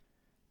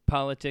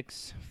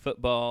politics,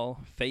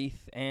 football,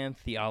 faith, and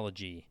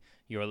theology.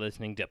 You're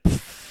listening to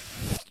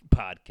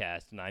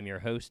Podcast, and I'm your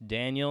host,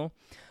 Daniel.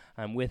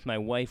 I'm with my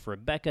wife,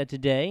 Rebecca,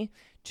 today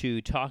to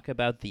talk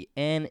about the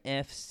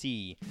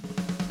NFC.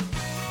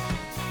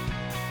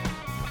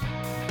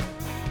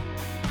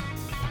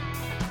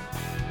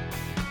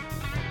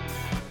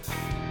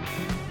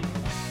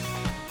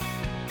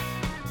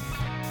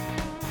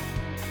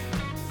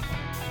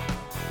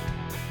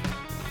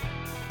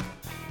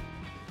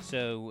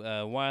 So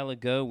a while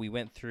ago, we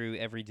went through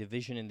every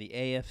division in the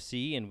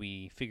AFC, and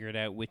we figured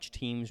out which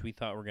teams we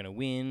thought were going to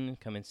win,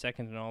 come in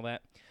second, and all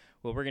that.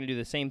 Well, we're going to do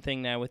the same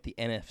thing now with the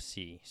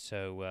NFC.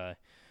 So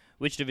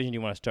which division do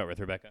you want to start with,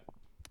 Rebecca?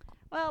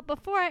 Well,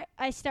 before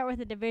I start with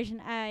the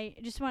division, I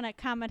just want to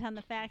comment on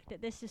the fact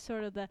that this is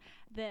sort of the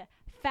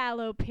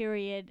fallow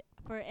period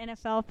for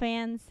NFL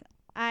fans.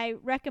 I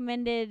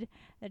recommended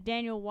that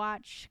Daniel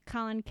watch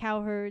Colin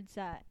Cowherd's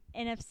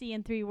NFC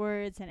in 3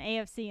 words and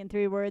AFC in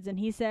 3 words, and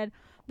he said,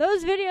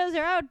 those videos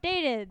are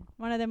outdated.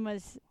 One of them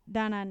was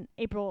done on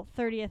April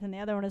 30th, and the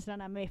other one was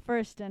done on May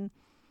 1st. And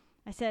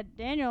I said,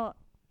 Daniel,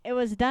 it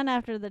was done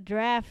after the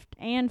draft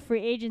and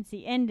free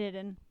agency ended,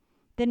 and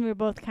then we were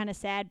both kind of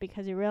sad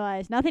because we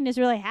realized nothing has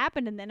really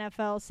happened in the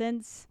NFL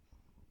since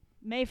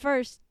May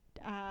 1st,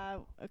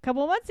 a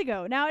couple of months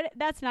ago. Now,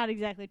 that's not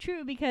exactly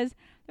true because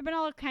there have been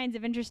all kinds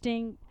of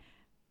interesting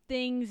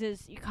things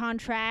as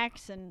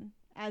contracts, and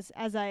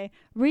as I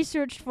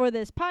researched for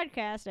this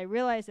podcast, I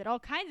realized that all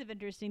kinds of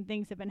interesting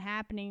things have been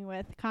happening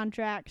with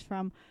contracts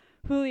from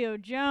Julio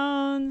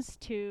Jones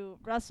to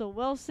Russell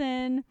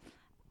Wilson,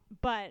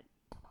 but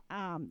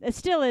it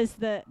still is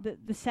the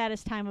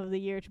saddest time of the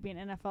year to be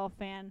an NFL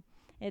fan.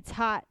 It's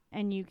hot,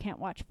 and you can't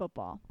watch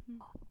football.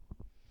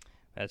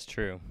 That's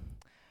true.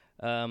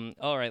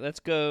 All right,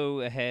 let's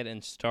go ahead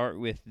and start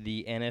with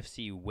the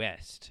NFC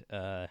West.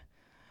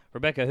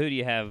 Rebecca, who do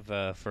you have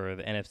for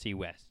the NFC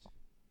West?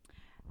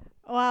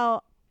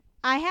 Well,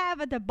 I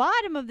have at the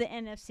bottom of the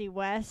NFC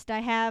West,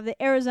 I have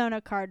the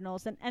Arizona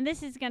Cardinals, and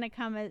this is going to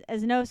come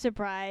as no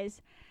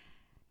surprise.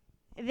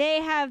 They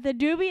have the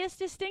dubious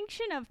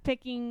distinction of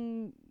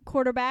picking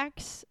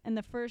quarterbacks in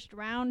the first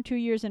round 2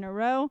 years in a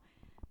row.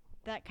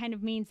 That kind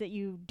of means that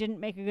you didn't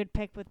make a good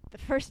pick with the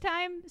first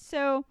time.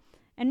 So,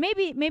 and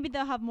maybe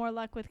they'll have more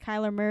luck with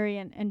Kyler Murray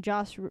and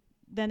Josh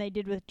than they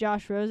did with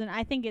Josh Rosen.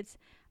 I think it's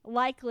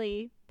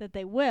likely that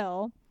they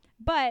will,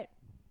 but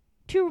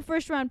 2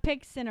 first-round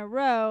picks in a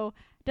row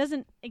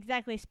doesn't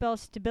exactly spell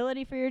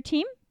stability for your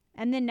team.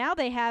 And then now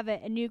they have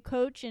a new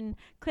coach in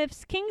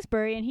Cliff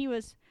Kingsbury, and he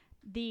was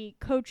the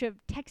coach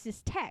of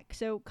Texas Tech.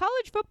 So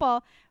college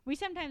football, we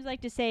sometimes like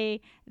to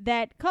say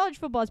that college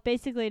football is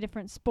basically a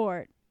different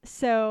sport.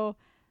 So,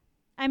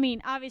 I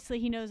mean, obviously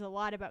he knows a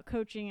lot about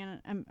coaching,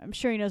 and I'm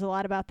sure he knows a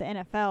lot about the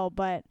NFL,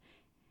 but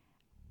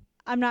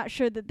I'm not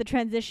sure that the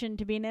transition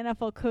to be an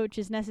NFL coach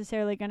is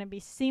necessarily going to be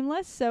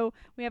seamless. So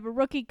we have a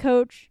rookie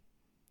coach,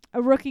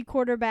 a rookie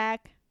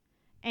quarterback,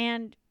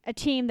 and a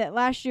team that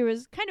last year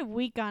was kind of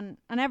weak on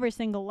every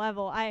single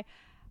level. I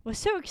was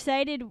so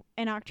excited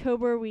in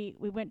October. We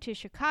went to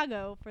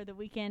Chicago for the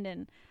weekend,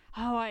 and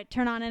I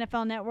turned on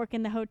NFL Network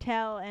in the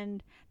hotel,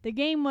 and the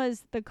game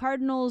was the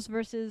Cardinals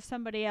versus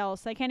somebody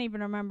else. I can't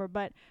even remember,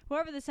 but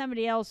whoever the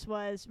somebody else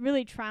was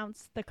really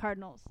trounced the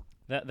Cardinals.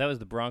 That was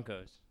the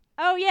Broncos.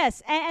 Oh,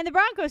 yes, and the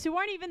Broncos, who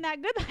weren't even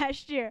that good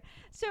last year.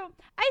 So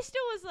I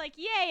still was like,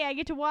 yay, I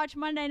get to watch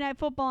Monday Night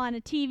Football on a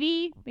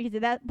TV, because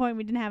at that point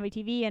we didn't have a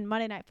TV, and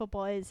Monday Night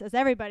Football is, as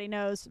everybody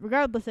knows,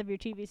 regardless of your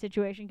TV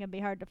situation, can be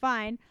hard to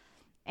find.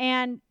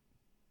 And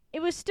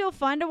it was still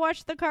fun to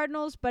watch the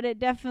Cardinals, but it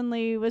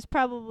definitely was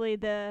probably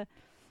the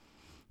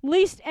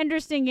least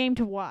interesting game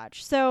to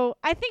watch. So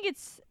I think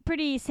it's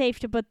pretty safe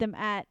to put them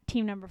at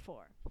team number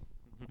 4.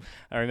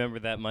 I remember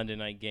that Monday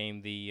night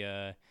game.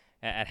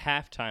 At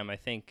halftime, I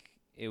think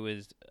it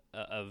was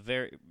a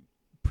very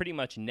pretty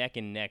much neck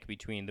and neck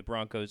between the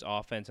Broncos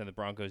offense and the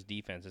Broncos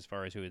defense as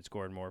far as who had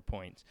scored more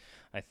points.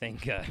 I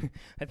think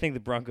the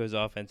Broncos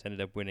offense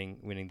ended up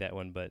winning that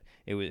one, but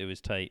it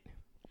was tight.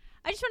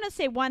 I just want to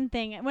say one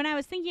thing. When I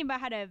was thinking about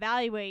how to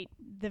evaluate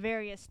the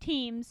various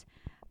teams,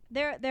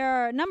 there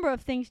are a number of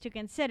things to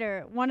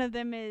consider. One of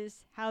them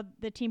is how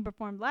the team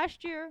performed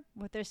last year,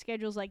 what their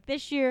schedule's like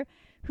this year,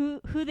 who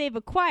they've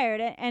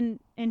acquired, and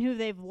who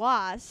they've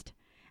lost.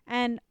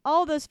 And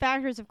all those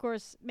factors, of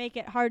course, make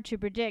it hard to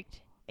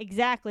predict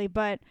exactly.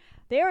 But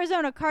the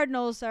Arizona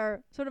Cardinals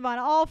are sort of on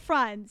all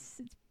fronts.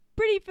 It's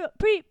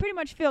pretty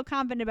much feel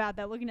confident about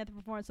that, looking at the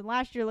performance from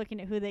last year,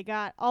 looking at who they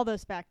got, all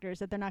those factors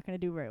that they're not going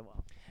to do very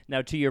well.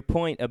 Now, to your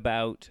point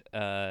about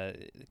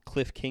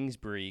Cliff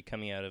Kingsbury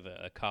coming out of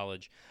a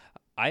college,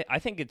 I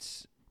think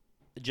it's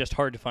just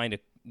hard to find a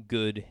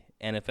good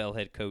NFL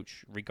head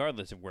coach,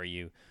 regardless of where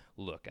you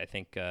look. I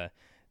think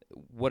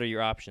what are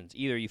your options?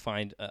 Either you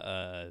find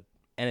a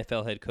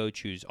NFL head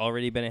coach who's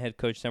already been a head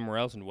coach somewhere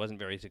else and wasn't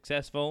very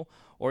successful,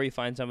 or you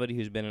find somebody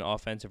who's been an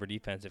offensive or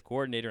defensive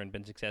coordinator and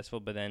been successful,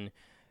 but then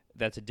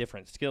that's a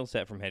different skill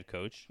set from head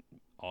coach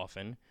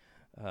often.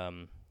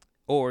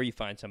 Or you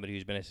find somebody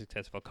who's been a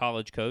successful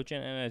college coach,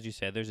 and as you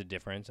said, there's a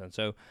difference. And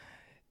so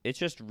it's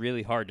just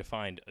really hard to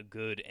find a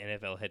good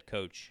NFL head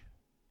coach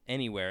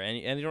anywhere, and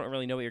you don't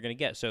really know what you're going to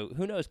get. So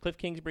who knows? Cliff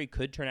Kingsbury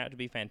could turn out to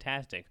be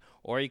fantastic,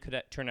 or he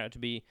could turn out to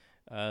be,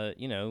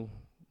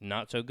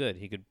 not so good.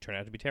 He could turn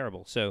out to be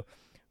terrible. So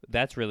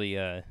that's really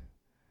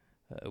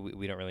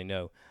we don't really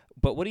know.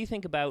 But what do you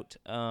think about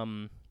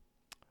Kyler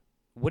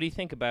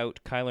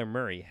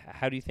Murray?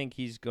 How do you think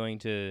he's going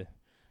to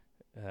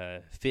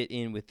fit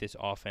in with this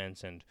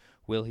offense, and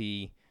will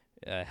he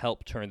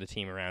help turn the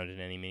team around in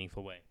any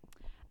meaningful way?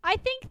 I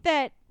think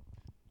that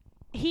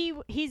he's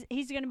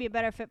going to be a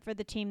better fit for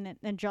the team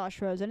than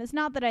Josh Rosen. It's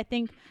not that I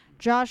think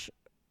Josh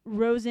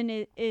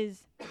Rosen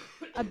is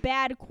a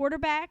bad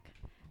quarterback,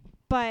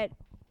 but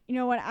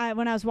when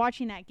I was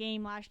watching that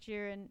game last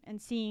year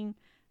and seeing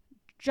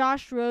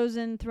Josh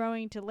Rosen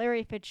throwing to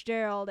Larry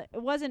Fitzgerald,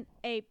 it wasn't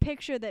a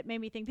picture that made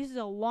me think this is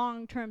a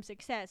long-term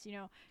success.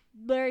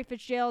 Larry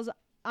Fitzgerald's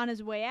on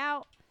his way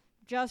out.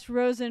 Josh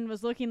Rosen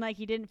was looking like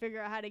he didn't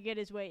figure out how to get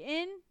his way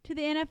in to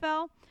the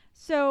NFL.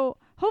 So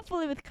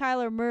hopefully with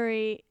Kyler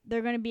Murray,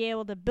 they're going to be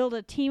able to build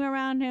a team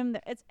around him.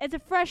 It's a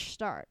fresh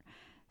start.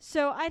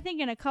 So I think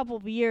in a couple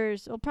of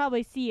years, we'll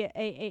probably see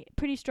a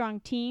pretty strong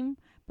team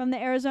from the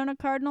Arizona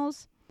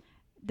Cardinals.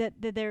 That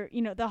they're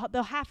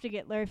they'll have to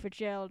get Larry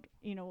Fitzgerald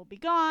will be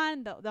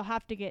gone. They'll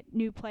have to get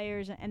new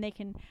players, and they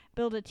can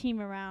build a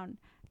team around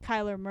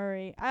Kyler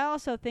Murray. I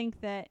also think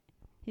that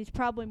he's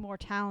probably more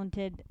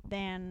talented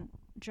than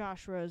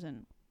Josh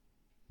Rosen.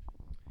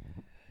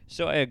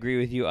 So I agree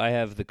with you. I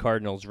have the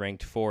Cardinals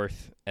ranked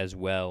 4th as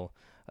well.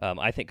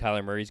 I think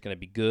Kyler Murray's going to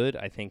be good.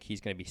 I think he's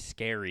going to be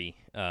scary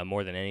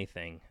more than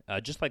anything.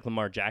 Just like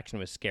Lamar Jackson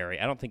was scary.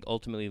 I don't think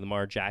ultimately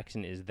Lamar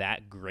Jackson is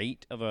that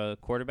great of a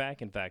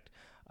quarterback. In fact,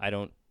 I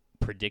don't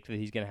predict that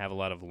he's going to have a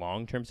lot of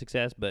long-term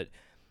success. But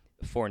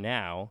for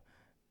now,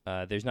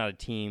 there's not a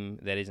team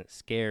that isn't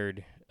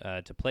scared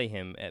to play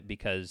him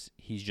because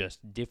he's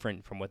just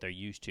different from what they're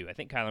used to. I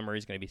think Kyler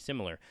Murray's going to be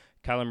similar.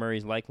 Kyler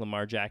Murray's like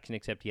Lamar Jackson,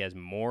 except he has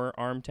more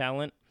arm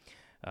talent.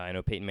 I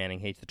know Peyton Manning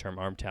hates the term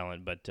arm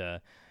talent, but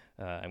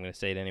I'm going to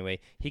say it anyway.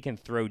 He can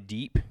throw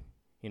deep.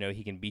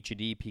 He can beat you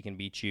deep. He can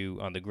beat you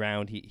on the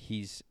ground.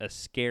 He's a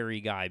scary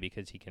guy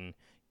because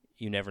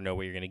you never know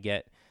what you're going to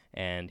get,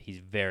 and he's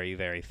very,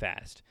 very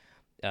fast.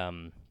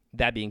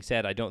 That being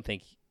said, I don't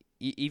think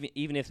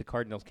even if the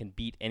Cardinals can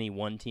beat any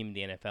one team in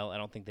the NFL, I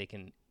don't think they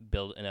can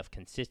build enough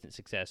consistent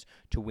success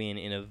to win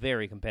in a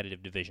very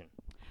competitive division.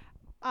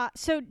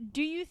 So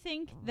do you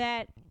think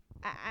that,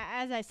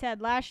 as I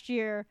said last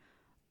year,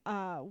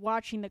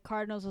 watching the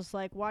Cardinals was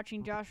like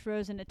watching Josh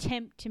Rosen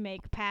attempt to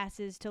make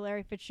passes to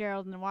Larry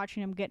Fitzgerald and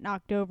watching him get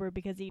knocked over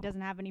because he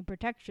doesn't have any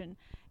protection?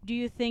 Do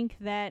you think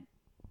that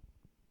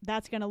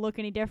that's going to look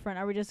any different?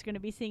 Are we just going to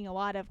be seeing a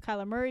lot of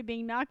Kyler Murray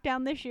being knocked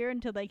down this year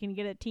until they can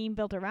get a team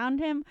built around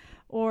him?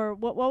 Or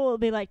what will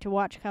it be like to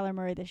watch Kyler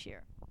Murray this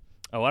year?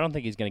 Oh, I don't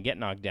think he's going to get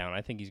knocked down.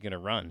 I think he's going to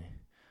run.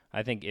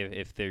 I think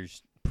if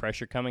there's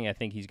pressure coming, I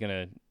think he's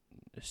going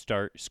to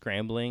start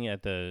scrambling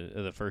at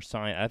the first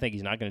sign. I think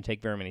he's not going to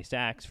take very many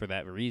sacks for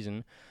that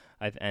reason.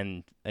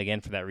 And again,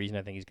 for that reason,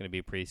 I think he's going to be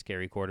a pretty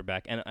scary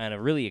quarterback and a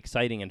really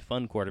exciting and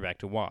fun quarterback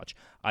to watch.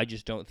 I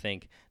just don't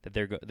think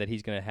that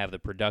he's going to have the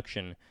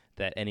production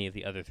that any of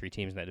the other 3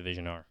 teams in that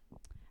division are.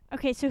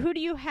 Okay, so who do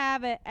you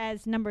have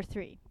as number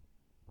 3?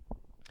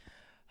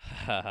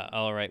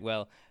 All right,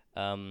 well,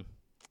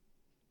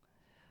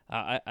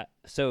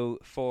 so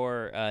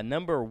for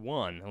number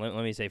 1,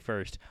 let me say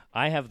first,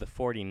 I have the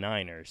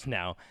 49ers.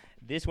 Now,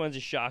 this one's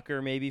a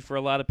shocker maybe for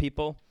a lot of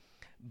people,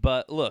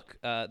 but look,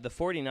 the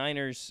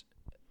 49ers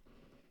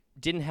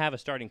didn't have a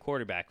starting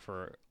quarterback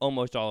for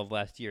almost all of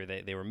last year.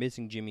 They were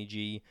missing Jimmy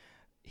G.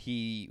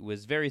 He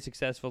was very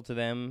successful to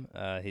them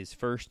his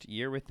first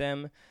year with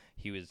them.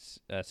 He was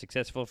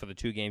successful for the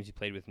 2 games he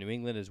played with New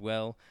England as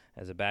well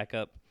as a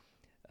backup.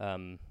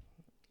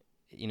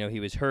 He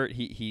was hurt.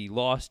 He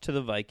lost to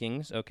the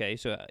Vikings. Okay,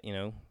 so,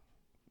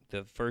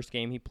 the first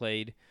game he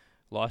played,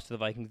 lost to the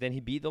Vikings. Then he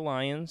beat the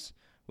Lions,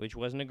 which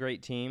wasn't a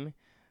great team.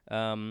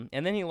 And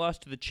then he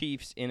lost to the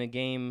Chiefs in a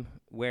game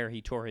where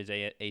he tore his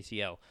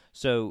ACL.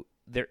 So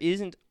there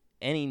isn't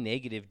any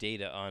negative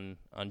data on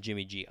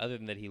Jimmy G other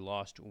than that he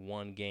lost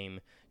 1 game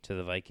to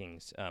the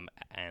Vikings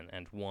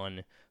and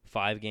won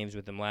 5 games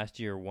with them last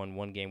year, won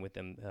 1 game with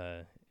them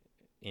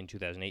in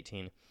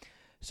 2018.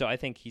 So I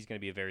think he's going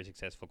to be a very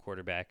successful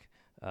quarterback.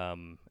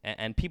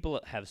 And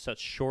people have such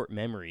short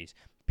memories.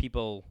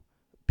 People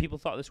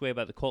thought this way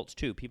about the Colts,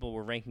 too. People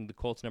were ranking the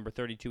Colts number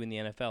 32 in the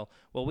NFL.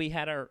 Well, we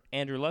had our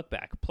Andrew Luck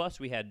back. Plus,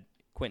 we had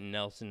Quentin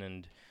Nelson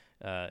and,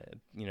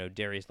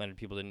 Darius Leonard.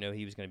 People didn't know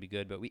he was going to be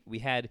good. But we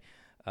had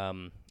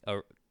a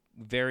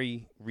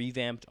very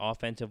revamped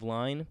offensive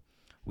line.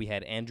 We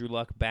had Andrew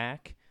Luck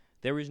back.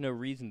 There was no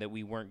reason that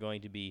we weren't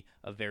going to be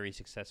a very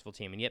successful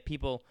team. And yet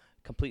people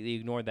completely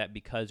ignored that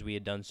because we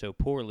had done so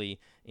poorly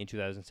in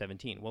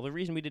 2017. Well, the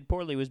reason we did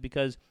poorly was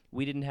because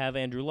we didn't have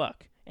Andrew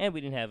Luck. And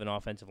we didn't have an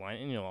offensive line,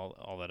 and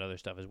all that other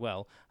stuff as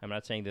well. I'm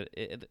not saying that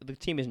the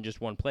team isn't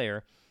just one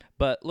player,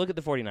 but look at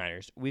the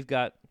 49ers. We've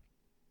got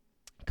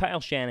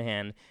Kyle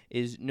Shanahan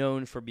is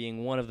known for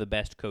being one of the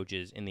best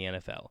coaches in the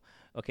NFL.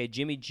 Okay,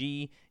 Jimmy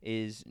G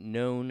is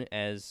known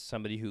as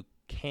somebody who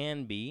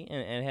can be,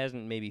 and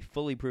hasn't maybe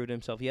fully proved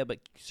himself yet, but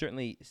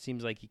certainly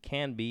seems like he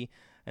can be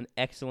an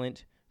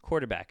excellent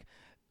quarterback.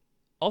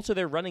 Also,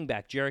 their running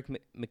back, Jerick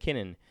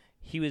McKinnon,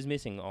 he was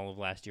missing all of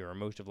last year or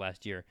most of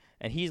last year,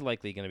 and he's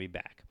likely going to be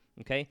back.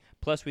 Okay.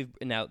 Plus,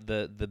 now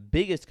the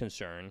biggest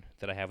concern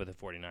that I have with the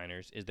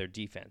 49ers is their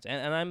defense,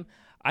 and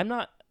I'm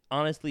not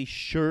honestly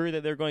sure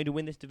that they're going to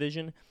win this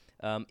division.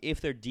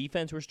 If their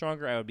defense were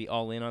stronger, I would be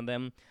all in on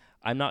them.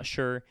 I'm not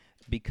sure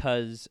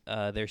because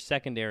their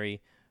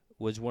secondary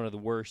was one of the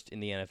worst in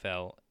the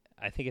NFL.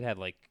 I think it had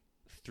like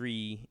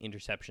 3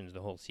 interceptions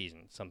the whole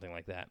season, something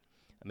like that,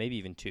 maybe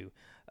even 2.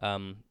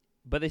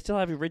 But they still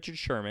have Richard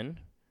Sherman,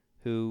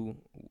 who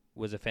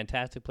was a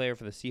fantastic player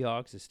for the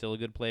Seahawks, is still a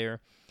good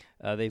player.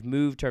 They've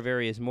moved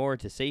Tarvarius Moore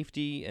to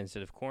safety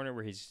instead of corner,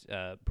 where he's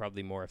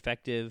probably more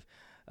effective.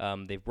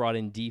 They've brought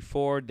in Dee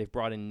Ford. They've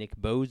brought in Nick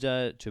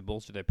Bosa to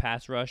bolster their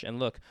pass rush. And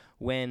look,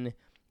 when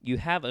you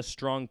have a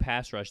strong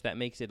pass rush, that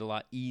makes it a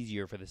lot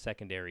easier for the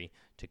secondary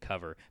to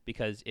cover.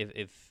 Because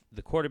if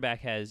the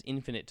quarterback has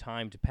infinite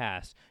time to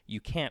pass, you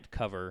can't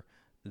cover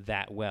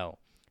that well.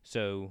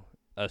 So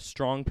a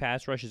strong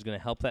pass rush is going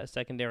to help that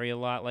secondary a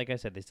lot. Like I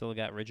said, they still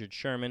got Richard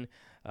Sherman.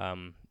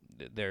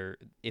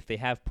 If they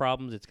have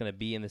problems, it's going to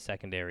be in the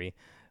secondary.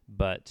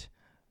 But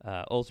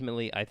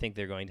ultimately, I think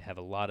they're going to have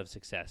a lot of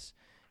success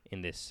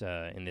in this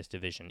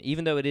division.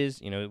 Even though it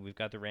is, we've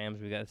got the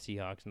Rams, we've got the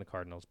Seahawks, and the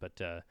Cardinals.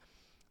 But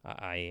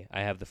I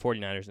have the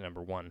 49ers at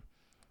number 1.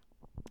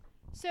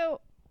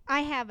 So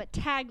I have a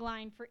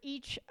tagline for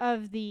each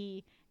of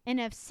the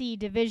NFC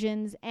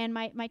divisions, and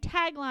my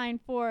tagline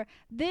for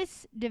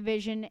this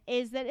division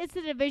is that it's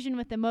the division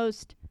with the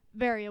most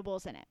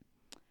variables in it.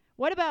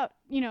 What about,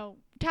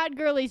 Todd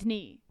Gurley's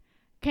knee?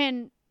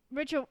 Can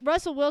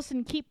Russell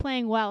Wilson keep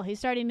playing well? He's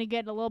starting to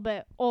get a little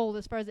bit old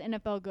as far as the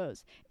NFL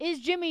goes. Is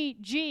Jimmy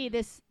G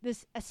this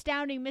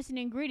astounding missing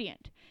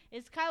ingredient?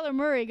 Is Kyler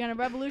Murray going to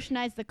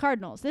revolutionize the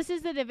Cardinals? This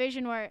is the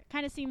division where it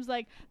kind of seems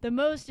like the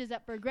most is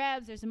up for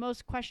grabs. There's the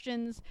most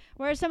questions,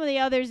 whereas some of the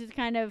others is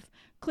kind of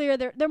clear.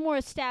 They're more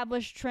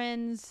established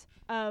trends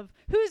of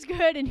who's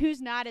good and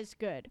who's not as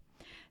good.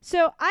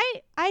 So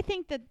I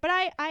think that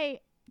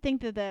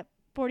the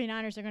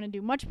 49ers are going to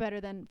do much better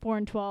than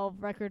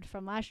 4-12 record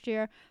from last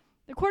year.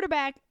 The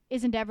quarterback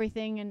isn't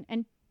everything,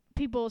 and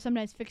people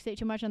sometimes fixate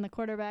too much on the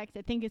quarterback.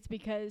 They think it's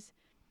because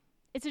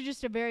it's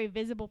just a very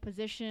visible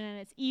position, and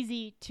it's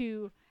easy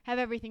to have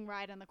everything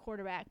ride on the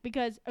quarterback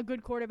because a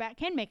good quarterback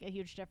can make a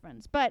huge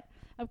difference. But,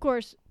 of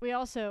course, we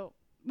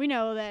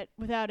know that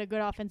without a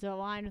good offensive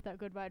line, without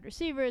good wide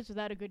receivers,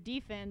 without a good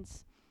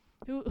defense,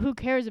 who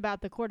cares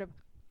about the quarterback?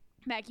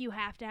 You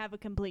have to have a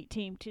complete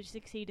team to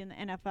succeed in the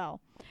NFL.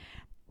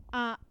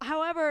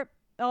 However,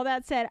 all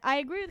that said, I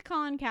agree with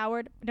Colin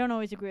Cowherd. I don't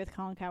always agree with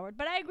Colin Cowherd,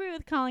 but I agree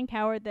with Colin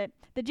Cowherd that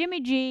the Jimmy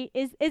G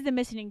is the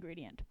missing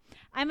ingredient.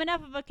 I'm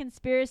enough of a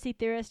conspiracy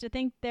theorist to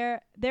think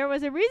there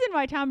was a reason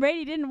why Tom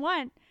Brady didn't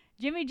want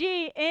Jimmy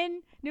G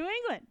in New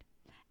England.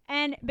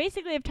 And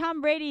basically, if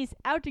Tom Brady's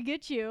out to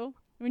get you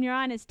when you're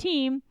on his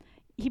team,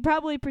 he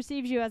probably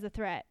perceives you as a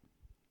threat.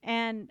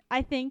 And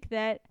I think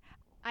that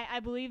I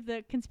believe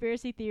the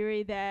conspiracy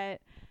theory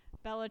that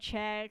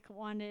Belichick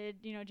wanted,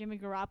 Jimmy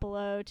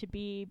Garoppolo to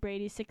be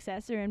Brady's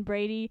successor, and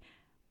Brady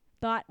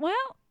thought,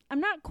 well, I'm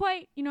not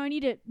quite, I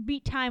need to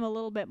beat time a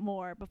little bit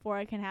more before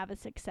I can have a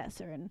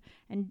successor,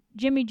 and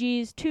Jimmy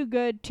G's too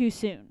good too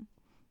soon.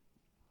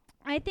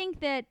 I think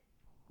that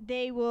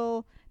they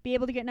will be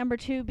able to get number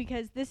 2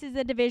 because this is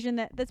a division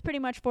that's pretty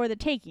much for the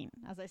taking.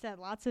 As I said,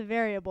 lots of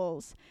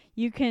variables.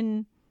 You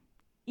can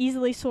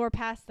easily soar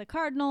past the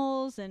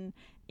Cardinals and,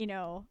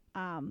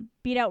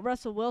 beat out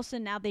Russell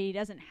Wilson now that he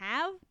doesn't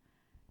have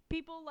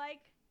people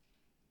like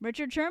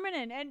Richard Sherman,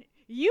 and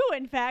you,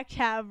 in fact,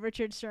 have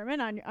Richard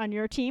Sherman on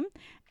your team.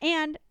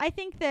 And I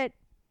think that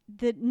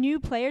the new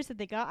players that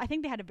they got, I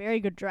think they had a very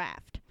good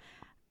draft.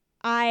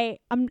 I'm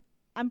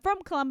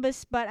from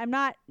Columbus, but I'm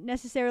not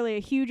necessarily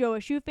a huge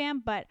OSU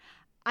fan, but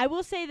I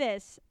will say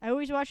this. I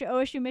always watch an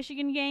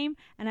OSU-Michigan game,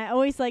 and I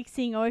always like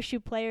seeing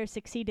OSU players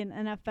succeed in the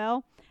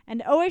NFL.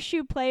 And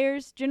OSU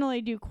players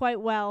generally do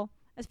quite well.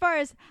 As far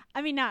as,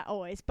 not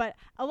always, but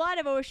a lot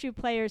of OSU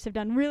players have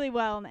done really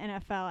well in the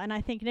NFL, and I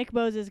think Nick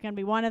Bosa is going to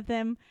be one of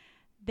them.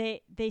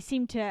 They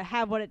seem to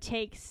have what it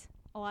takes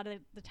a lot of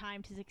the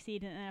time to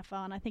succeed in the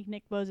NFL, and I think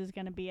Nick Bosa is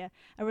going to be a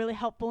really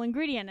helpful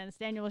ingredient. And as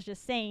Daniel was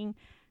just saying,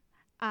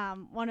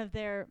 one of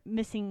their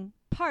missing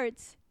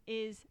parts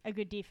is a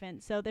good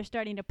defense. So they're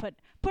starting to put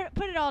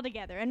it all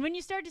together. And when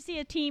you start to see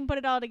a team put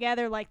it all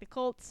together like the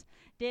Colts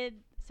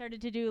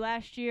started to do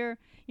last year,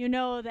 you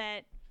know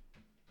that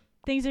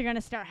things are going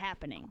to start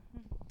happening.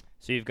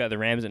 So you've got the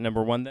Rams at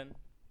number 1 then?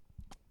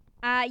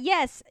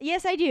 Yes,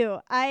 I do.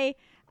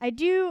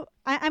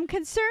 I'm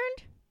concerned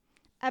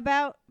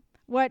about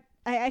what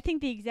I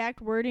think the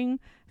exact wording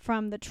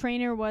from the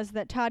trainer was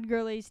that Todd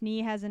Gurley's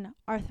knee has an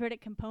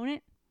arthritic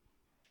component.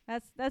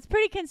 That's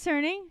pretty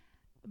concerning,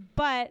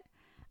 but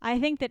I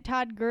think that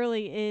Todd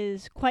Gurley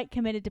is quite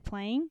committed to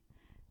playing.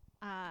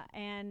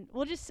 and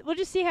we'll just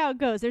see how it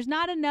goes. There's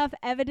not enough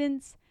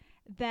evidence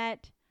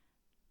that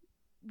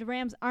the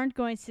Rams aren't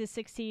going to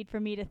succeed for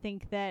me to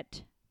think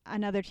that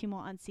another team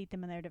will unseat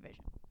them in their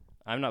division.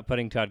 I'm not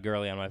putting Todd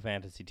Gurley on my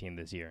fantasy team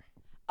this year.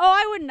 Oh,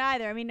 I wouldn't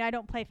either. I mean, I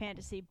don't play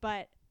fantasy,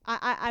 but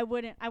I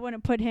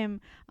wouldn't put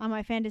him on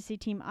my fantasy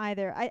team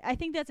either. I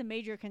think that's a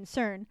major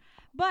concern.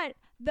 But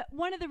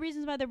one of the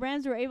reasons why the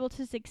Rams were able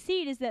to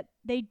succeed is that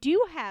they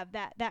do have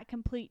that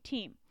complete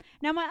team.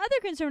 Now, my other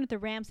concern with the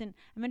Rams, and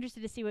I'm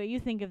interested to see what you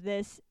think of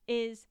this,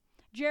 is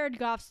Jared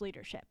Goff's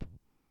leadership.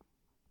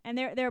 And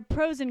there are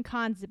pros and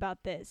cons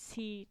about this.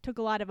 He took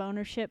a lot of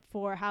ownership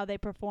for how they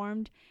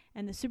performed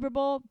in the Super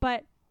Bowl,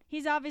 but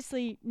he's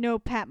obviously no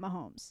Pat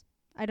Mahomes.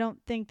 I don't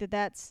think that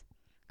that's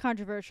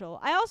controversial.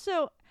 I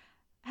also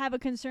have a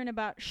concern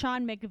about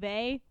Sean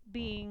McVay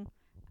being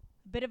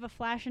a bit of a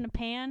flash in a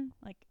pan,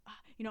 like,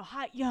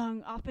 hot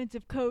young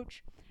offensive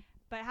coach.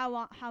 But how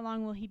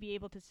long will he be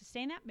able to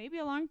sustain that? Maybe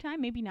a long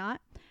time, maybe not.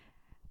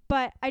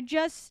 But I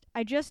just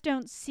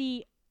don't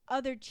see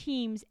other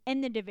teams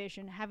in the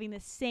division having the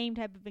same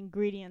type of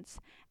ingredients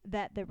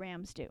that the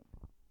Rams do.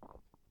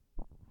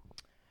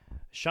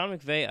 Sean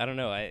McVay, I don't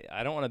know.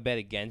 I don't want to bet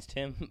against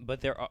him,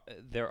 but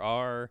there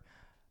are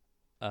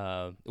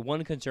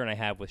one concern I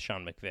have with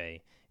Sean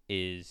McVay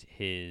is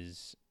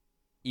his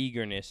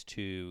eagerness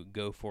to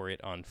go for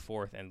it on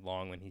 4th and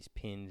long when he's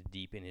pinned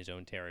deep in his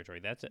own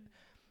territory.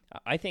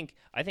 I think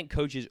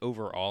coaches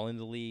overall in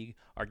the league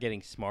are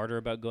getting smarter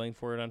about going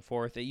for it on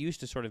 4th. It used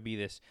to sort of be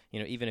this,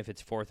 even if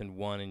it's 4th and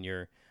 1 and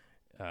you're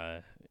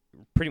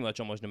pretty much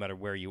almost no matter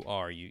where you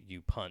are,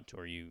 you punt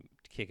or you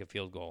kick a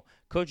field goal.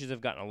 Coaches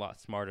have gotten a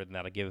lot smarter than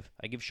that. I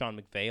give Sean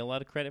McVay a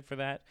lot of credit for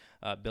that.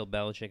 Bill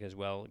Belichick as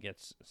well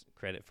gets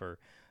credit for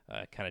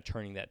kind of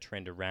turning that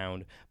trend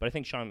around. But I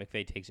think Sean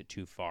McVay takes it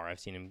too far. I've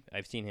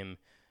seen him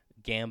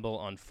gamble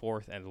on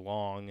 4th and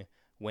long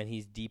when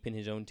he's deep in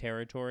his own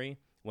territory,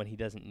 when he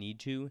doesn't need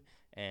to,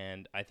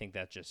 and I think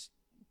that's just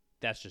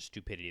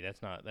stupidity.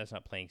 That's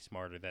not playing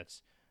smarter.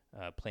 That's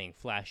playing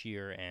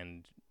flashier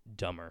and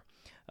dumber.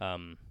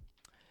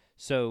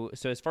 So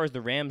as far as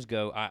the Rams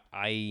go,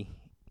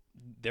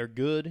 they're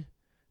good.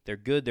 They're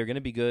good. They're going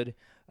to be good.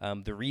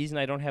 The reason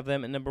I don't have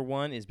them at number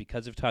 1 is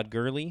because of Todd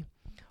Gurley.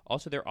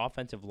 Also, their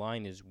offensive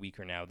line is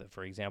weaker now. That,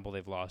 for example,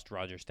 they've lost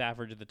Roger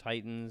Stafford to the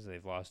Titans.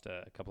 They've lost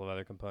a couple of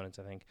other components,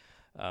 I think.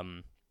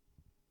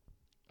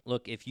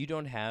 Look, if you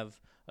don't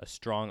have a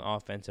strong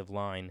offensive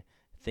line,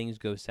 things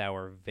go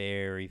sour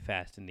very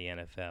fast in the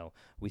NFL.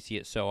 We see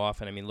it so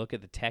often. I mean, look at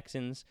the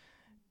Texans.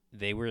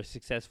 They were a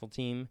successful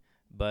team,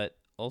 but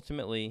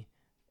ultimately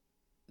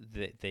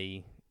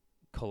they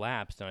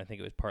collapsed, and I think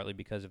it was partly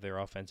because of their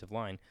offensive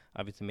line.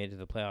 Obviously made it to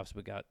the playoffs,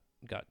 but got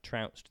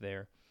trounced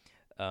there.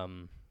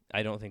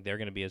 I don't think they're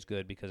going to be as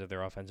good because of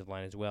their offensive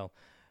line as well.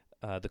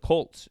 The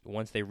Colts,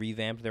 once they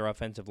revamped their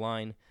offensive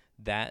line,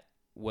 that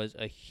was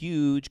a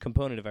huge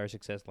component of our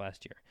success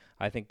last year.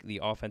 I think the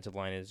offensive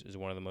line is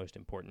one of the most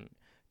important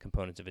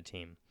components of a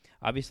team.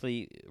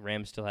 Obviously,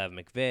 Rams still have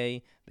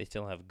McVay. They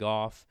still have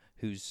Goff,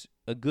 who's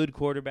a good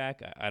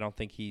quarterback. I don't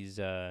think he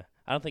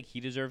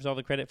deserves all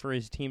the credit for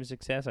his team's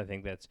success. I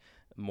think that's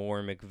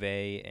more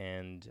McVay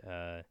and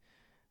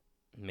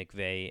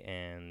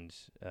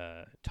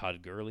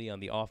Todd Gurley on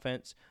the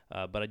offense.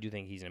 But I do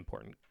think he's an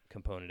important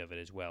component of it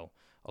as well,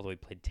 although he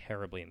played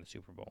terribly in the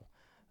Super Bowl.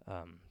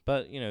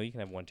 But, you can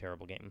have one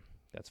terrible game.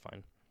 That's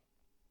fine.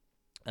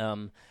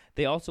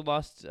 They also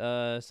lost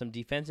some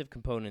defensive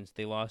components.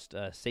 They lost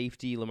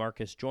safety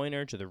LaMarcus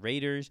Joyner to the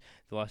Raiders.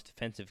 They lost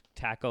defensive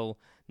tackle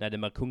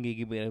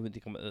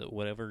Nademakungi,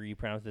 whatever you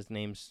pronounce his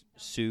name,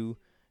 Sue.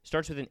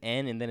 Starts with an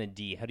N and then a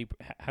D. How do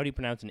you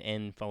pronounce an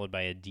N followed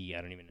by a D?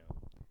 I don't even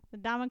know.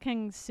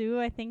 Ndamukong Suh,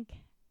 I think.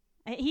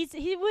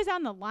 He was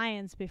on the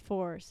Lions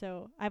before,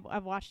 so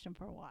I've watched him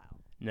for a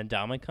while.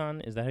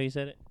 Ndamukong, is that how you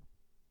said it?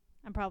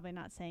 I'm probably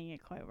not saying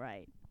it quite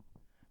right.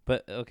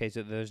 But, okay,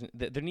 so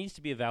there needs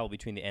to be a vowel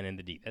between the N and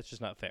the D. That's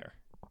just not fair.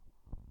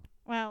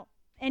 Well,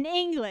 in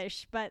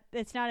English, but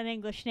it's not an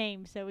English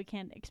name, so we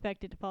can't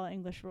expect it to follow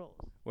English rules.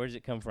 Where does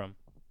it come from?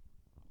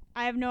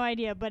 I have no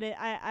idea, but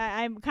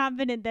I'm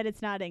confident that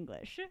it's not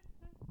English.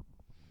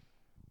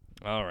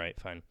 All right,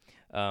 fine.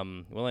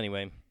 Well,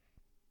 anyway,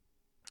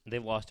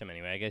 they've lost him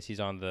anyway. I guess he's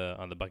on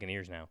the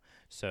Buccaneers now.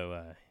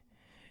 So,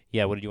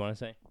 yeah, what did you want to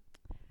say?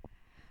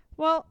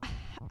 Well,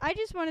 I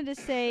just wanted to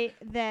say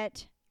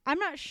that I'm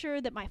not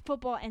sure that my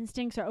football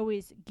instincts are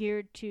always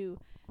geared to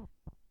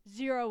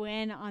zero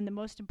in on the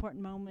most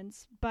important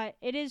moments, but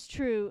it is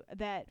true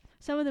that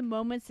some of the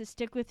moments that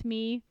stick with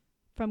me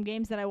from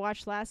games that I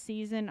watched last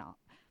season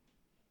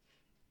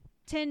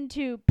tend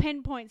to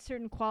pinpoint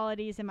certain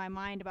qualities in my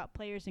mind about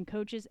players and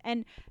coaches.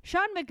 And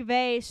Sean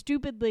McVay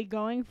stupidly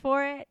going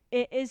for it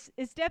is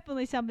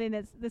definitely something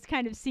that's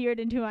kind of seared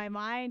into my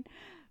mind.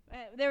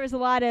 There was a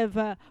lot of,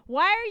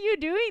 why are you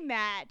doing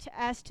that,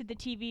 asked to the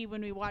TV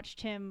when we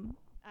watched him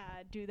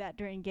do that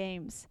during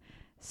games.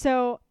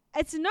 So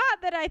it's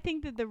not that I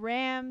think that the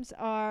Rams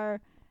that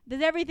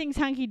everything's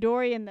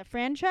hunky-dory in the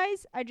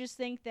franchise. I just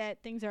think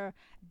that things are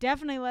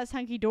definitely less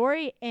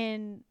hunky-dory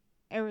in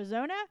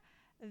Arizona.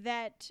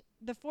 that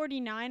the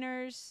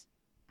 49ers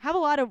have a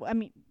lot of, I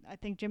mean, I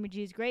think Jimmy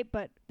G is great,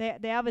 but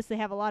they obviously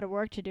have a lot of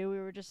work to do. We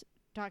were just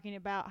talking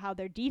about how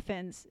their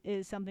defense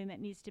is something that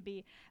needs to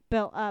be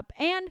built up.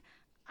 And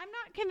I'm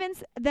not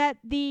convinced that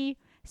the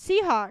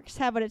Seahawks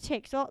have what it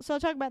takes. So I'll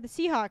talk about the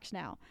Seahawks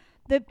now.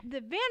 The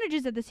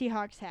advantages that the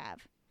Seahawks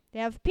have. They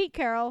have Pete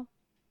Carroll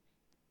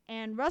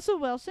and Russell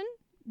Wilson.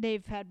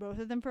 They've had both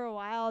of them for a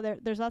while.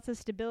 There's lots of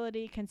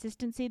stability,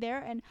 consistency there.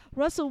 And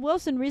Russell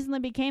Wilson recently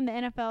became the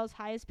NFL's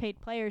highest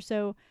paid player.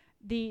 So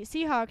the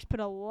Seahawks put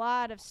a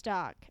lot of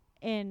stock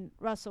in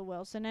Russell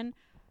Wilson. And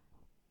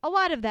a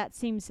lot of that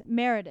seems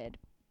merited.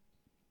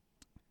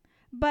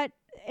 But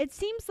it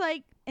seems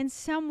like in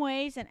some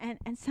ways,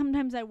 and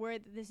sometimes I worry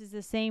that this is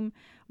the same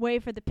way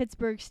for the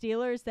Pittsburgh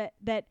Steelers,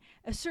 that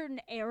a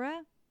certain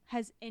era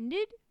has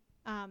ended,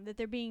 that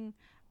they're being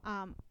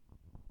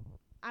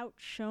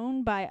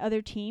outshone by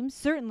other teams,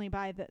 certainly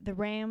by the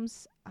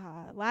Rams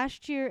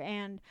last year,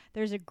 and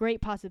there's a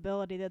great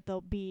possibility that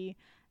they'll be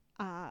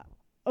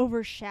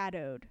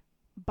overshadowed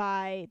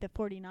by the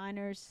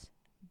 49ers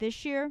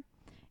this year.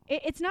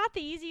 It's not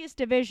the easiest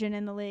division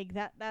in the league,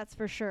 that's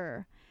for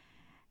sure.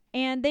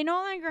 And they no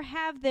longer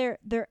have their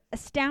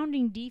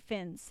astounding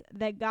defense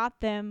that got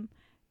them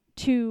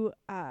to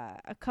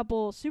a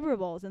couple Super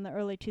Bowls in the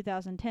early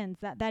 2010s.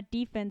 That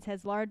defense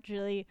has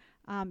largely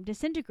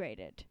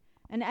disintegrated.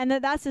 And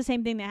that's the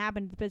same thing that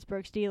happened to the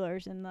Pittsburgh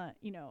Steelers in the,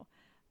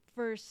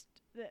 first,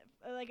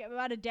 like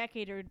about a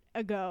decade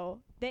ago.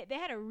 They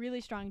had a really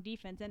strong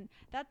defense, and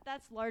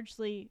that's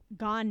largely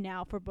gone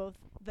now for both.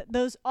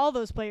 All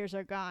those players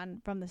are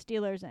gone from the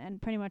Steelers, and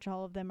pretty much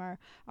all of them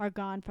are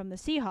gone from the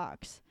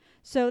Seahawks.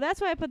 So that's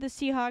why I put the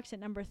Seahawks at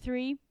number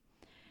 3.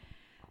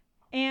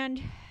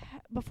 And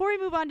before we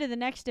move on to the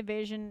next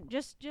division,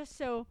 just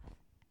so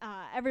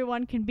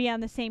everyone can be on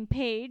the same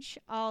page,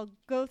 I'll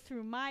go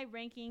through my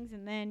rankings,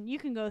 and then you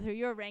can go through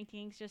your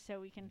rankings just so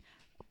we can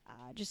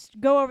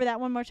just go over that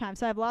one more time.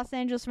 So I have Los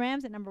Angeles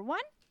Rams at number 1.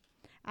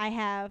 I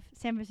have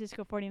San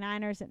Francisco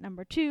 49ers at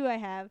number 2. I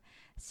have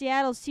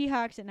Seattle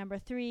Seahawks at number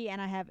 3.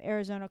 And I have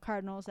Arizona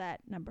Cardinals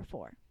at number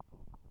 4.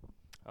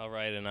 All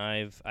right, and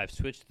I've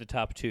switched to the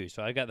top 2.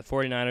 So I've got the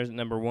 49ers at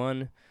number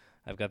 1.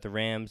 I've got the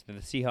Rams and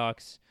the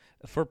Seahawks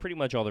for pretty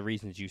much all the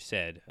reasons you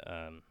said.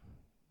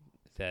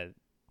 That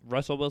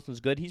Russell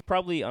Wilson's good. He's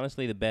probably,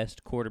 honestly, the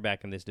best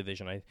quarterback in this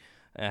division. I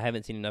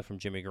haven't seen enough from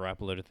Jimmy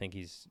Garoppolo to think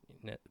he's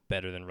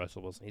better than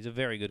Russell Wilson. He's a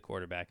very good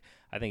quarterback.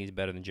 I think he's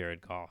better than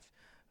Jared Goff.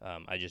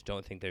 I just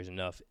don't think there's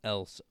enough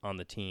else on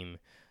the team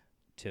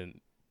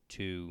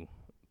to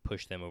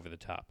push them over the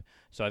top.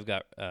 So I've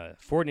got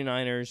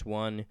 49ers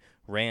 1,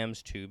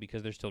 Rams 2,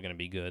 because they're still going to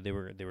be good. They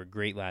were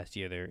great last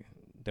year. They're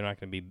not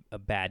going to be a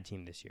bad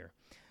team this year.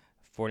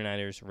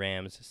 49ers,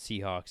 Rams,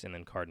 Seahawks, and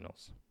then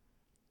Cardinals.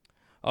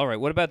 All right,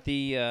 what about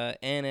the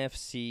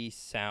NFC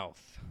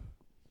South?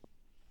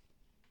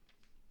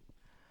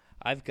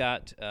 I've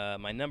got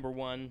my number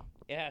 1.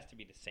 It has to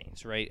be the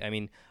Saints, right? I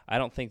mean, I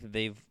don't think that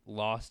they've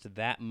lost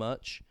that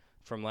much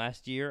from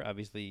last year.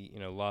 Obviously,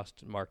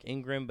 lost Mark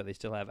Ingram, but they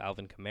still have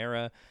Alvin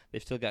Kamara.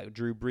 They've still got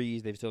Drew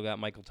Brees. They've still got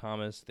Michael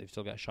Thomas. They've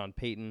still got Sean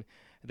Payton.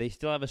 They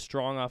still have a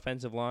strong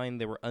offensive line.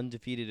 They were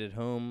undefeated at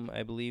home,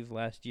 I believe,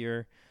 last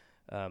year.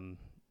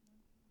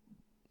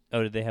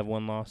 Did they have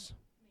one loss?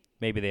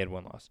 Maybe they had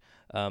one loss.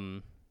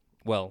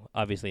 Well,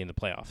 obviously in the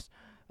playoffs.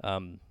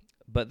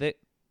 But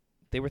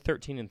they were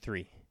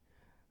 13-3.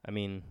 I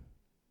mean,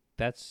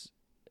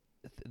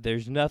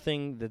 there's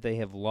nothing that they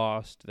have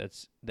lost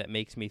that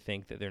makes me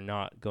think that they're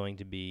not going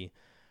to be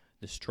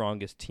the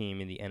strongest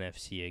team in the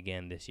NFC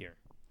again this year.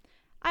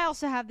 I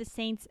also have the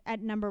Saints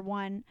at number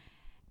 1.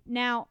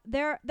 Now,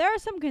 there are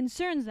some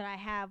concerns that I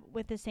have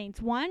with the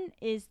Saints. One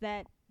is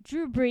that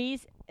Drew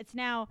Brees, it's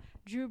now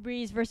Drew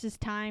Brees versus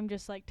time,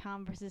 just like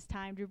Tom versus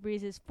time. Drew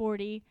Brees is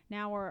 40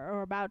 now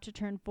or about to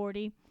turn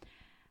 40.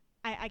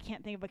 I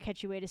can't think of a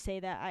catchy way to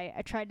say that.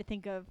 I tried to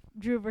think of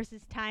Drew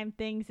versus time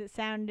things that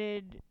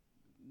sounded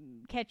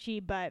catchy,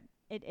 but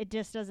it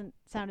just doesn't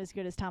sound as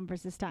good as Tom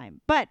versus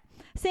time. But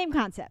same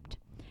concept.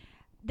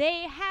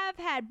 They have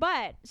had,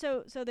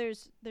 so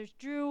there's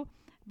Drew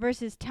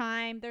versus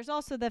time. There's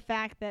also the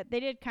fact that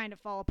they did kind of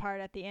fall apart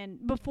at the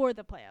end before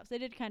the playoffs. They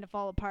did kind of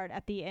fall apart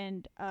at the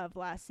end of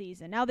last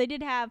season. Now they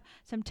did have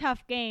some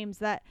tough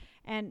games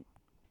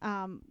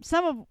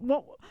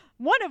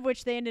one of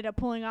which they ended up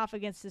pulling off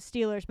against the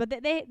Steelers, but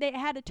they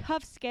had a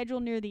tough schedule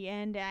near the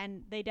end,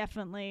 and they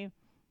definitely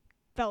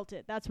felt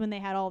it. That's when they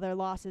had all their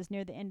losses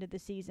near the end of the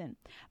season.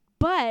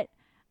 But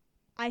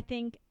I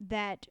think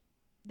that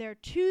there are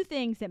two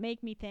things that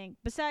make me think,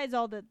 besides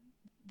all the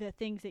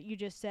things that you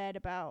just said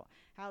about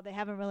how they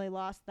haven't really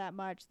lost that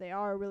much, they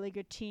are a really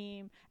good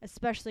team,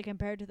 especially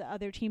compared to the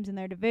other teams in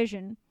their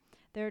division.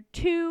 There are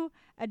two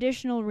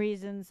additional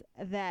reasons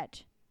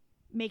that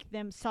make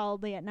them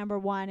solidly at number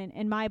 1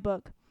 in my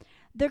book.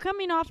 They're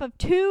coming off of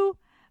 2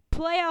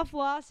 playoff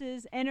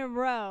losses in a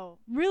row.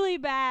 Really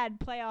bad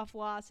playoff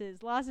losses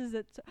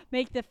that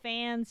make the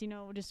fans,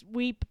 just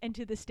weep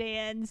into the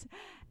stands.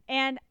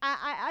 And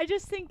I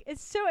just think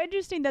it's so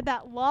interesting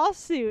that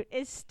lawsuit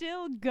is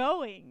still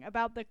going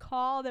about the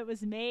call that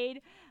was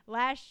made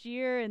last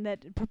year and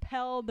that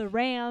propelled the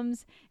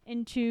Rams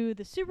into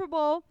the Super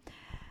Bowl.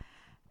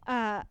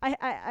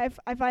 I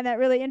find that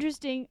really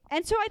interesting.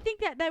 And so I think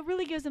that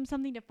really gives them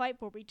something to fight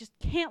for. We just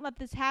can't let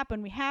this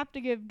happen. We have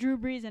to give Drew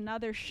Brees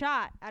another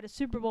shot at a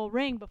Super Bowl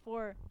ring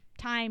before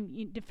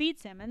time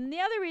defeats him. And the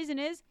other reason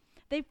is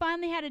they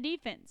finally had a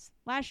defense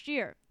last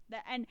year.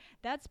 And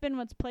that's been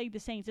what's plagued the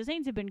Saints. The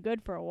Saints have been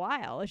good for a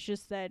while. It's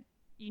just that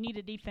you need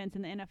a defense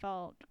in the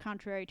NFL,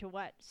 contrary to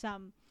what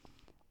some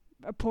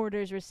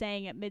reporters were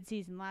saying at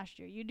midseason last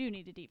year. You do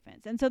need a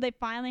defense. And so they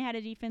finally had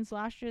a defense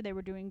last year. They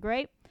were doing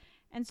great.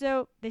 And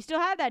so they still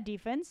have that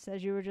defense,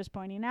 as you were just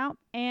pointing out,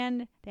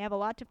 and they have a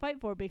lot to fight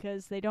for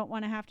because they don't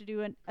want to have to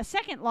do a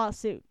second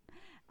lawsuit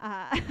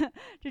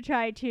to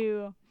try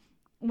to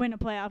win a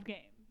playoff game.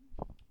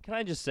 Can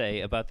I just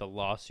say about the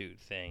lawsuit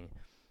thing?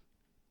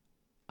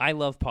 I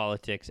love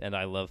politics and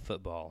I love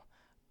football,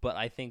 but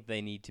I think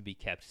they need to be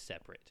kept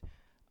separate.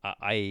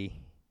 And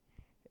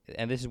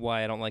this is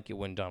why I don't like it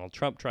when Donald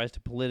Trump tries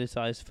to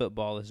politicize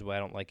football. This is why I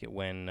don't like it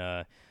when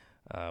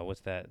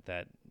what's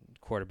that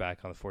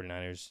quarterback on the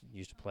 49ers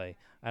used to play.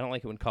 I don't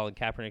like it when Colin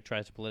Kaepernick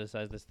tries to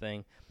politicize this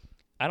thing.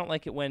 I don't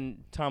like it when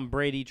Tom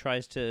Brady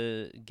tries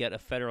to get a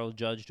federal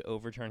judge to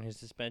overturn his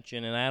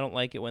suspension, and I don't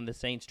like it when the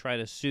Saints try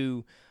to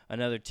sue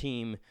another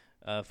team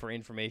for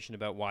information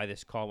about why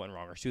this call went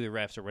wrong, or sue the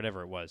refs, or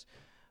whatever it was.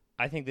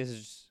 I think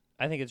it's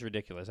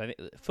ridiculous. I think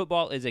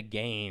football is a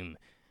game.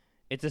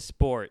 It's a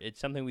sport. It's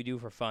something we do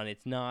for fun.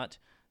 It's not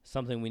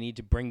something we need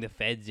to bring the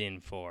feds in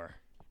for.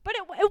 But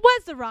it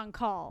was the wrong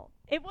call.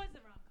 It was the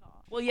wrong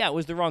call. Well, yeah, it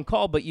was the wrong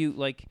call, but you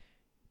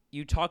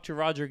talk to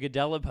Roger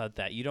Goodell about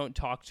that. You don't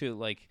talk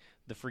to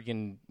the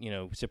freaking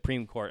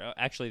Supreme Court.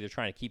 Actually, they're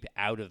trying to keep it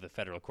out of the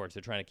federal courts.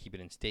 They're trying to keep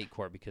it in state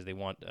court because they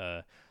want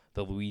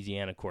the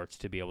Louisiana courts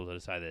to be able to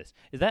decide this.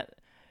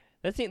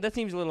 That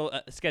seems a little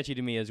sketchy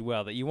to me as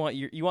well. That you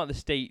want the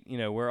state,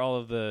 where all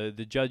of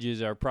the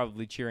judges are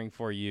probably cheering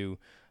for you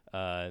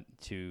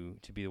to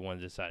be the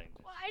ones deciding.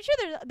 Well, I'm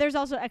sure there's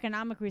also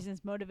economic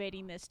reasons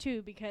motivating this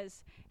too,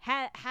 because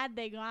had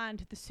they gone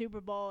to the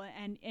Super Bowl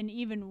and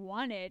even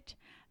won it,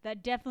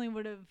 that definitely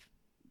would have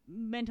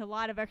meant a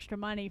lot of extra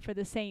money for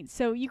the Saints.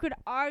 So you could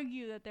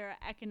argue that there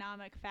are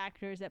economic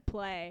factors at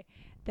play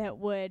that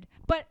would,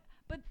 but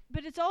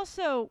it's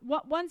also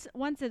once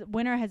a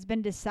winner has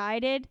been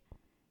decided,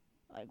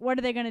 like, what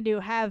are they going to do?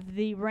 Have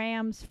the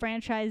Rams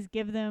franchise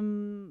give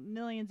them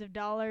millions of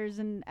dollars,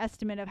 an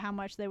estimate of how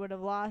much they would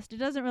have lost? It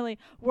doesn't really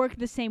work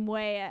the same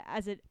way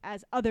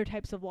as other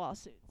types of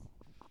lawsuits.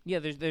 Yeah,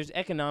 there's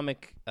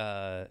economic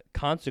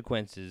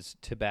consequences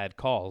to bad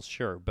calls,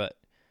 sure, but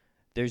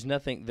there's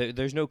nothing.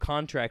 There's no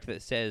contract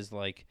that says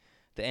like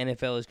the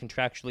NFL is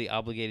contractually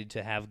obligated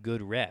to have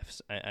good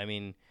refs. I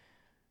mean.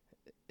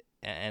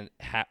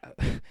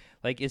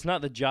 It's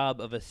not the job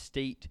of a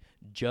state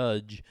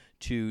judge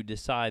to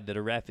decide that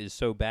a ref is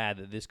so bad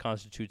that this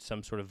constitutes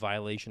some sort of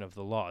violation of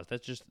the laws.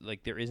 That's just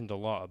there isn't a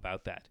law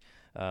about that.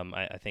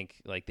 I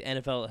think the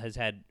NFL has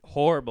had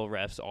horrible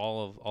refs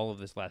all of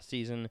this last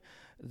season.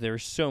 There are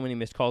so many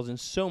missed calls in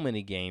so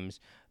many games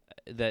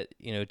that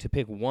to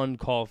pick one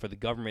call for the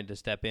government to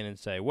step in and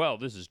say, well,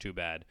 this is too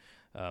bad.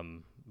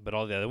 But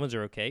all the other ones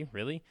are okay,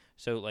 really?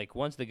 So,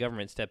 once the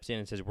government steps in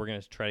and says, we're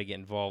going to try to get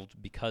involved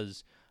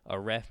because a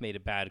ref made a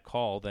bad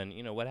call, then,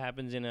 what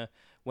happens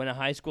when a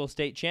high school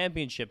state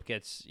championship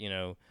gets,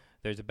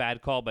 there's a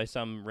bad call by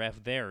some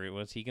ref there?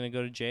 Was he going to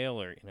go to jail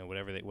or,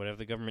 whatever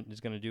the government is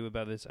going to do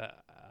about this?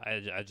 I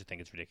just think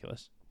it's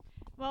ridiculous.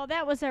 Well,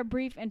 that was our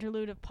brief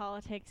interlude of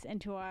politics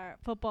into our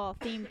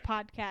football-themed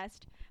podcast.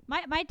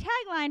 My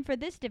tagline for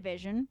this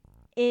division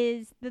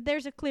is that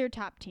there's a clear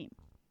top team.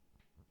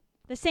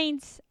 The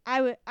Saints,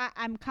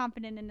 I'm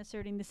confident in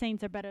asserting the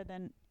Saints are better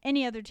than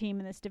any other team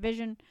in this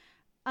division.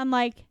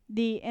 Unlike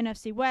the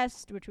NFC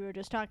West, which we were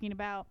just talking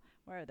about,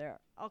 where there are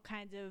all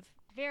kinds of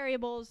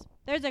variables,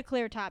 there's a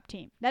clear top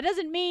team. That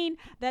doesn't mean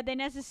that they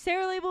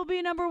necessarily will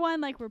be number one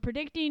like we're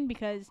predicting,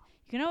 because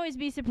you can always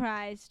be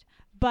surprised,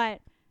 but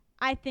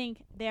I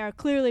think they are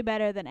clearly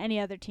better than any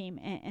other team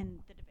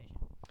in the division.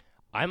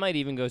 I might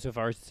even go so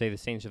far as to say the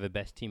Saints are the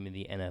best team in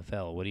the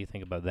NFL. What do you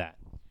think about that?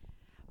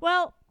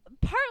 Well,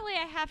 partly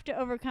I have to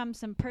overcome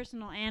some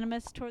personal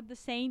animus toward the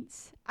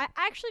Saints. I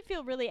actually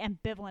feel really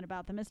ambivalent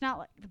about them. It's not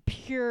like the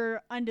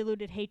pure,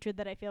 undiluted hatred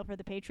that I feel for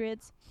the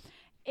Patriots.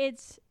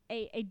 It's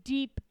a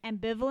deep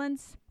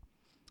ambivalence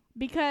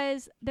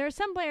because there are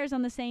some players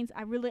on the Saints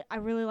I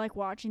really like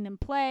watching them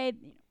play.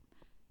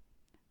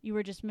 You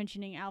were just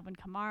mentioning Alvin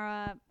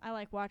Kamara. I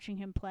like watching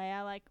him play.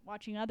 I like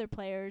watching other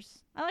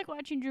players. I like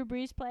watching Drew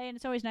Brees play, and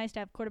it's always nice to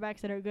have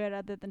quarterbacks that are good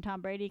other than Tom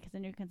Brady, because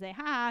then you can say,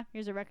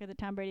 here's a record that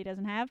Tom Brady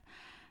doesn't have.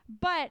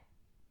 But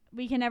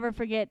we can never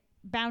forget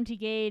Bounty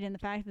Gate and the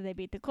fact that they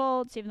beat the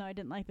Colts, even though I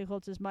didn't like the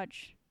Colts as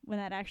much when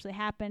that actually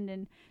happened.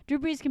 And Drew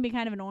Brees can be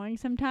kind of annoying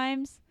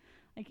sometimes.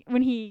 Like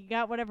when he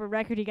got whatever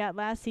record he got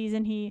last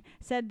season, he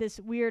said this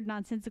weird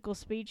nonsensical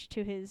speech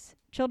to his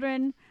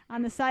children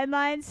on the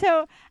sideline.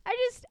 So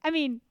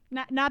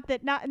Not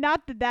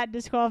that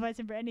disqualifies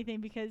him for anything,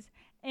 because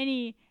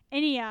any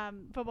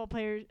football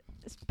player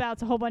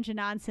spouts a whole bunch of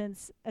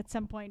nonsense at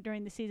some point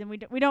during the season.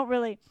 We don't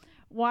really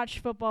watch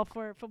football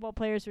for football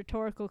players'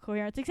 rhetorical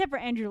coherence, except for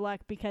Andrew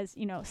Luck, because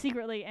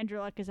secretly Andrew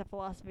Luck is a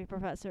philosophy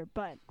professor.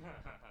 But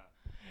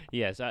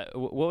yes,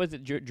 what was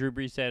it Drew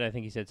Brees said? I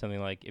think he said something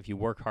like, "If you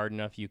work hard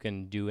enough, you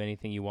can do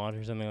anything you want,"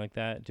 or something like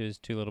that to his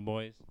two little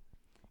boys.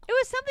 it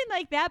was something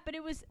like that, but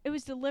it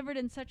was delivered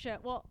in such a,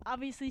 well,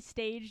 obviously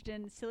staged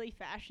and silly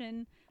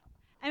fashion.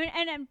 I mean,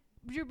 and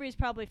Drew Brees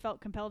probably felt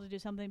compelled to do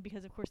something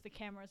because, of course, the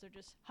cameras are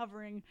just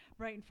hovering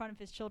right in front of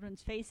his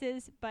children's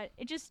faces. But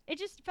it just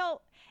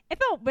felt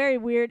very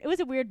weird. It was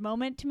a weird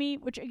moment to me,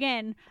 which,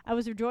 again, I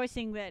was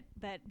rejoicing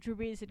that Drew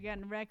Brees had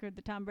gotten a record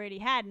that Tom Brady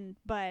hadn't.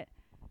 But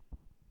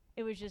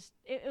it was just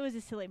it was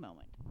a silly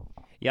moment.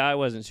 Yeah, I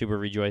wasn't super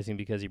rejoicing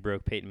because he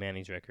broke Peyton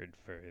Manning's record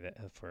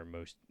for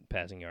most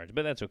passing yards,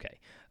 but that's okay.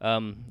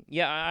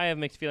 Yeah, I have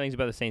mixed feelings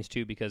about the Saints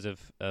too because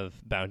of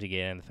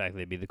Bountygate and the fact that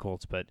they beat the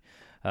Colts. But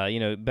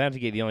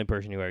Bountygate, the only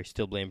person who I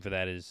still blame for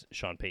that is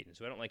Sean Payton,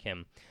 so I don't like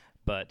him.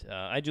 But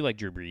I do like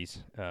Drew Brees,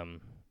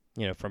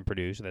 from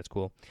Purdue, so that's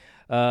cool.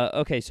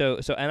 Okay, so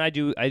and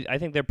I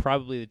think they're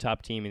probably the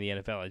top team in the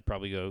NFL. I'd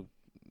probably go,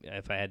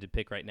 if I had to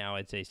pick right now,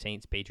 I'd say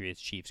Saints,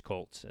 Patriots, Chiefs,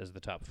 Colts as the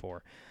top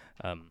four.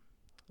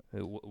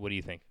 What do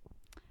you think?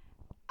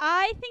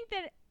 I think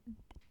that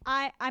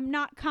I'm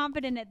not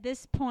confident at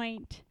this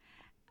point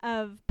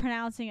of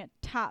pronouncing a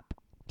top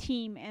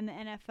team in the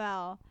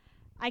NFL.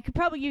 I could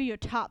probably give you a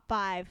top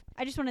 5.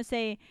 I just want to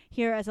say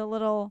here, as a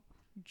little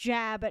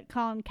jab at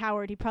Colin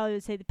Cowherd, he probably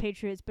would say the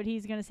Patriots, but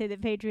he's going to say the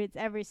Patriots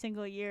every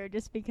single year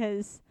just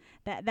because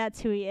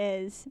that's who he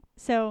is.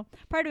 So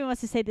part of me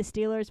wants to say the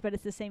Steelers, but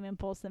it's the same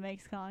impulse that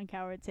makes Colin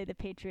Cowherd say the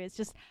Patriots,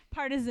 just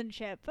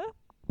partisanship.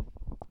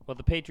 Well,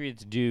 the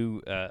Patriots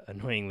do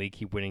annoyingly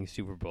keep winning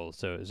Super Bowls,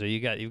 so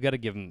you've got to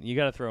give them, you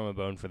got to throw him a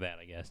bone for that,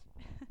 I guess.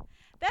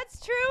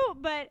 That's true,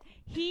 but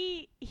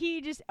he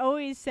just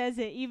always says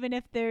it, even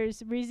if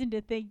there's reason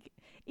to think,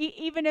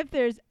 even if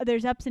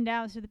there's ups and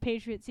downs to the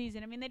Patriots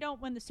season. I mean, they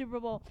don't win the Super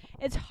Bowl.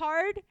 It's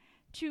hard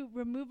to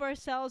remove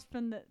ourselves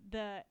from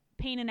the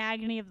pain and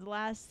agony of the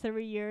last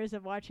 3 years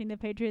of watching the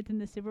Patriots in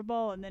the Super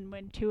Bowl and then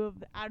win 2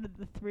 out of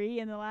the 3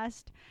 in the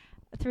last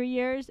 3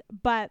 years,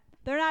 but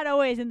they're not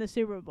always in the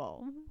Super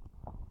Bowl.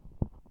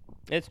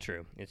 It's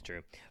true.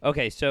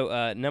 Okay,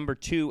 so number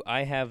 2,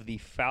 I have the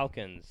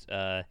Falcons.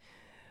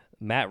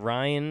 Matt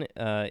Ryan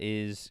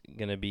is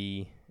going to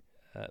be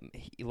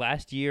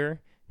last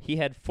year he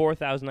had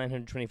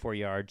 4,924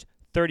 yards,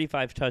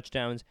 35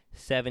 touchdowns,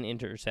 7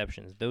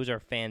 interceptions. Those are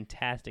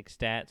fantastic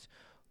stats.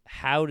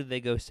 How did they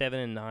go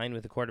 7-9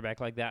 with a quarterback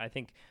like that? I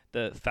think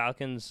the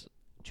Falcons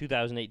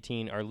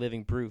 2018 are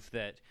living proof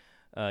that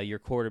your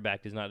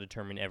quarterback does not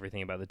determine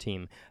everything about the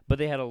team. But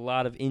they had a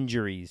lot of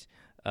injuries.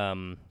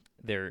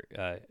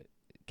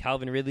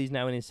 Calvin Ridley's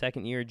now in his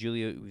second year.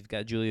 We've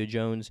got Julio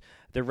Jones.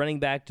 Their running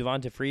back,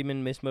 Devonta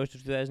Freeman, missed most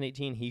of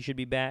 2018. He should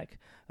be back.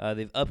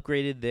 They've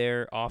upgraded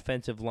their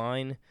offensive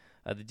line.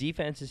 The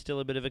defense is still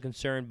a bit of a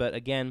concern, but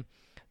again,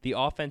 the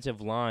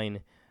offensive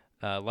line,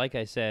 like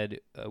I said,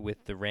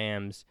 with the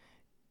Rams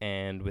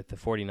and with the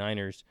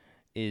 49ers,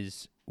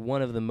 is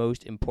one of the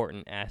most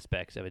important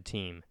aspects of a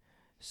team.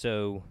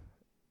 So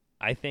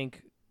I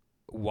think,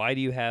 why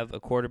do you have a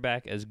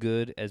quarterback as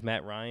good as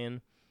Matt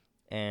Ryan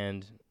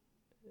and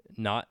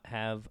not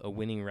have a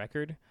winning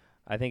record?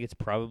 I think it's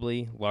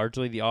probably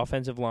largely the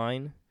offensive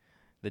line,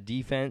 the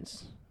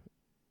defense,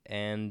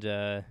 and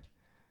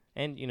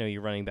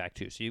your running back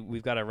too. So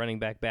we've got a running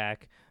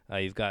back.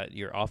 You've got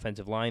your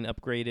offensive line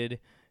upgraded.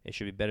 It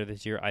should be better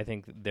this year. I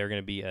think they're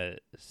going to be a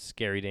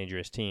scary,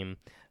 dangerous team.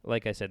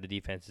 Like I said, the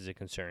defense is a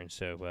concern.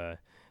 So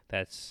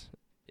that's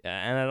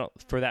and I don't,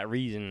 for that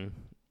reason,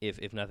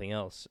 if nothing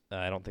else,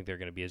 I don't think they're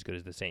going to be as good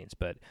as the Saints.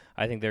 But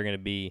I think they're going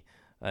to be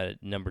a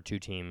number 2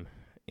 team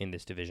in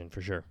this division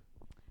for sure.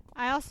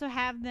 I also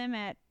have them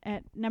at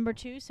number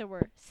 2, so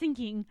we're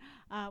syncing.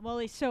 Well, at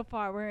least so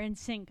far, we're in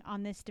sync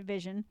on this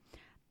division.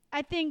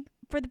 I think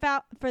for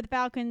the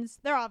Falcons,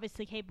 they're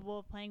obviously capable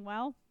of playing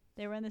well.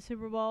 They were in the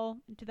Super Bowl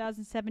in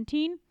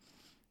 2017,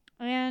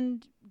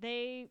 and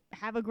they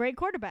have a great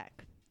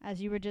quarterback,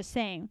 as you were just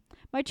saying.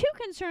 My 2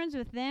 concerns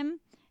with them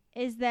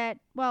is that,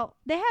 well,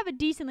 they have a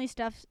decently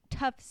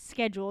tough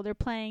schedule. They're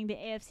playing the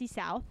AFC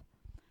South.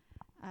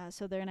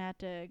 So they're going to have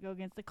to go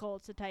against the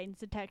Colts, the Titans,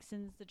 the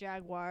Texans, the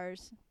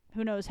Jaguars.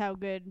 Who knows how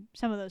good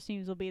some of those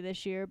teams will be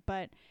this year,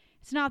 but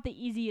it's not the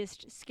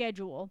easiest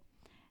schedule.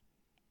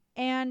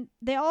 And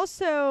they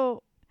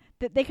also,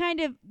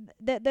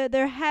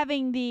 they're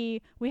having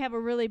we have a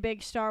really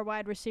big star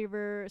wide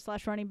receiver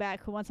 / running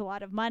back who wants a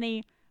lot of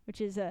money,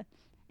 which is a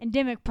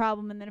endemic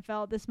problem in the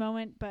NFL at this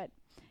moment. But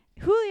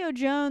Julio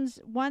Jones,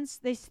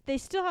 they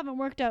still haven't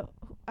worked out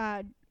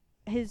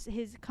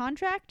his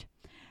contract.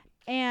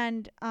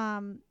 And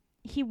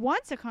he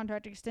wants a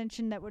contract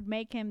extension that would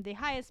make him the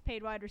highest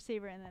paid wide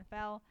receiver in the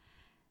NFL.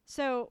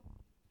 So,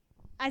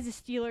 as a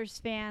Steelers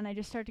fan, I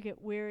just start to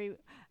get weary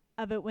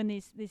of it when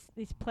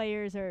these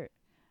players are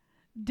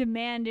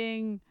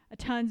demanding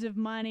tons of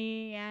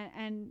money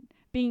and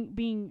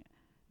being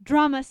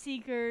drama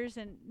seekers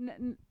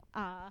and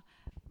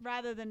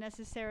rather than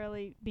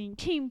necessarily being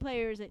team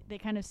players, they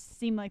kind of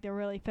seem like they're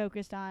really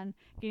focused on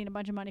getting a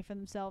bunch of money for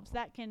themselves.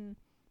 That can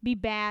be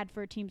bad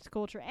for a team's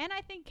culture, and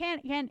I think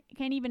can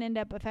even end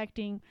up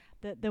affecting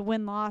the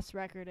win-loss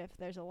record if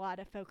there's a lot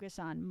of focus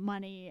on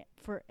money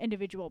for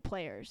individual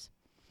players.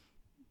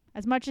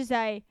 As much as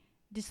I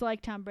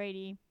dislike Tom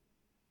Brady,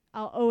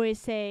 I'll always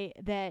say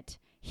that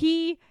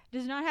he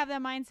does not have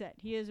that mindset.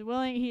 He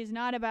is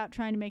not about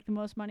trying to make the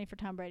most money for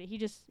Tom Brady. He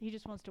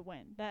just wants to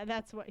win.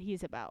 That's what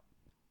he's about.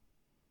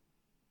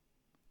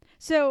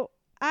 So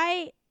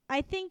I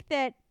think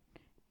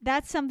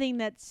that's something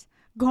that's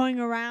going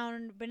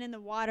around, been in the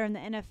water in the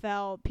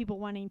NFL, people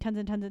wanting tons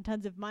and tons and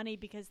tons of money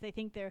because they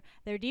think they're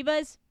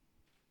divas.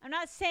 I'm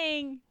not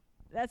saying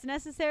that's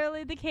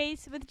necessarily the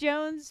case with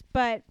Jones,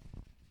 but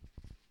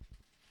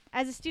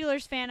as a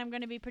Steelers fan, I'm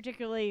going to be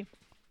particularly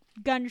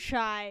gun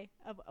shy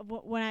of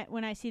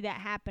when I see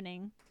that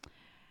happening.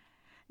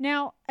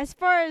 Now, as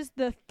far as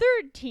the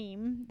third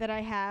team that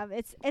I have,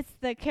 it's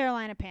the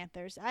Carolina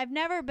Panthers. I've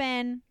never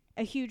been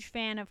a huge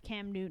fan of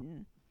Cam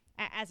Newton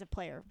as a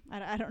player.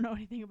 I don't know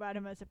anything about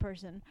him as a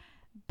person,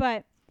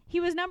 but he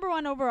was number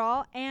 1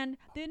 overall, and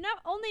the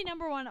only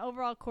number 1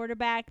 overall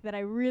quarterback that I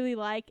really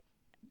like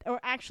or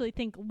actually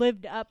think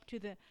lived up to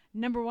the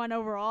number 1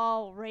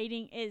 overall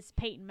rating is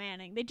Peyton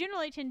Manning. They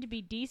generally tend to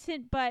be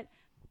decent, but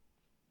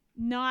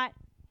not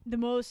the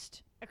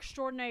most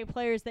extraordinary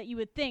players that you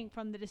would think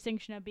from the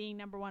distinction of being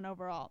number 1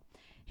 overall.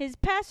 His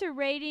passer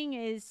rating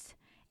is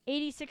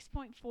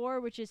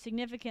 86.4, which is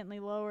significantly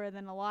lower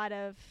than a lot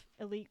of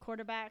elite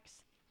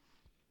quarterbacks.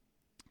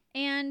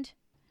 And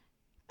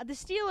the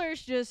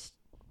Steelers just,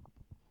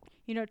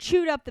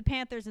 chewed up the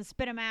Panthers and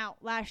spit them out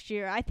last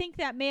year. I think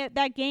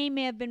that game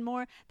may have been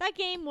more. That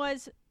game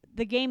was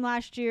the game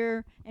last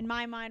year, in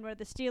my mind, where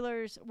the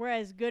Steelers were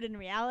as good in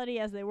reality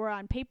as they were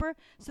on paper.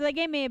 So that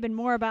game may have been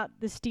more about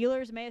the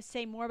Steelers. It may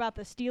say more about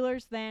the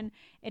Steelers than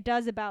it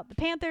does about the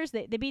Panthers.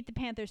 They beat the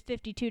Panthers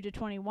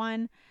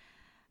 52-21.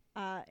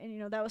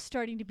 And that was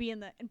starting to be in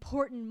the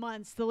important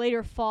months, the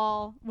later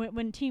fall,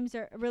 when teams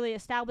are really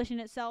establishing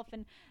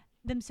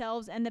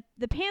themselves. And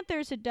the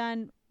Panthers had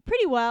done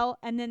pretty well,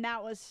 and then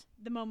that was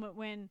the moment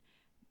when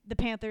the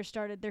Panthers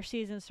their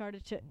season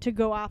started to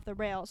go off the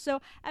rails. So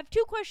I have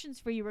 2 questions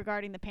for you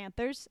regarding the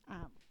Panthers.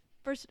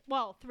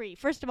 3.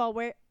 First of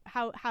all,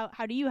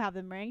 how do you have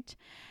them ranked?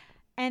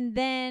 And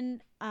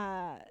then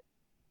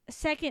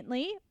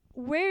secondly,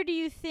 where do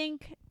you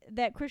think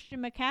that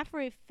Christian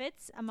McCaffrey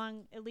fits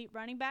among elite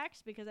running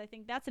backs? Because I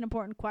think that's an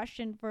important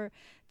question for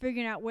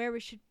figuring out where we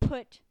should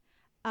put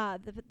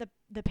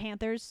the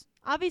Panthers.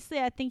 Obviously,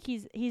 I think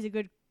he's a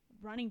good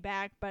running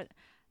back, but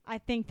I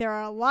think there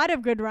are a lot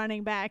of good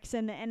running backs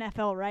in the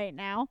NFL right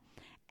now.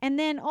 And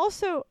then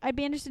also, I'd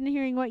be interested in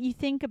hearing what you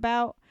think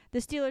about the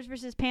Steelers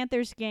versus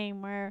Panthers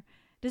game. Where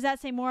does that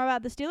say more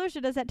about the Steelers,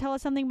 or does that tell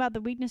us something about the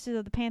weaknesses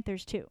of the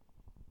Panthers too?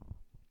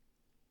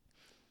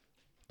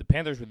 The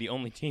Panthers were the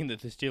only team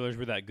that the Steelers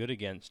were that good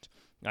against,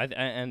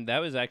 and that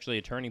was actually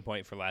a turning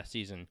point for last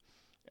season.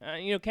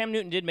 Cam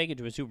Newton did make it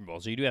to a Super Bowl,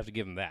 so you do have to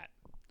give him that.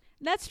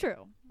 That's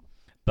true.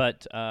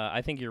 But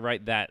I think you're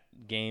right. That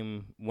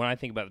game, when I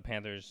think about the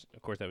Panthers,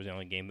 of course, that was the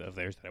only game of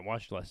theirs that I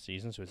watched last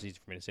season, so it's easy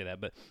for me to say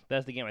that. But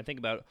that's the game I think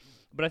about.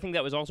 But I think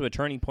that was also a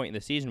turning point in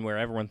the season where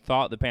everyone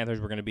thought the Panthers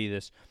were going to be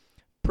this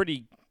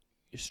pretty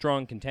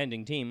strong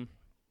contending team,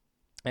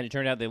 and it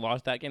turned out they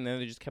lost that game, and then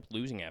they just kept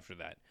losing after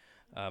that.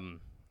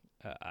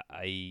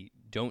 I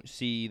don't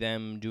see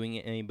them doing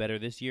it any better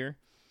this year.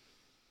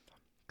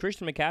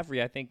 Christian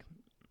McCaffrey, I think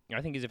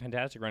he's a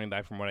fantastic running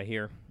back from what I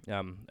hear.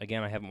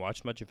 Again, I haven't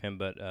watched much of him,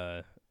 but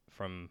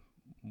from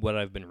what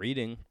I've been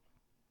reading,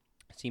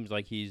 it seems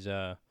like he's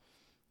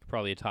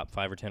probably a top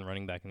 5 or 10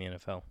 running back in the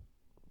NFL.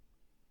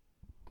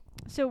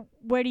 So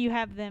where do you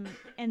have them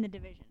in the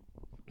division?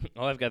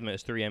 I've got them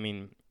as 3. I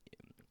mean,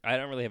 I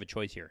don't really have a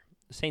choice here.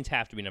 The Saints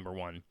have to be number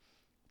 1.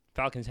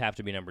 Falcons have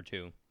to be number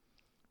 2.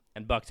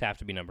 And Bucks have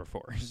to be number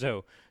 4.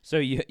 So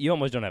you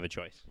almost don't have a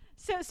choice.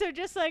 So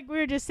just like we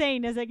were just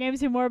saying, does that game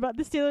say more about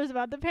the Steelers,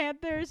 about the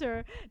Panthers,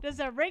 or does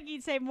that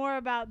ranking say more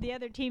about the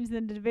other teams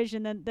in the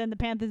division than the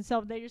Panthers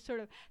themselves? They just sort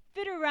of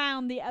fit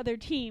around the other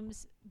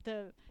teams.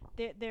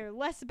 They're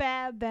less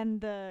bad than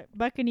the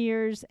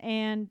Buccaneers,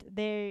 and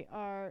they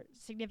are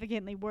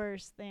significantly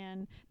worse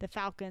than the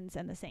Falcons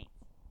and the Saints.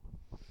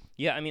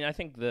 Yeah, I mean, I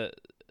think the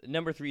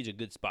number 3 is a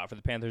good spot for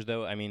the Panthers,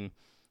 though. I mean,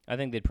 I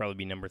think they'd probably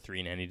be number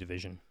 3 in any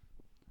division.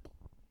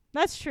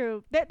 That's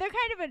true. They're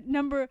kind of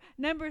a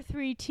number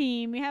 3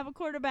 team. You have a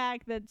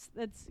quarterback that's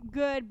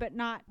good but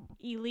not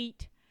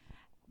elite,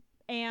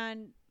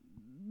 and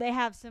they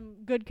have some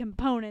good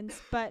components,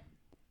 but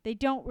they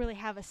don't really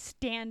have a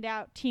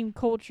standout team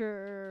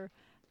culture.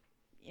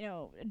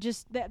 Or,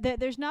 just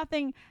there's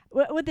nothing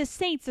with the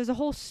Saints. There's a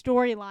whole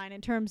storyline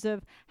in terms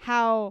of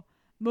how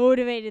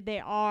motivated they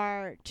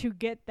are to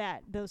get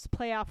those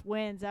playoff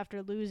wins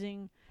after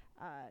losing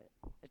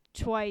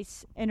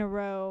twice in a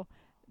row.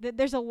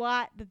 There's a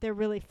lot that they're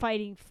really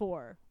fighting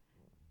for.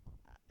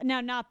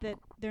 Now, not that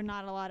there are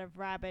not a lot of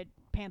rabid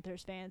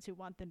Panthers fans who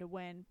want them to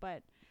win,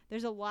 but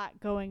there's a lot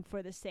going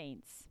for the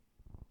Saints.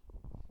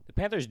 The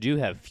Panthers do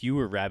have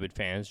fewer rabid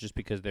fans just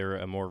because they're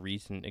a more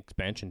recent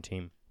expansion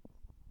team.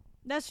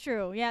 That's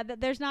true. Yeah,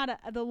 there's not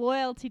the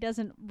loyalty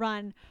doesn't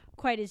run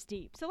quite as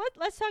deep. So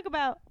let's talk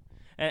about.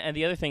 And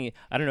the other thing,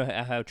 I don't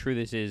know how true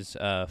this is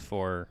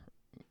for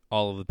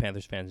all of the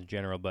Panthers fans in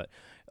general, but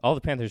all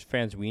the Panthers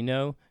fans we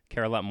know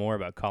care a lot more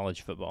about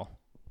college football.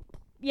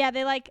 Yeah,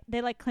 they like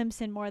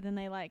Clemson more than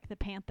they like the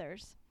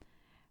Panthers.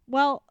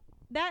 Well,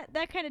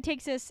 that kind of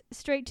takes us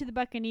straight to the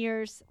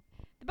Buccaneers.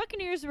 The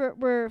Buccaneers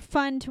were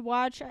fun to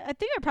watch. I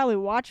think I probably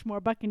watched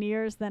more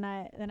Buccaneers than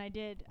I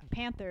did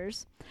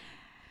Panthers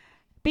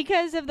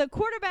because of the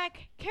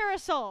quarterback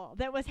carousel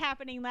that was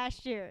happening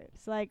last year.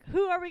 It's like,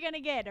 who are we going to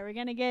get? Are we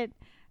going to get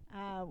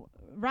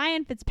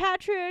Ryan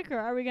Fitzpatrick, or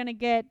are we going to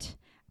get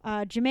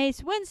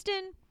Jameis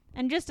Winston?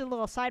 And just a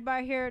little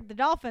sidebar here, the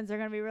Dolphins are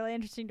going to be really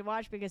interesting to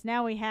watch because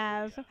now we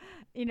have,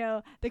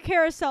 the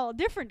carousel,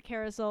 different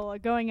carousel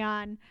going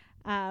on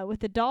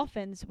with the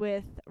Dolphins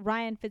with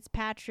Ryan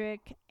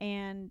Fitzpatrick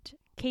and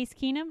Case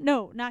Keenum.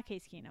 No, not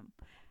Case Keenum.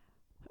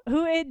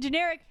 Who is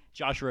generic?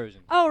 Josh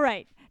Rosen. Oh,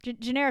 right.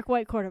 Generic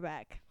white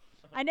quarterback.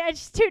 I know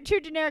just two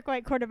generic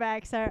white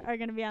quarterbacks are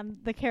going to be on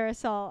the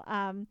carousel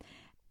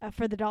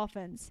for the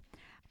Dolphins.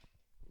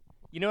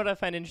 You know what I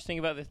find interesting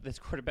about this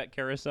quarterback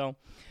carousel?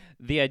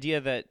 The idea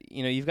that,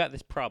 you've got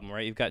this problem,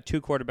 right? You've got two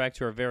quarterbacks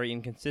who are very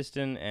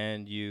inconsistent,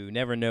 and you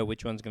never know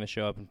which one's going to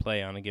show up and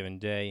play on a given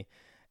day.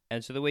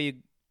 And so the way you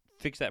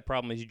fix that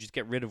problem is you just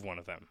get rid of one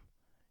of them.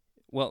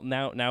 Well,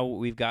 now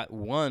we've got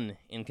one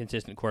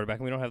inconsistent quarterback,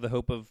 and we don't have the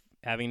hope of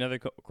having another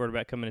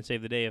quarterback come in and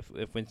save the day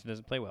if Winston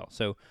doesn't play well.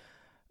 So,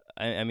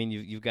 I mean,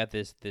 you've got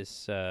this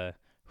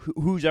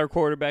who's our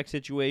quarterback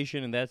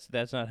situation, and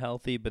that's not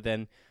healthy. But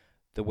then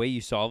the way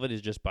you solve it is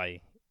just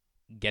by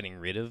getting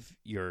rid of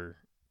your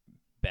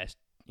best,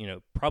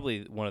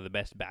 probably one of the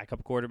best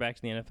backup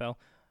quarterbacks in the NFL.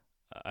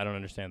 I don't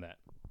understand that.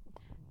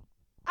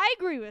 I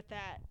agree with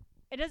that.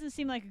 It doesn't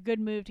seem like a good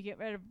move to get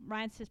rid of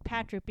Ryan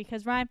Fitzpatrick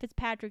because Ryan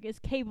Fitzpatrick is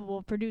capable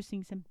of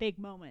producing some big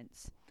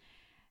moments.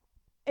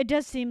 It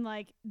does seem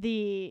like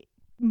the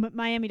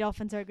Miami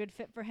Dolphins are a good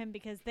fit for him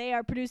because they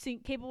are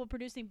capable of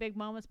producing big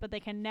moments, but they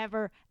can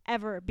never,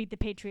 ever beat the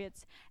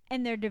Patriots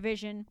in their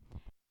division.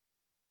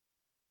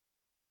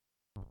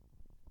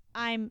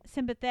 I'm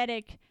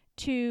sympathetic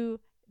to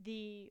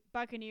the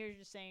Buccaneers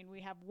just saying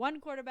we have one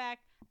quarterback,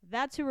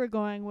 that's who we're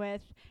going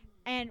with,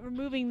 and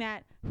removing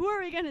that who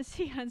are we going to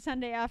see on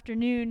Sunday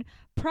afternoon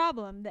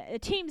problem. The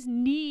teams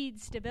need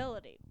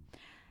stability.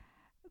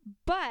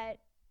 But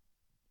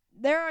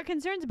there are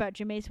concerns about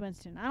Jameis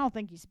Winston. I don't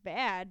think he's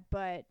bad,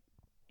 but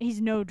he's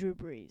no Drew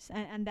Brees.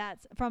 And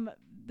that's from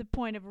the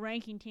point of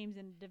ranking teams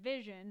in the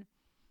division,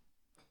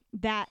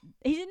 that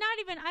he's not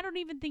even, I don't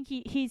even think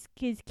he's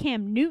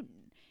Cam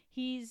Newton.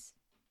 He's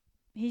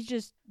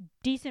just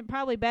decent,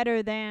 probably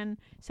better than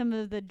some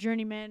of the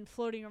journeymen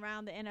floating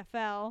around the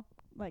NFL,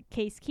 like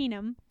Case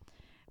Keenum.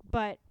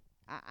 But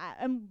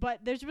but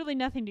there's really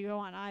nothing to go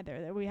on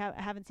either. That we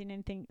haven't seen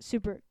anything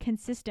super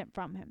consistent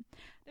from him.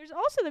 There's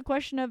also the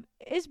question of,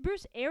 is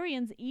Bruce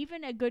Arians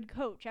even a good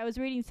coach? I was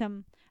reading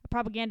some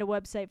propaganda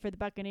website for the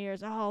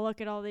Buccaneers. Oh,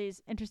 look at all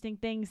these interesting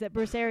things that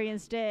Bruce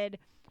Arians did.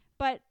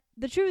 But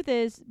the truth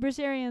is, Bruce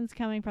Arians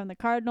coming from the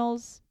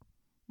Cardinals,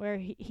 where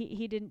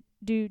he didn't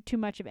do too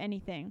much of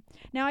anything.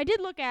 Now, I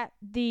did look at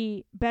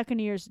the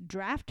Buccaneers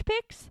draft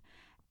picks,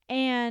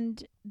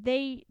 and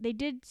they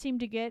did seem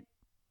to get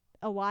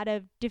a lot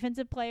of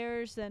defensive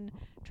players and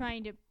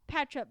trying to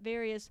patch up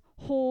various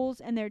holes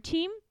in their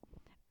team,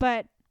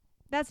 but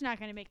that's not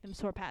going to make them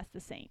soar past the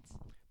Saints.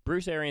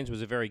 Bruce Arians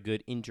was a very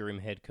good interim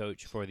head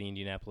coach for the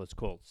Indianapolis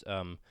Colts.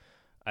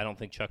 I don't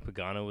think Chuck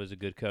Pagano was a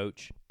good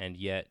coach, and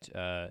yet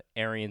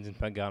Arians and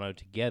Pagano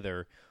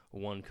together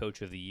won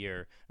Coach of the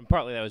Year, and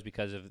partly that was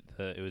because of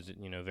it was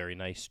a very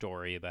nice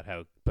story about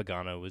how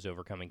Pagano was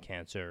overcoming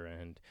cancer,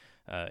 and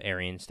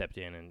Arians stepped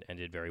in and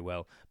did very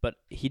well. But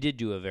he did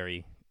do a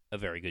very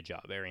good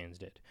job. Arians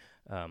did.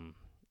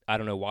 I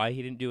don't know why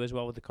he didn't do as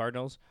well with the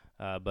Cardinals,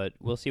 but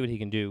we'll see what he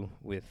can do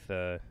with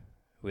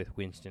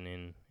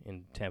Winston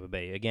in Tampa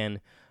Bay.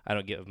 Again, I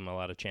don't give him a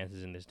lot of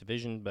chances in this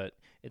division, but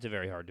it's a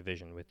very hard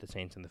division with the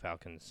Saints and the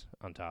Falcons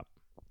on top.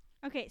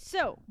 Okay,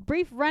 so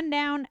brief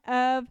rundown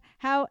of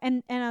how,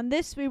 and on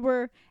this we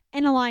were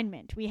in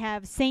alignment. We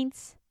have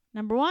Saints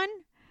number 1,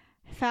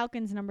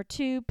 Falcons number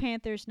 2,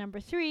 Panthers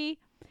number 3,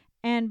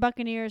 and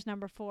Buccaneers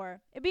number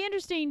 4. It'd be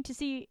interesting to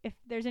see if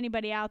there's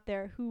anybody out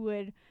there who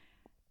would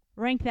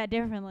rank that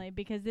differently,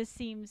 because this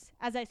seems,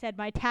 as I said,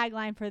 my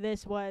tagline for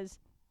this was,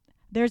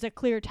 there's a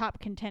clear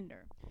top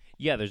contender.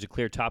 Yeah, there's a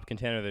clear top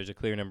contender, there's a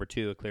clear number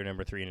 2, a clear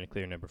number 3, and a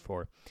clear number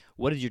 4.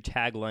 What is your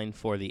tagline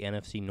for the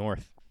NFC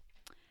North?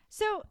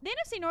 So the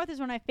NFC North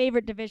is one of my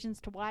favorite divisions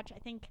to watch. I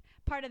think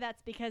part of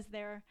that's because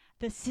they're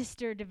the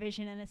sister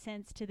division, in a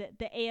sense, to the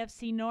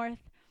AFC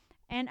North.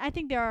 And I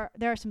think there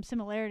are some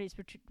similarities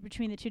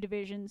between the two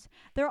divisions.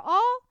 They're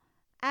all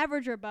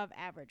average or above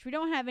average. We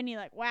don't have any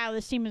like, wow,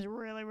 this team is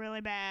really,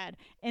 really bad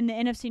in the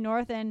NFC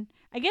North. And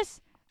I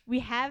guess we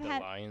have The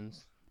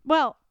Lions.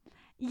 Well,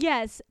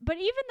 yes, but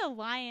even the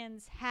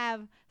Lions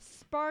have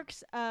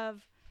sparks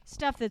of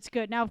stuff that's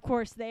good. Now, of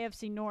course, the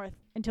AFC North,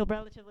 until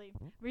relatively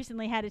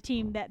recently, had a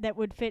team that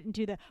would fit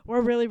into the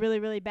we're really, really,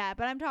 really bad.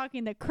 But I'm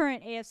talking the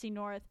current AFC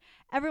North.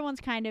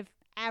 Everyone's kind of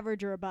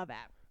average or above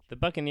average. The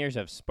Buccaneers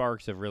have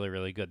sparks of really,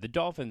 really good. The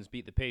Dolphins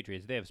beat the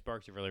Patriots. They have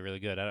sparks of really, really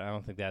good. I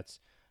don't think that's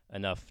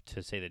enough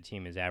to say the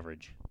team is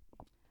average.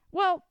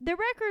 Well, the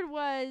record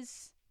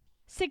was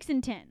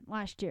 6-10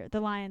 last year, the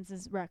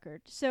Lions'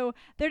 record. So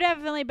they're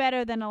definitely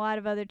better than a lot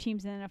of other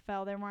teams in the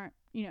NFL. They weren't,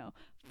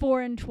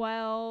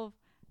 4-12.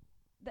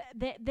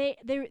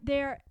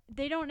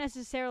 They don't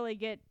necessarily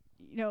get,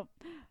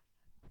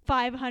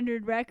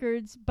 500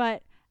 records,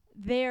 but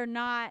they're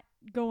not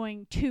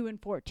going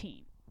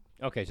 2-14.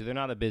 Okay, so they're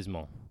not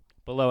abysmal.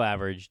 Below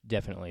average,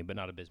 definitely, but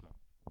not abysmal.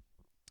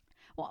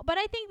 Well, but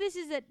I think this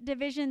is a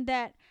division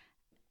that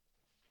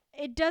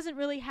it doesn't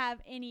really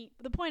have any.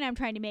 The point I'm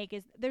trying to make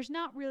is there's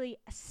not really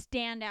a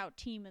standout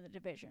team in the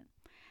division.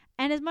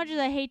 And as much as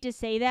I hate to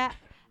say that,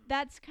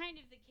 that's kind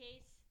of the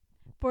case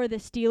for the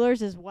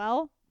Steelers as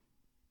well.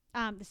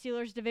 The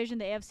Steelers division,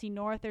 the AFC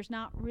North, there's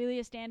not really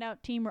a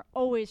standout team. We're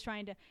always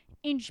trying to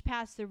inch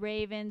past the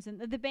Ravens, and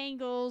the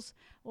Bengals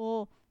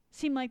will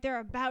seem like they're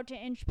about to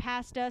inch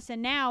past us.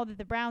 And now that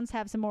the Browns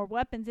have some more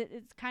weapons,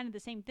 it's kind of the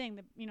same thing.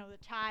 The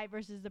tie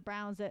versus the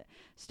Browns that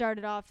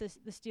started off the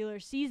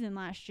Steelers season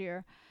last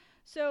year.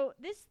 So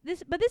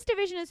this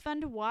division is fun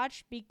to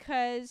watch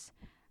because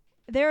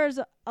there's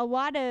a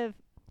lot of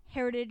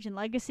heritage and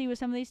legacy with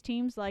some of these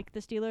teams. Like the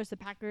Steelers, the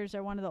Packers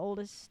are one of the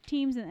oldest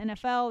teams in the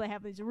NFL. They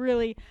have these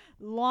really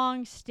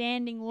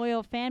long-standing,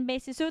 loyal fan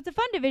bases. So it's a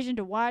fun division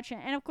to watch.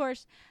 And of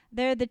course,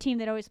 they're the team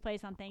that always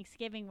plays on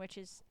Thanksgiving, which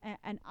is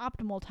an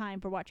optimal time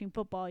for watching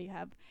football. You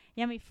have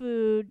yummy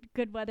food,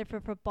 good weather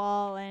for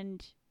football,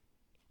 and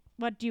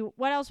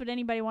what else would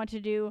anybody want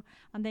to do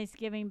on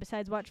Thanksgiving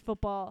besides watch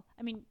football?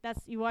 I mean,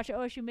 you watch an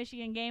OSU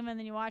Michigan game and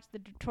then you watch the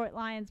Detroit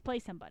Lions play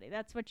somebody.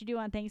 That's what you do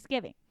on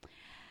Thanksgiving.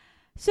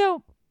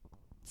 So,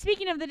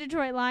 speaking of the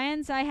Detroit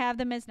Lions, I have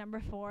them as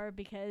number 4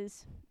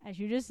 because, as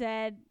you just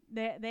said,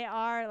 they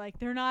are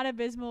they're not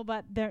abysmal,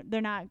 but they're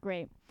not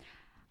great.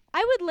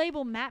 I would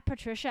label Matt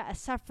Patricia as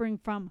suffering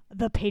from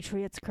the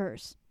Patriots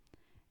curse,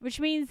 which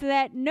means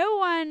that no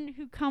one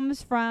who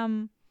comes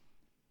from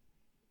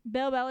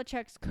Bill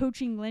Belichick's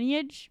coaching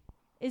lineage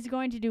is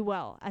going to do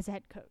well as a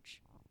head coach.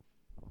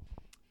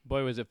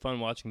 Boy, was it fun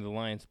watching the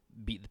Lions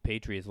beat the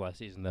Patriots last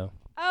season, though.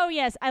 Oh,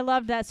 yes. I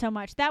loved that so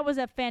much. That was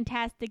a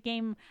fantastic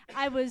game.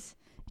 I was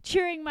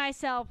cheering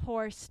myself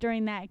hoarse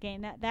during that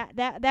game.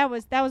 That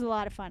was a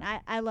lot of fun.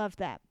 I loved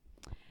that.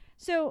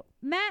 So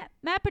Matt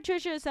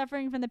Patricia is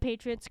suffering from the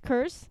Patriots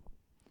curse.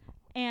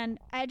 And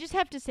I just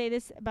have to say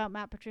this about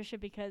Matt Patricia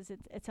because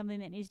it's something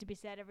that needs to be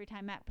said every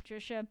time Matt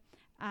Patricia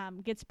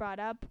gets brought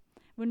up.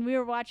 When we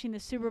were watching the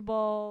Super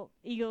Bowl,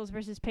 Eagles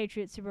versus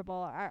Patriots Super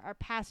Bowl, our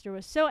pastor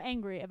was so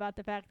angry about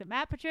the fact that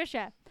Matt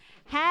Patricia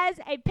has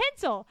a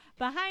pencil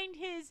behind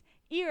his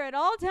ear at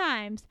all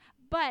times,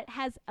 but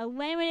has a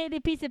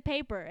laminated piece of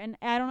paper. And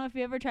I don't know if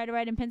you ever tried to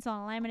write in pencil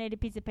on a laminated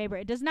piece of paper.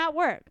 It does not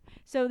work.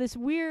 So this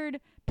weird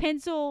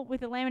pencil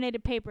with a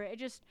laminated paper, it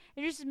just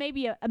may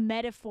be a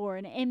metaphor,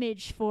 an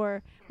image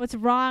for what's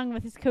wrong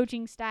with his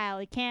coaching style.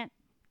 He can't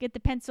get the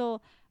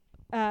pencil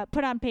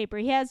put on paper.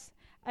 He has...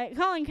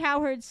 Colin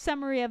Cowherd's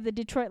summary of the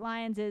Detroit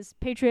Lions is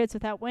Patriots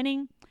without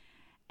winning,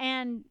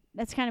 and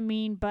that's kind of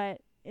mean,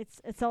 but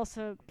it's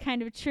also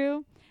kind of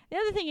true. The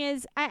other thing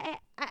is, I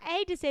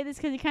hate to say this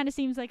because he kind of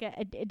seems like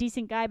a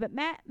decent guy, but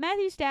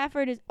Matthew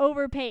Stafford is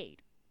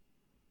overpaid.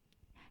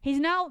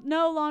 He's now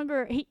no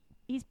longer he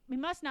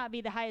must not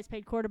be the highest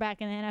paid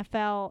quarterback in the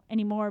NFL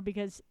anymore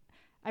because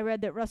I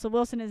read that Russell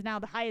Wilson is now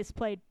the highest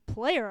paid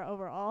player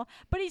overall,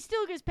 but he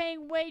still gets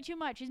paying way too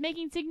much. He's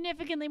making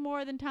significantly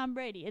more than Tom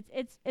Brady.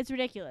 It's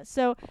ridiculous.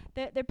 So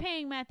they're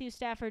paying Matthew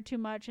Stafford too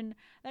much, and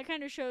that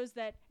kind of shows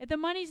that if the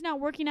money's not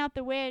working out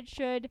the way it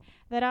should,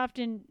 that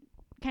often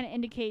kind of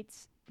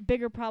indicates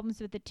bigger problems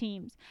with the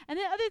teams. And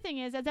the other thing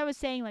is, as I was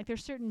saying,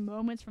 there's certain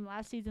moments from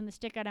last season that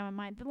stick out in my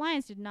mind. The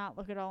Lions did not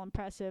look at all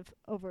impressive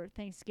over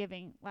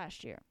Thanksgiving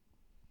last year.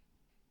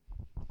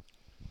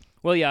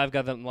 Well, yeah, I've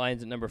got the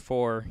Lions at number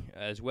 4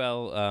 as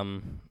well.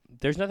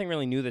 There's nothing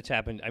really new that's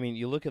happened. I mean,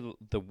 you look at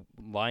the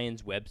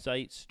Lions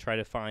websites, try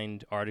to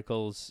find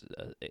articles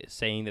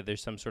saying that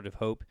there's some sort of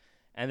hope,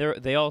 and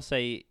they all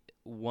say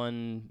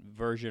one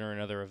version or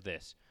another of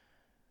this.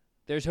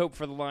 There's hope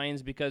for the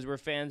Lions because we're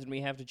fans and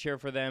we have to cheer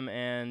for them,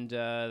 and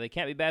they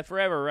can't be bad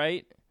forever,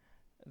 right?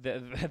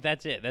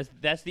 That's it.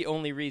 That's the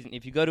only reason.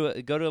 If you go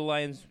to the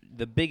Lions,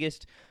 the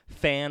biggest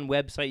fan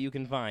website you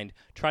can find,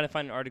 try to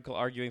find an article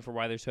arguing for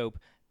why there's hope.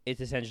 It's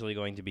essentially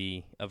going to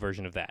be a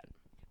version of that.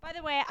 By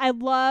the way, I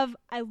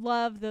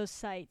love those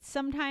sites.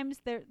 Sometimes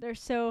they're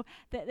so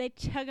that they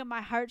tug at my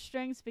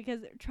heartstrings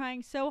because they're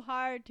trying so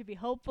hard to be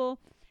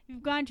hopeful.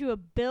 You've gone to a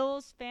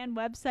Bills fan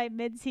website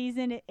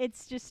mid-season.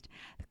 It's just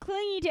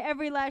clinging to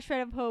every last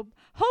shred of hope,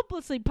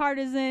 hopelessly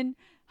partisan,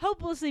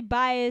 hopelessly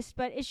biased,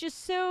 but it's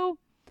just so.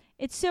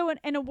 It's so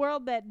in a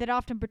world that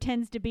often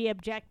pretends to be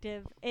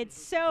objective.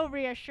 It's so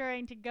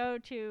reassuring to go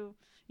to,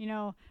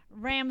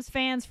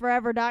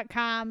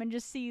 RamsFansForever.com and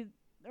just see,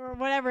 or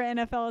whatever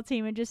NFL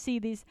team, and just see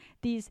these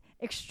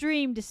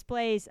extreme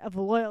displays of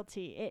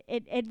loyalty.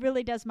 It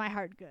really does my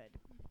heart good.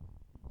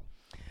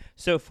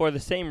 So for the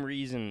same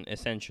reason,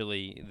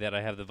 essentially, that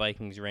I have the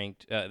Vikings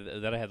ranked,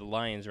 that I have the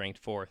Lions ranked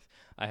fourth,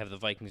 I have the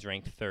Vikings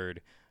ranked third.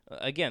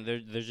 Again,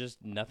 there's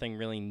just nothing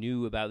really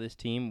new about this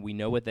team. We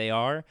know what they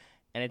are,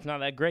 and it's not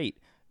that great.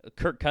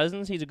 Kirk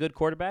Cousins, he's a good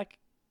quarterback.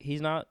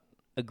 He's not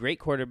a great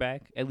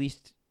quarterback, at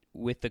least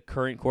with the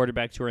current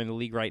quarterbacks who are in the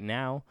league right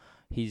now.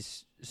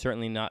 He's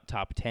certainly not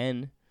top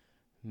 10,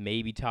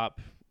 maybe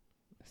top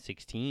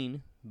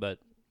 16, but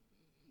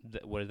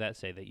what does that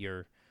say? That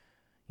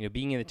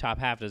being in the top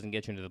half doesn't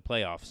get you into the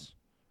playoffs,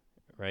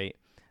 right?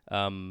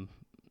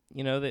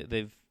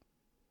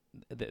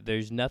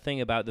 There's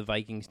nothing about the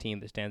Vikings team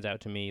that stands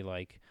out to me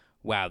like,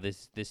 wow,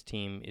 this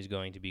team is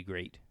going to be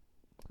great.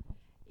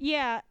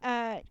 Yeah,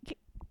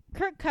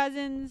 Kirk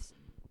Cousins,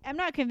 I'm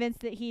not convinced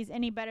that he's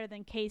any better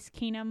than Case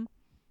Keenum.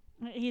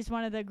 He's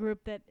one of the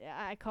group that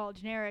I call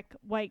generic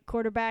white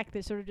quarterback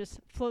that sort of just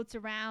floats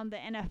around the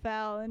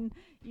NFL, and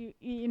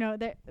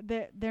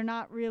they're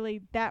not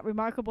really that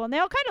remarkable, and they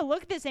all kind of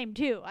look the same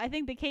too. I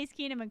think the Case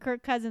Keenum and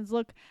Kirk Cousins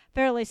look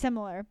fairly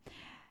similar.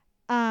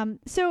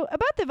 So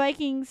about the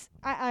Vikings,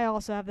 I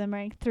also have them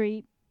ranked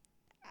 3.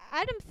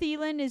 Adam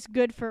Thielen is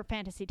good for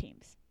fantasy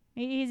teams.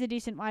 He's a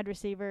decent wide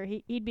receiver.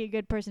 He'd be a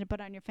good person to put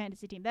on your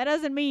fantasy team. That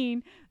doesn't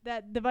mean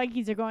that the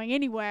Vikings are going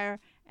anywhere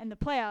in the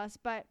playoffs,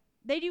 but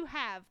they do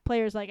have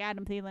players like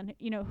Adam Thielen,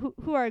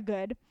 who are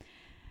good.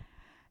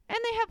 And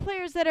they have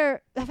players that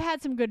have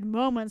had some good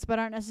moments but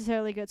aren't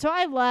necessarily good. So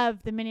I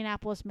love the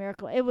Minneapolis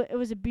Miracle. It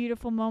was a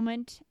beautiful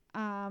moment.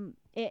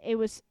 It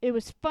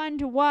was fun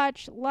to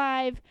watch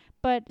live,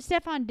 but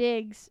Stephon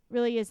Diggs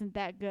really isn't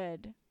that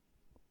good.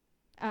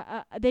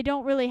 They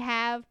don't really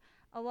have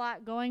a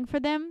lot going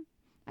for them.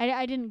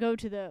 I didn't go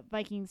to the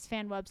Vikings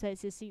fan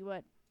websites to see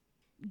what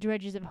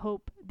dredges of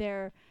hope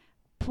they're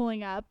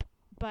pulling up,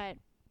 but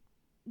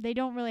they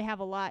don't really have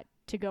a lot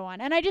to go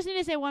on. And I just need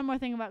to say one more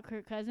thing about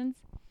Kirk Cousins.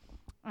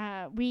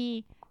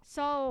 We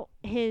saw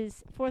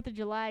his 4th of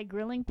July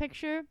grilling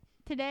picture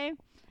today,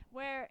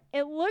 where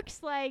it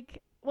looks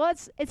like, well,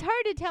 it's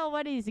hard to tell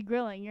what he's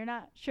grilling. You're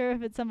not sure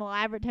if it's some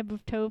elaborate type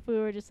of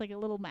tofu or just like a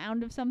little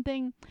mound of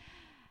something.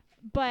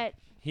 But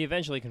he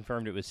eventually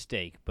confirmed it was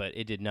steak, but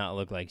it did not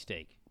look like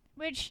steak.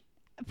 Which,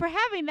 for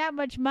having that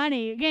much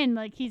money, again,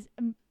 like he's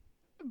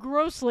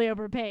grossly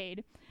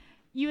overpaid.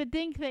 You would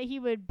think that he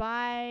would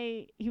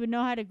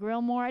know how to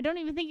grill more. I don't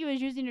even think he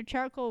was using a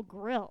charcoal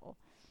grill.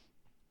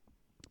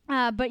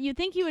 But you'd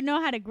think he would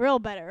know how to grill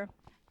better.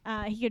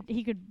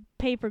 He could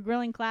pay for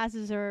grilling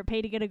classes or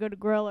pay to get a good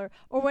grill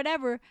or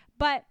whatever.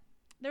 But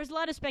there was a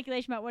lot of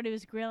speculation about what he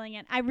was grilling,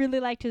 and I really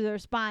liked his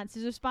response.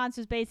 His response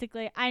was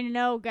basically, I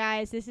know,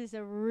 guys, this is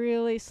a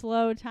really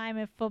slow time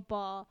in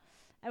football,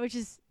 which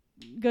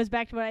goes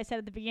back to what I said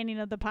at the beginning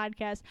of the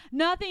podcast.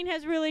 Nothing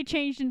has really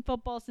changed in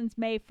football since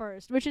May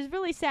 1st, which is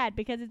really sad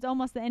because it's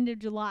almost the end of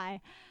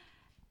July.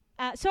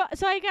 So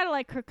I gotta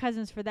like Kirk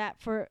Cousins for that,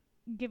 for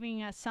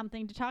giving us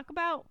something to talk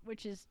about,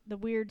 which is the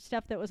weird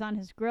stuff that was on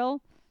his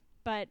grill.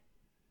 But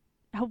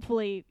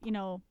hopefully,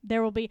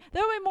 there will be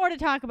more to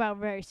talk about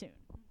very soon.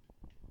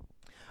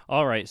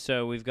 All right,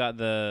 so we've got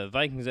the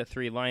Vikings at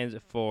 3, Lions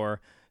at 4.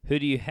 Who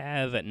do you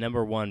have at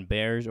number 1,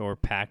 Bears or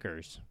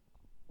Packers?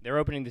 They're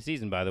opening the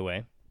season, by the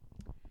way.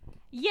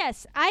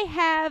 Yes, I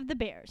have the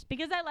Bears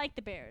because I like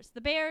the Bears. The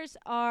Bears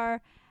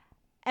are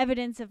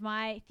evidence of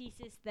my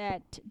thesis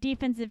that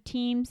defensive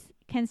teams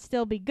can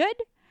still be good.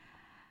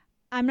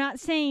 I'm not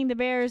saying the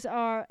Bears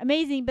are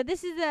amazing, but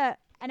this is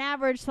an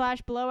average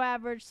 / below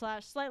average /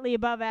 slightly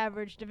above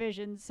average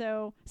division,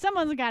 so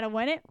someone's got to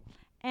win it.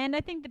 And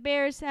I think the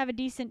Bears have a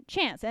decent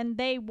chance, and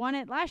they won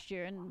it last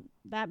year, and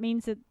that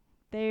means that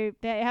they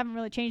haven't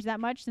really changed that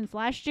much since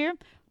last year.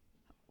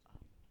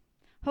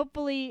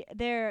 Hopefully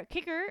their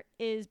kicker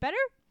is better,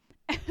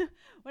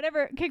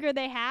 whatever kicker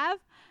they have.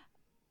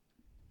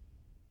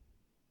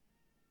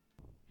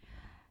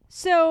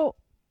 So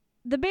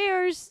the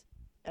Bears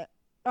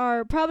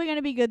are probably going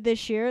to be good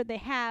this year. They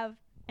have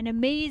an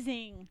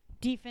amazing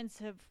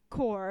defensive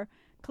core.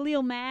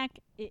 Khalil Mack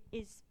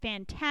is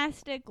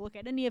fantastic. Look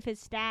at any of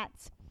his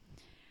stats.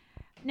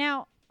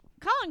 Now,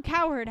 Colin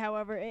Cowherd,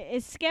 however,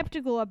 is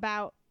skeptical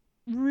about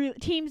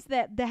teams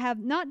that have,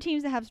 not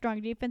teams that have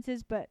strong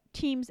defenses, but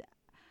teams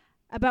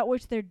about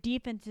which their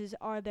defenses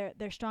are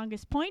their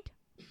strongest point.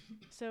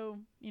 So,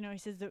 he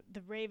says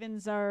the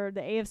Ravens are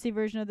the AFC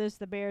version of this,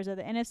 the Bears are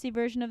the NFC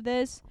version of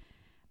this.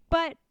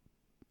 But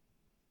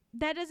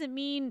that doesn't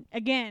mean,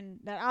 again,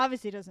 that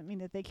obviously doesn't mean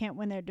that they can't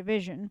win their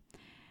division.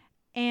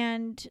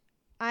 And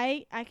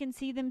I can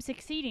see them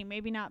succeeding,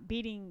 maybe not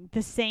beating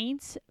the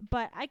Saints,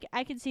 but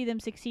I can see them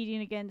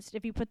succeeding against,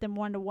 if you put them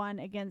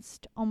 1-to-1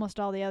 against almost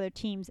all the other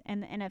teams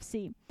in the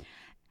NFC.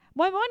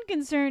 My one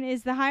concern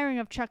is the hiring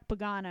of Chuck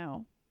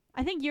Pagano.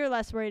 I think you're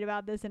less worried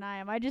about this than I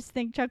am. I just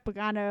think Chuck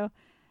Pagano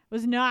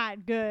was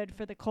not good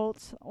for the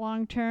Colts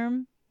long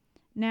term.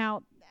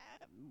 Now,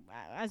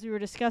 as we were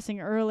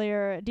discussing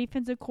earlier, a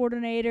defensive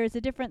coordinator is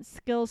a different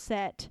skill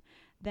set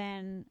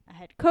than a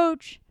head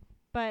coach,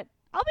 but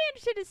I'll be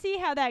interested to see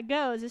how that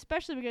goes,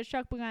 especially because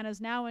Chuck Pagano is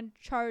now in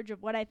charge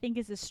of what I think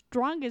is the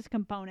strongest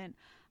component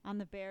on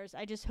the Bears.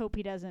 I just hope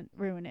he doesn't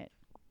ruin it.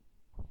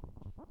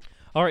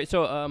 All right,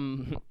 so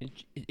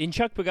in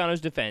Chuck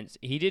Pagano's defense,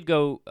 he did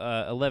go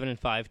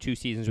 11-5 2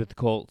 seasons with the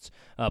Colts,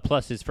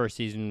 plus his first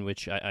season,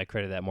 which I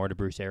credit that more to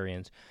Bruce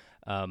Arians.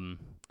 And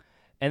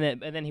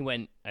then he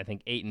went, I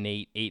think,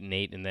 8-8,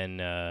 8-8, and then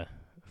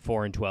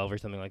 4-12 or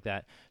something like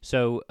that.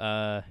 So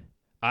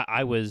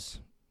I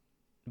was,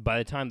 by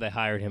the time they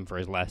hired him for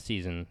his last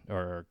season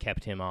or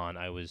kept him on,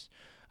 I was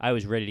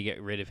ready to get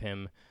rid of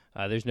him.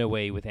 There's no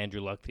way with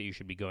Andrew Luck that you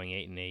should be going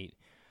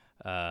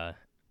 8-8.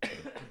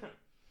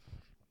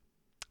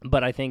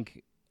 But I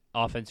think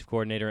offensive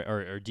coordinator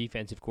or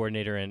defensive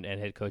coordinator and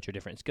head coach are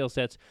different skill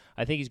sets.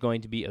 I think he's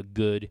going to be a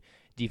good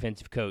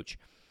defensive coach.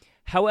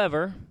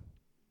 However,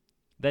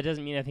 that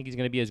doesn't mean I think he's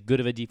going to be as good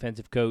of a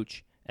defensive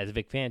coach as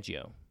Vic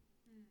Fangio.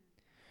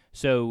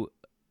 So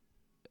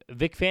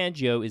Vic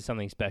Fangio is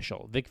something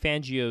special. Vic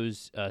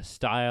Fangio's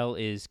style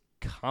is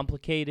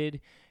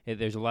complicated.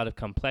 There's a lot of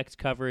complex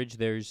coverage.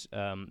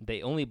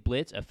 They only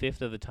blitz a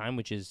fifth of the time,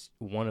 which is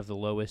one of the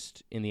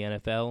lowest in the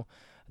NFL.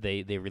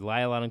 They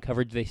rely a lot on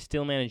coverage. They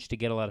still manage to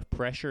get a lot of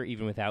pressure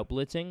even without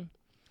blitzing.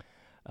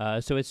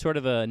 So it's sort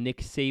of a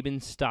Nick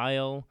Saban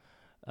style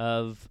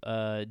of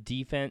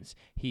defense.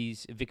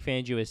 Vic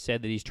Fangio has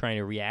said that he's trying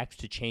to react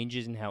to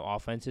changes in how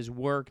offenses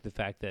work. The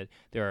fact that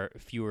there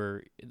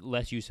are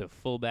less use of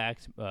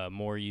fullbacks,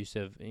 more use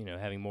of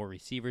having more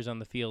receivers on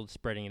the field,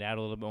 spreading it out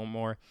a little bit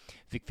more.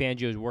 Vic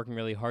Fangio is working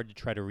really hard to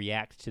try to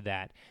react to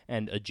that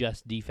and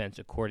adjust defense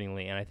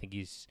accordingly. And I think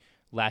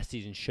last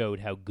season showed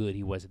how good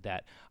he was at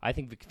that. I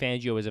think Vic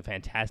Fangio is a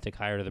fantastic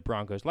hire to the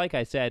Broncos. Like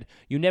I said,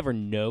 you never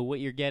know what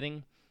you're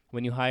getting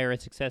when you hire a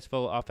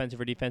successful offensive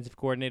or defensive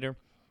coordinator.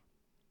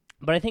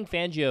 But I think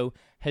Fangio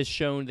has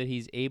shown that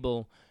he's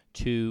able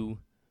to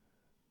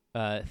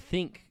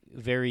think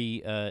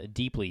very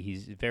deeply.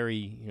 He's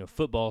very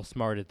football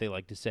smart, as they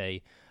like to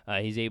say.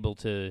 He's able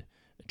to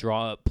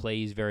draw up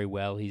plays very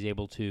well. He's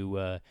able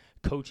to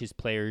coach his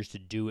players to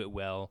do it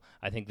well.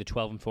 I think the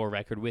 12-4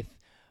 record with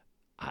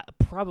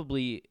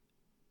probably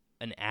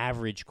an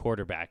average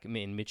quarterback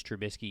in Mitch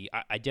Trubisky,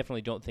 I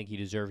definitely don't think he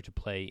deserved to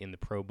play in the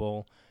Pro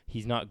Bowl.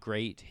 He's not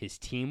great. His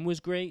team was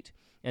great.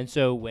 And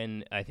so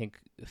when I think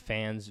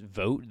fans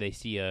vote, they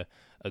see a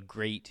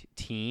great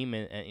team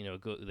and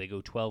they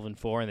go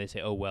 12-4 and they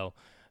say, oh, well,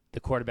 the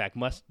quarterback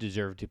must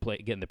deserve to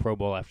get in the Pro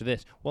Bowl after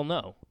this. Well,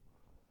 no.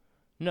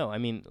 I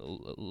mean,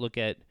 look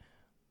at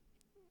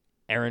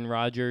Aaron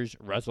Rodgers,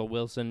 Russell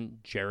Wilson,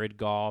 Jared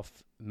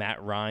Goff,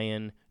 Matt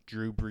Ryan,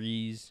 Drew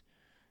Brees,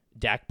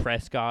 Dak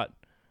Prescott.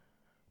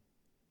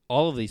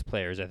 All of these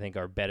players, I think,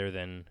 are better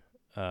than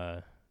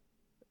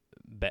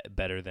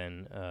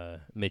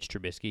Mitch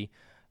Trubisky.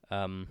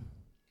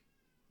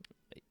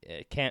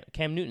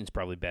 Cam Newton's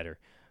probably better.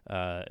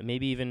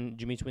 Maybe even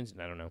Jameis Winston.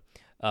 I don't know.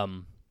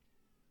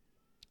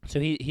 So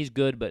he's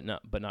good, but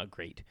not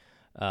great.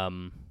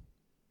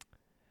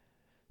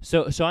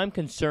 So I'm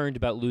concerned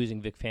about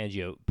losing Vic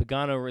Fangio.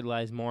 Pagano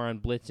relies more on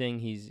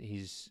blitzing.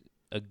 He's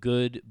a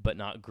good but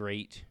not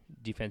great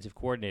defensive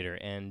coordinator,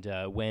 and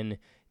when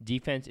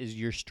defense is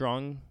your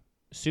strong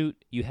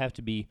suit, you have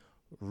to be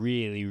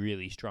really,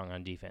 really strong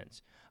on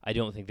defense. I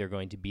don't think they're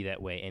going to be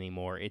that way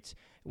anymore. It's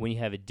when you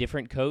have a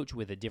different coach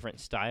with a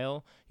different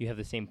style, you have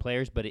the same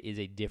players, but it is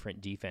a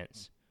different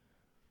defense.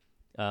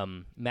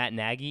 Matt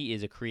Nagy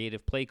is a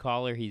creative play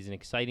caller. He's an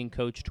exciting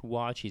coach to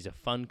watch. He's a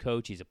fun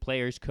coach. He's a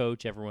player's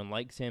coach. Everyone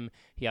likes him.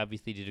 He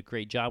obviously did a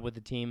great job with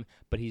the team,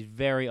 but he's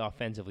very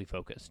offensively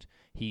focused.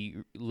 He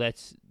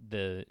lets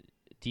the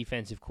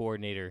defensive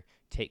coordinator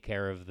take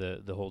care of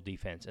the whole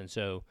defense. And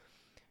so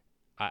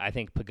I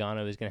think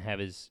Pagano is going to have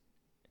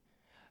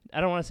I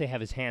don't want to say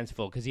have his hands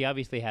full, because he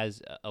obviously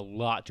has a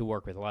lot to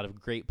work with, a lot of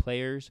great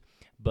players,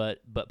 but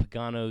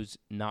Pagano's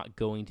not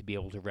going to be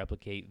able to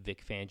replicate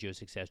Vic Fangio's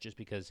success just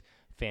because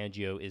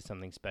Fangio is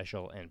something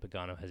special and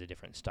Pagano has a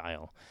different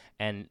style.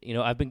 And,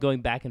 I've been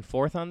going back and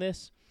forth on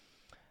this.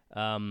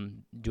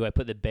 Do I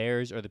put the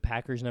Bears or the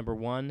Packers number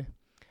one?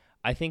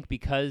 I think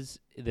because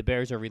the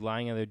Bears are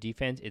relying on their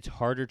defense, it's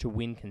harder to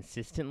win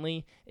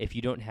consistently if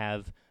you don't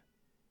have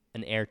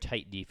an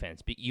airtight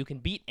defense. But you can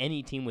beat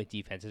any team with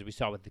defense, as we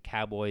saw with the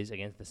Cowboys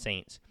against the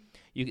Saints.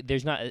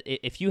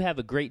 If you have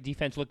a great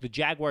defense, look, the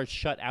Jaguars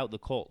shut out the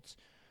Colts.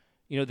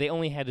 They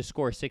only had to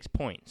score 6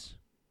 points.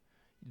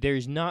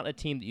 There's not a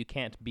team that you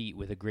can't beat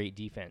with a great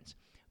defense.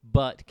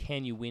 But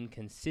can you win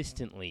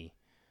consistently?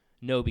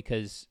 No,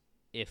 because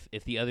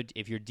if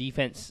your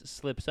defense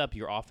slips up,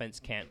 your offense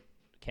can't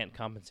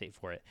compensate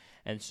for it.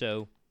 And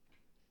so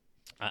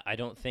I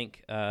don't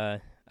think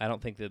the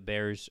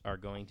Bears are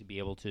going to be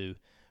able to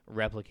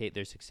replicate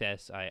their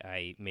success.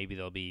 Maybe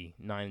they'll be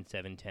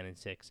 9-7,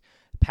 10-6.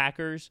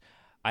 Packers,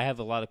 I have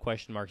a lot of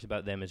question marks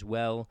about them as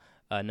well.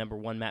 Number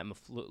one, Matt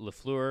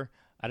LaFleur.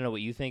 I don't know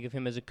what you think of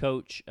him as a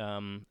coach.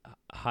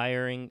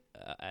 Hiring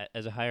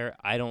as a hire,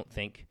 I don't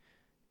think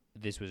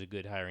this was a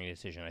good hiring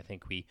decision. I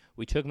think we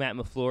took Matt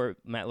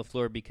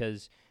LaFleur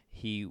because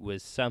he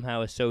was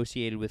somehow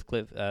associated with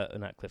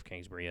not Cliff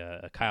Kingsbury,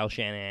 Kyle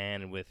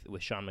Shanahan, and with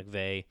Sean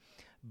McVay.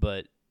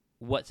 But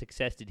what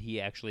success did he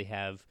actually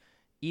have,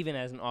 even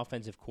as an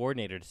offensive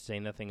coordinator, to say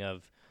nothing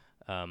of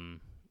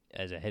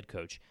as a head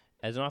coach?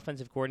 As an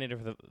offensive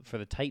coordinator for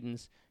the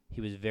Titans,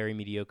 he was very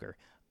mediocre.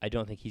 I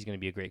don't think he's going to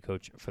be a great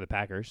coach for the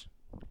Packers.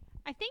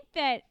 I think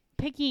that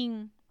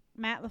picking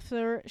Matt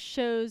LaFleur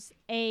shows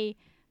a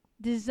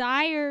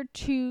desire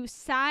to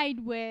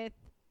side with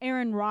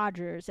Aaron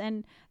Rodgers.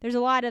 And there's a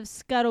lot of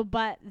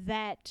scuttlebutt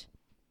that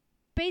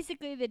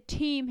basically the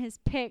team has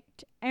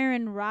picked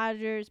Aaron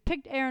Rodgers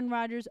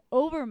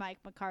over Mike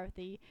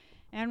McCarthy.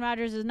 Aaron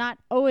Rodgers is not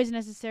always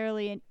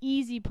necessarily an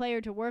easy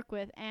player to work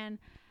with. And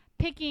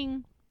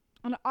picking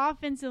an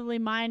offensively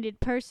minded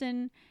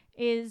person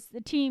is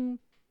the team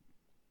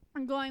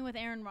going with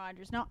Aaron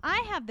Rodgers. Now, I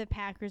have the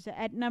Packers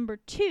at number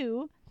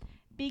 2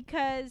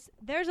 because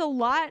there's a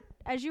lot,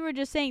 as you were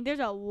just saying, there's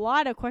a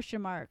lot of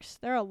question marks.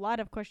 There are a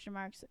lot of question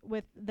marks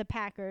with the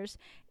Packers,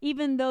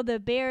 even though the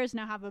Bears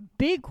now have a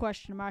big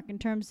question mark in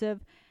terms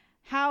of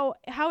how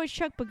is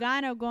Chuck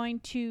Pagano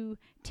going to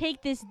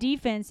take this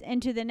defense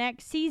into the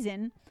next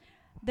season.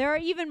 There are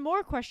even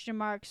more question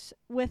marks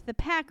with the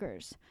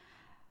Packers.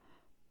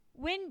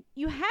 When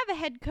you have a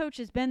head coach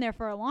that's been there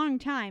for a long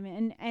time,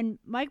 and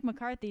Mike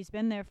McCarthy's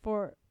been there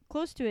for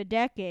close to a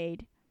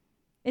decade,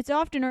 it's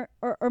often,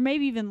 or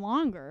maybe even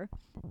longer,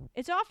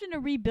 it's often a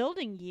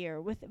rebuilding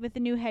year with a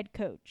new head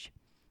coach.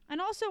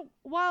 And also,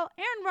 while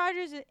Aaron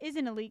Rodgers is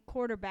an elite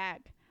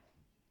quarterback,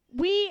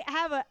 we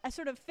have a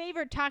sort of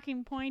favorite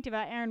talking point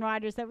about Aaron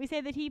Rodgers that we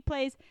say that he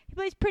plays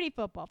pretty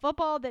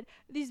football that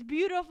these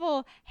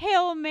beautiful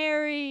Hail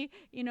Mary,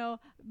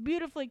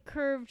 beautifully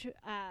curved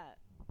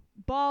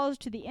balls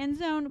to the end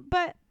zone,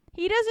 but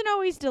he doesn't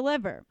always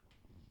deliver.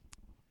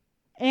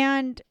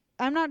 And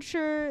I'm not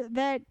sure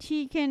that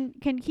he can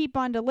keep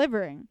on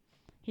delivering.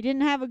 He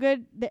didn't have a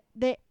good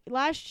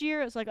last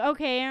year. It's like,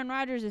 okay, Aaron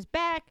Rodgers is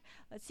back.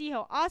 Let's see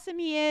how awesome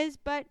he is,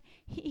 but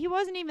he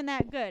wasn't even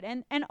that good.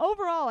 And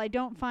overall, I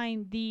don't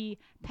find the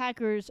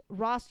Packers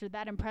roster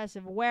that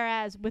impressive,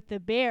 whereas with the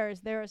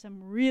Bears, there are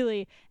some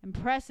really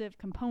impressive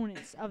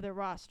components of their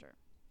roster.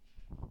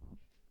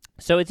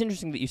 So it's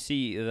interesting that you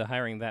see the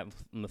hiring that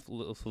Matt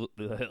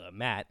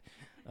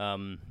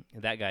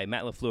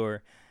LaFleur,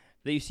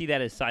 that you see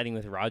that as siding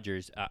with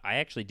Rodgers. I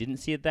actually didn't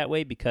see it that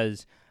way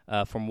because,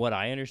 from what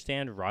I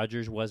understand,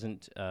 Rodgers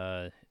wasn't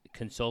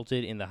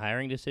consulted in the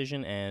hiring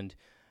decision, and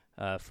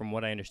from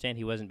what I understand,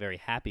 he wasn't very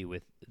happy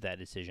with that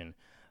decision.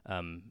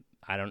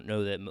 I don't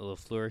know that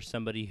LaFleur is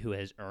somebody who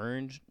has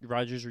earned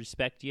Rodgers'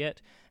 respect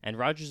yet, and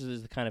Rodgers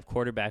is the kind of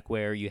quarterback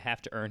where you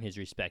have to earn his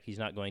respect. He's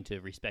not going to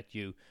respect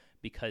you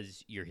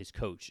because you're his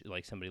coach,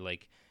 like somebody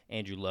like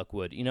Andrew Luck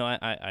would.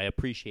 I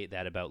appreciate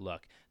that about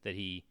Luck, that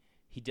he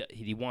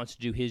wants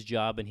to do his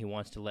job and he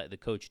wants to let the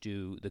coach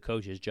do the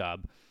coach's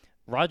job.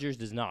 Rodgers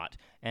does not.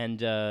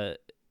 And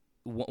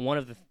one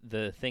of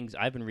the things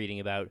I've been reading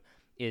about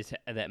is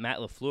that Matt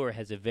LaFleur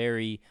has a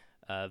very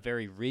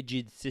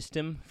rigid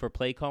system for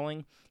play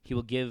calling. He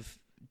will give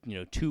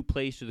 2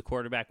 plays to the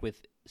quarterback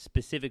with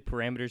specific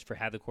parameters for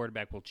how the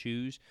quarterback will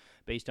choose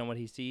based on what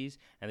he sees,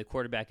 and the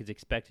quarterback is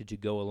expected to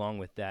go along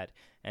with that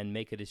and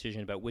make a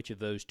decision about which of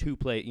those 2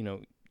 play.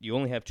 You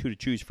only have 2 to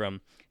choose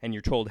from, and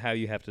you're told how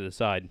you have to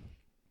decide.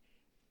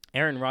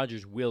 Aaron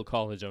Rodgers will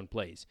call his own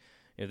plays.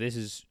 This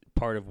is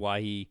part of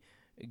why he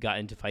got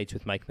into fights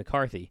with Mike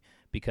McCarthy,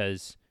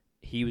 because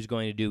he was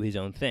going to do his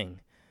own thing,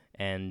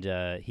 and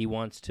he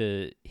wants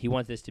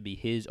this to be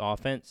his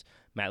offense.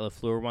 Matt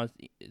LaFleur wants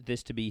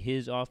this to be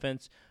his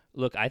offense.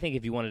 Look, I think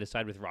if you wanted to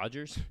side with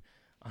Rodgers,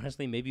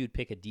 honestly, maybe you'd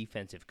pick a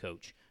defensive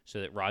coach so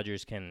that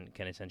Rodgers can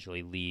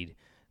essentially lead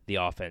the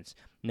offense.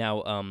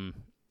 Now,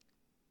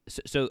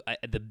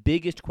 the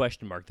biggest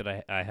question mark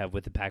that I have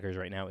with the Packers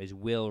right now is,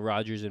 will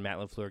Rodgers and Matt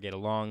LaFleur get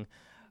along?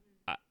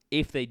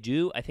 If they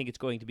do, I think it's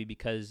going to be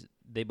because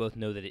they both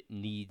know that it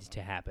needs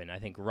to happen. I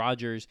think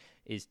Rodgers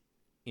is,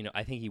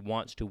 I think he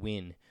wants to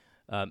win.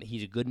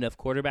 He's a good enough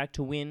quarterback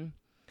to win,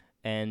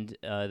 and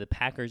the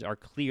Packers are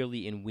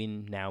clearly in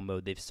win-now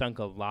mode. They've sunk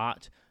a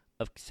lot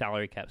of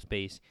salary cap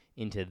space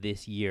into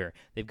this year.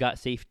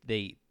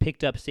 They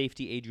picked up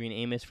safety Adrian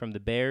Amos from the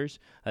Bears.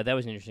 That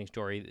was an interesting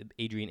story.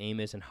 Adrian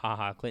Amos and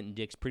Clinton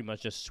Dix pretty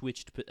much just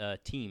switched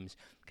teams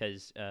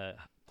because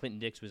Clinton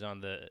Dix was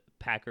on the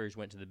Packers,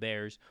 went to the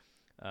Bears,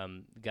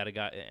 got a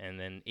guy, and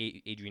then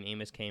Adrian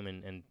Amos came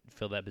and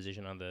filled that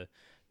position on the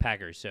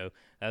Packers. So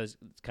it's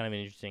kind of an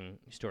interesting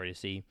story to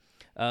see.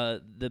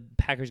 The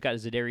Packers got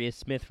Zadarius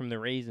Smith from the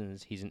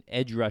Raisins. He's an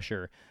edge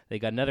rusher. They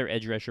got another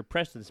edge rusher,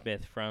 Preston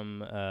Smith, from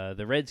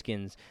the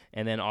Redskins,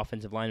 and then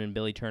offensive lineman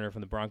Billy Turner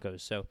from the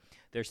Broncos. So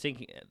they're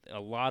sinking a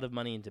lot of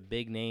money into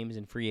big names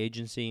in free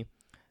agency.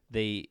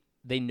 They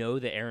know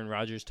that Aaron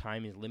Rodgers'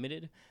 time is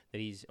limited, that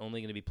he's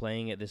only going to be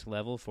playing at this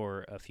level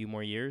for a few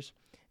more years,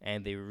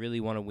 and they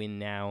really want to win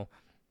now.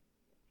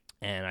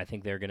 and I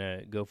think they're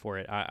gonna go for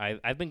it.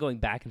 I've been going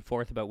back and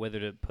forth about whether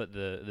to put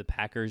the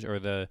Packers or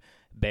the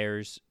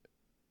Bears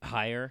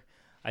higher.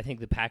 I think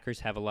the Packers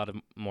have a lot of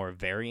more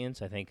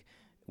variance. I think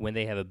when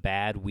they have a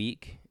bad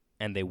week,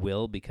 and they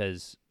will,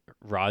 because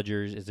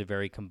Rodgers is a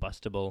very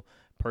combustible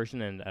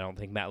person, and I don't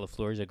think Matt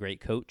LaFleur is a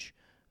great coach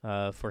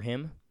for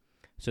him.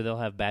 So they'll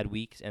have bad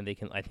weeks, and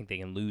I think they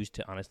can lose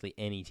to honestly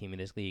any team in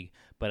this league.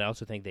 But I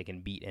also think they can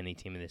beat any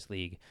team in this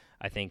league.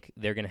 I think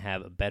they're going to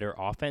have a better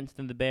offense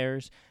than the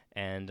Bears,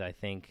 and I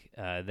think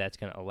that's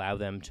going to allow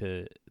them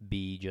to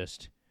be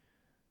just,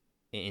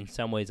 in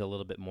some ways, a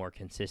little bit more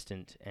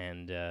consistent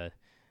and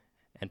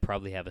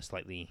probably have a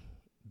slightly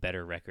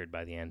better record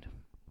by the end.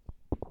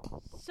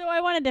 So I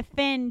want to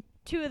defend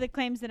two of the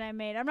claims that I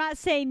made. I'm not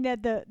saying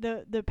that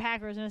the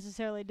Packers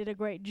necessarily did a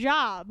great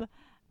job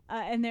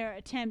in their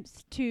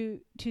attempts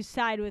to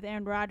side with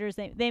Aaron Rodgers.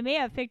 They may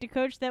have picked a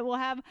coach that will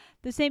have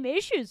the same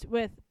issues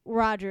with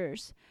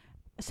Rodgers,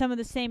 some of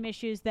the same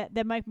issues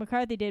that Mike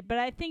McCarthy did. But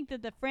I think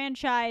that the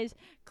franchise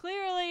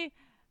clearly,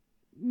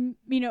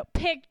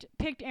 picked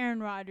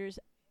Aaron Rodgers.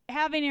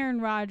 Having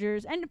Aaron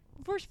Rodgers, and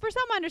for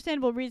some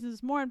understandable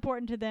reasons, more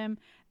important to them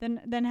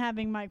than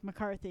having Mike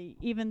McCarthy,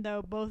 even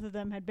though both of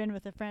them had been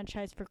with the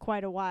franchise for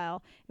quite a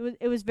while.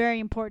 It was very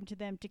important to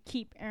them to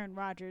keep Aaron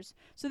Rodgers.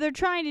 So they're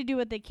trying to do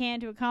what they can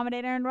to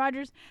accommodate Aaron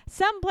Rodgers.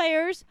 Some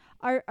players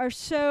are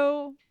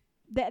so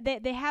that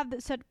they have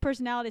such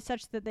personality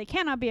such that they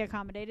cannot be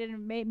accommodated,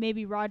 and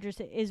maybe Rodgers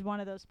is one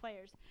of those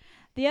players.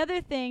 The other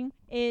thing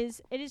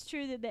is, it is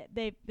true that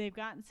they've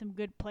gotten some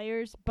good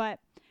players, but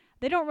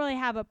they don't really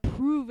have a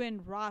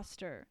proven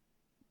roster.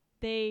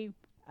 They,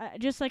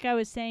 just like I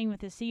was saying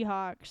with the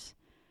Seahawks,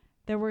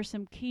 there were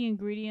some key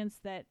ingredients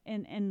that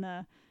in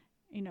the,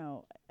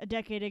 a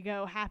decade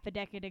ago, half a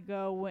decade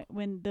ago,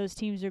 when those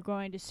teams are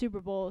going to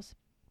Super Bowls,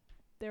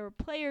 there were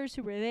players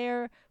who were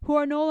there who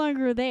are no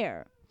longer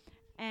there.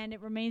 And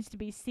it remains to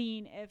be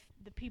seen if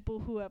the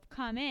people who have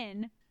come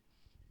in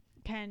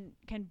can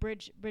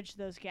bridge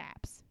those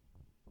gaps.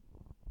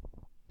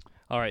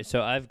 All right,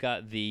 so I've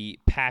got the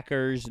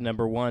Packers,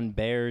 number 1,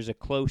 Bears, a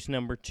close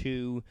number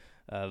 2,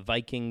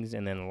 Vikings,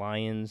 and then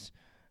Lions.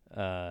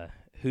 And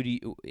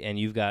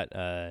you've got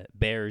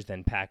Bears,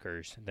 then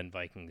Packers, then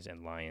Vikings,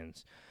 and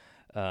Lions.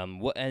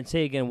 And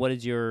say again, what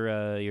is your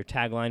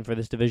tagline for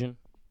this division?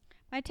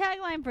 My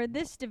tagline for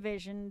this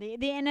division, the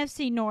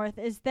NFC North,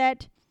 is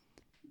that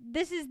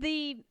this is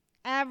the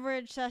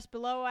average /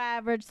 below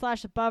average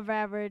 / above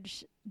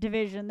average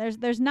division.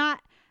 There's not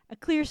a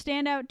clear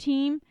standout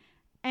team,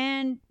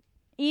 and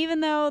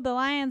even though the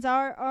Lions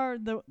are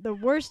the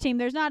worst team,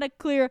 there's not a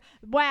clear,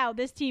 wow,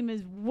 this team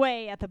is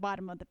way at the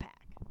bottom of the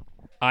pack.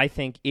 I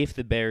think if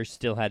the Bears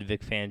still had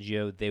Vic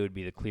Fangio, they would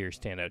be the clear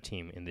standout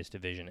team in this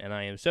division. And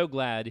I am so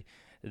glad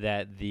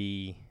that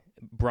the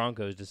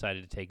Broncos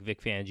decided to take Vic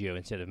Fangio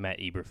instead of Matt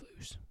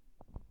Eberflus.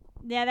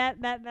 Yeah,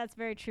 that's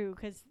very true,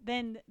 because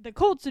then the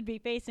Colts would be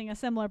facing a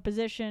similar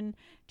position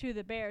to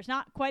the Bears.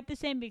 Not quite the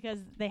same, because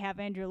they have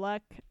Andrew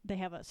Luck, they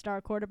have a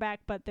star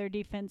quarterback, but their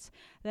defense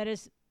that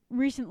is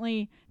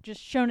recently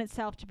just shown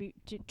itself to be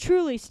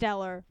truly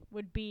stellar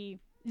would be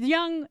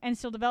young and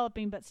still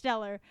developing, but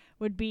stellar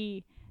would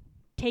be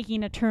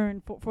taking a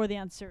turn for the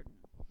uncertain.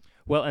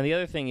 Well, and the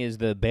other thing is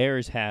the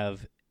Bears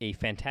have a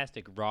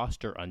fantastic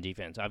roster on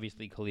defense.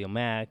 Obviously, Khalil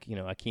Mack,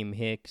 Akeem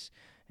Hicks,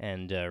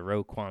 and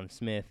Roquan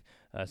Smith,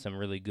 some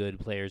really good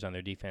players on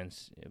their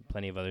defense,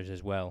 plenty of others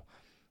as well.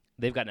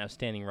 They've got an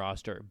outstanding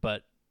roster,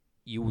 but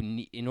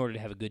in order to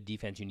have a good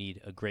defense, you need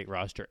a great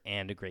roster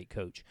and a great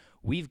coach.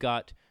 We've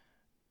got,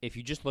 if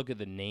you just look at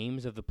the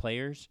names of the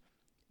players,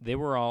 they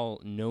were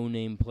all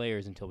no-name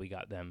players until we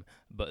got them,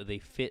 but they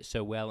fit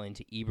so well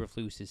into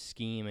Eberflus's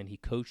scheme, and he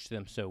coached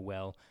them so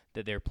well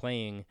that they're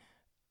playing,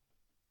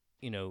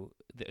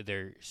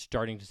 they're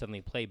starting to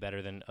suddenly play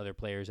better than other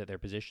players at their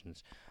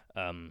positions.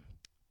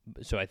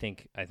 So I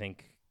think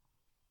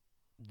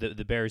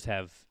the Bears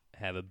have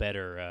a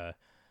better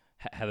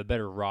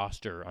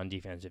roster on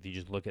defense if you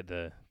just look at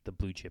the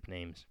blue chip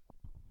names.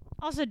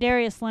 Also,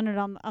 Darius Leonard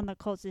on the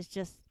Colts is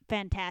just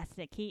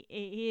fantastic.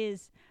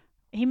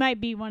 He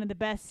might be one of the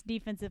best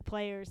defensive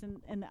players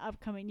in the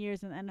upcoming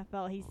years in the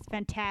NFL. He's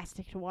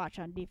fantastic to watch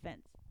on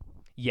defense.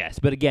 Yes,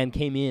 but again,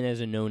 came in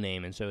as a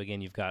no-name, and so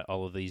again, you've got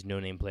all of these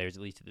no-name players,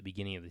 at least at the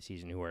beginning of the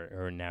season, who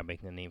are now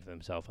making a name for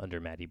themselves under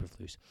Matt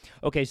Eberflus.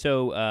 Okay,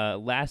 so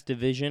last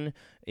division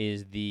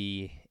is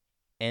the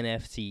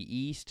NFC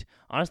East.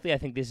 Honestly, I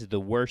think this is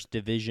the worst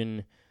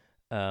division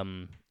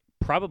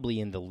probably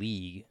in the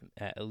league,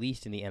 at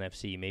least in the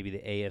NFC, maybe the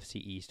AFC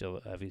East.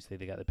 Obviously,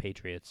 they got the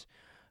Patriots.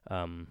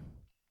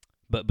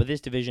 But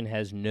this division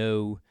has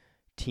no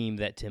team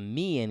that, to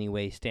me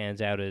anyway,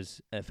 stands out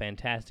as a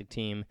fantastic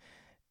team.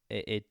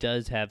 It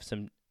does have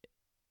some.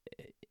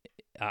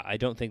 I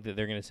don't think that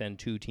they're going to send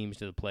 2 teams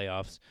to the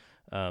playoffs.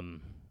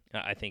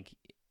 I think,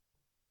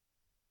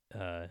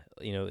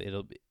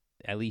 it'll be,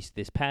 at least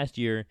this past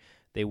year,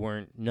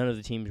 none of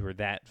the teams were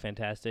that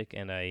fantastic,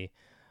 and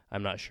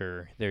I'm not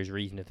sure there's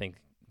reason to think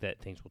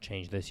that things will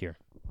change this year.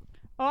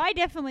 Oh, I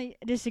definitely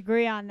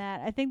disagree on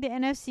that. I think the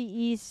NFC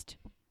East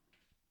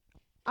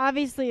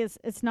obviously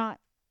it's not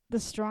the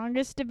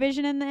strongest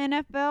division in the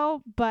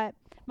NFL, but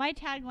my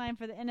tagline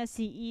for the NFC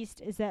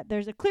East is that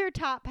there's a clear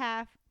top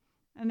half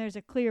and there's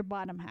a clear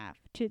bottom half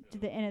to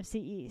the NFC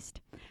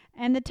East.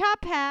 And the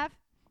top half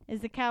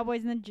is the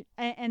Cowboys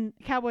and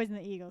Cowboys and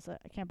the Eagles. I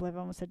can't believe I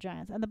almost said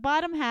Giants. And the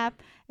bottom half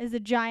is the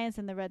Giants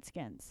and the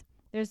Redskins.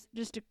 There's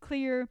just a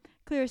clear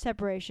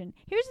separation.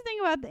 Here's the thing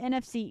about the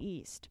NFC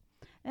East.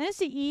 The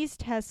NFC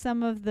East has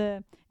some of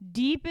the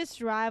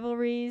deepest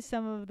rivalries,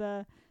 some of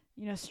the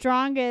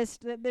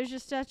strongest. There's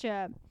just such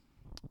a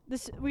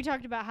we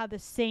talked about how the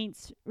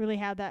Saints really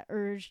have that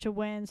urge to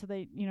win, so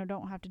they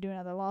don't have to do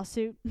another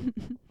lawsuit.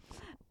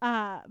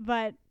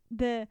 But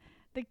the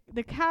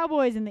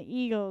Cowboys and the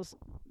Eagles,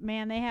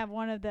 man, they have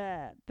one of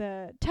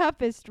the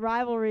toughest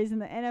rivalries in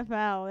the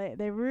NFL.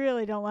 They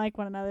really don't like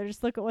one another.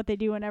 Just look at what they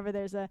do whenever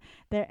there's an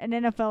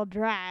NFL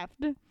draft.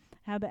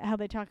 How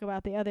they talk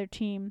about the other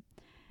team.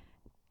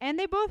 And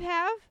they both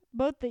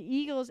the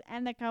Eagles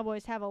and the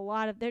Cowboys have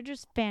they're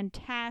just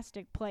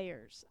fantastic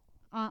players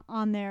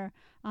on their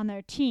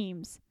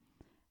teams.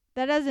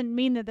 That doesn't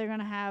mean that they're going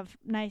to have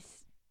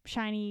nice,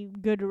 shiny,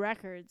 good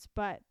records,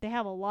 but they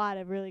have a lot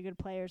of really good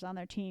players on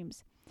their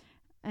teams.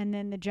 And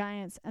then the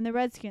Giants and the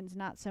Redskins,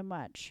 not so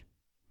much.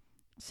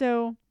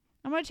 So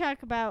I'm going to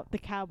talk about the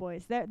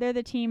Cowboys. They're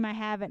the team I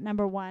have at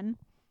number 1.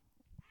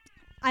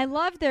 I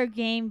loved their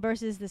game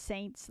versus the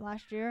Saints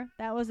last year.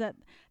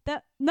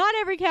 Not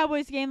every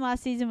Cowboys game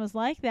last season was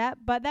like that,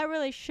 but that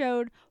really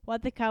showed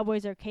what the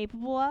Cowboys are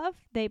capable of.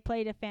 They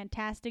played a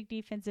fantastic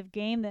defensive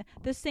game.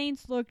 The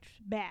Saints looked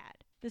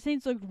bad. The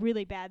Saints looked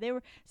really bad. They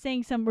were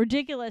saying some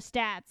ridiculous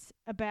stats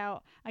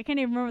about, I can't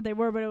even remember what they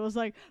were, but it was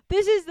like,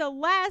 this is the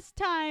last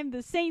time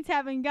the Saints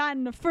haven't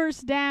gotten a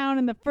first down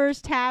in the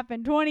first half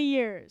in 20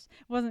 years.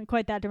 It wasn't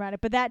quite that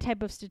dramatic, but that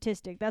type of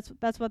statistic.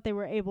 That's what they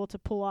were able to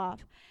pull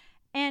off.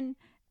 And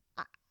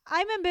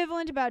I'm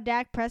ambivalent about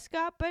Dak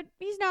Prescott, but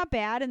he's not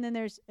bad. And then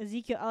there's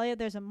Ezekiel Elliott.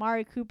 There's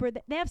Amari Cooper.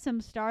 They have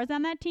some stars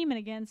on that team. And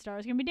again,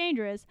 stars can be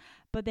dangerous,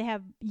 but they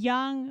have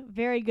young,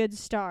 very good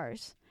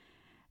stars.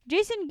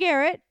 Jason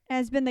Garrett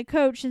has been the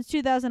coach since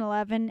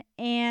 2011,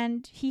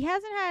 and he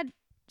hasn't had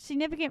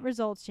significant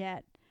results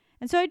yet.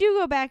 And so I do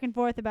go back and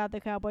forth about the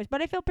Cowboys,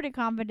 but I feel pretty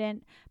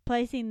confident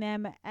placing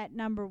them at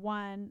number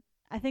 1.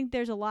 I think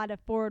there's a lot of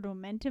forward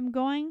momentum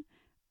going.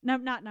 No,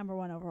 not number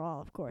 1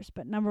 overall, of course,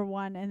 but number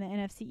 1 in the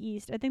NFC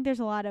East. I think there's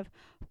a lot of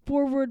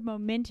forward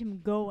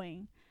momentum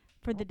going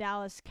for the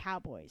Dallas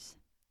Cowboys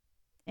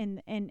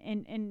in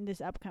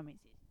this upcoming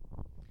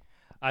season.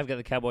 I've got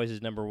the Cowboys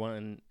as number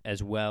 1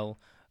 as well.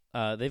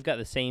 They've got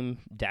the same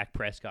Dak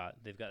Prescott.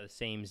 They've got the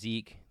same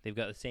Zeke. They've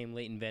got the same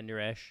Leighton Vander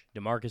Esch,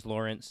 DeMarcus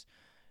Lawrence,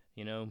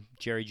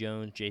 Jerry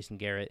Jones, Jason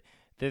Garrett.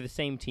 They're the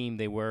same team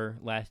they were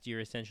last year,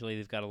 essentially.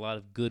 They've got a lot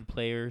of good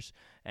players,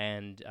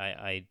 and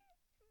I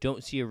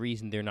don't see a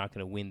reason they're not going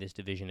to win this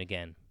division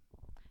again.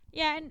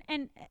 Yeah,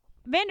 and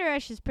Vander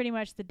Esch is pretty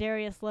much the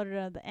Darius Leonard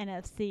of the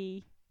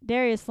NFC.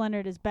 Darius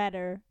Leonard is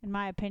better, in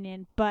my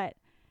opinion, but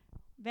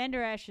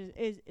Vander Esch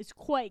is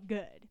quite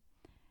good.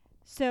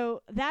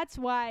 So that's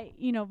why,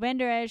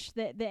 Vander Esch,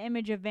 the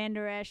image of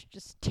Vander Esch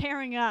just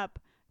tearing up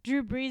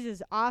Drew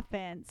Brees'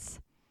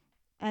 offense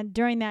and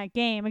during that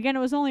game. Again, it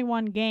was only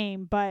one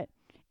game, but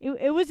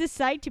it was a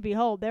sight to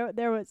behold.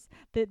 There was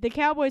the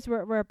Cowboys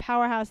were a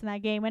powerhouse in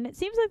that game, and it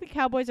seems like the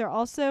Cowboys are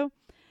also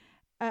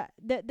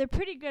they're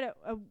pretty good at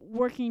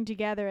working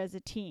together as a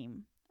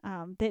team.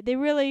 They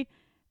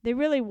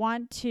really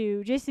want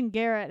to. Jason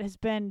Garrett has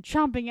been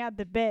chomping at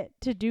the bit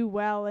to do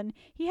well, and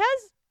he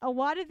has a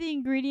lot of the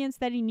ingredients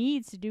that he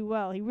needs to do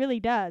well. He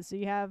really does. So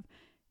you have,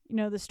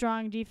 the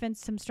strong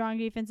defense, some strong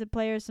defensive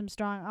players, some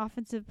strong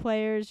offensive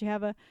players. You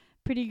have a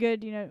pretty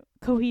good,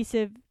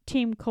 cohesive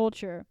team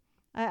culture.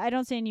 I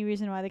don't see any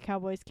reason why the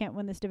Cowboys can't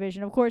win this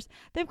division. Of course,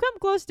 they've come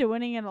close to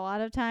winning it a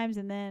lot of times,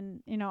 and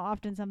then,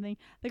 often something.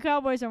 The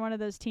Cowboys are one of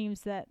those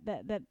teams that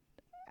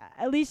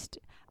at least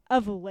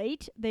of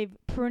late, they've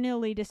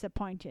perennially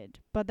disappointed.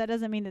 But that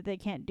doesn't mean that they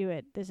can't do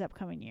it this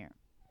upcoming year.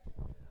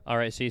 All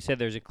right, so you said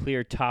there's a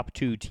clear top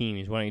 2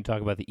 teams. Why don't you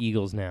talk about the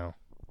Eagles now?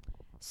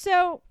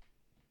 So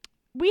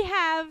we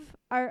have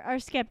our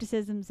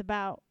skepticisms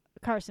about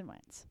Carson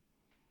Wentz.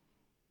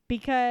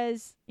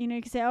 Because, you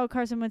can say, oh,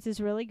 Carson Wentz is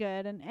really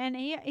good. And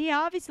he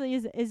obviously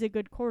is a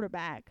good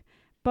quarterback.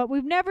 But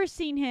we've never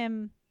seen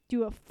him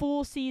do a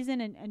full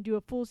season and do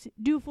a full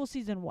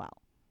season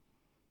well.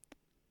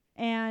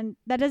 And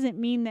that doesn't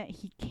mean that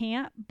he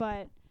can't,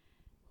 but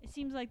it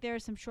seems like there are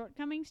some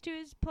shortcomings to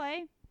his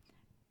play.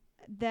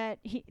 That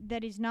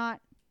he's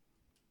not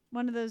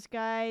one of those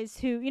guys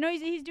who,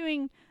 he's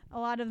doing a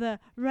lot of the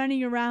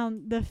running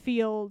around the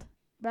field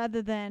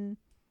rather than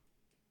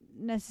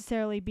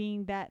necessarily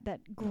being that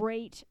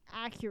great,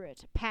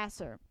 accurate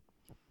passer.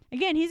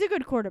 Again, he's a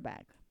good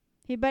quarterback.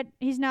 But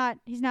he's not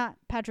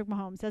Patrick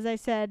Mahomes, as I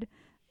said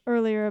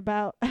earlier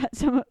about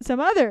some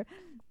other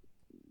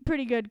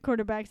pretty good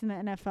quarterbacks in the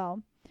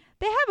NFL.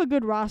 They have a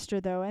good roster,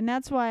 though, and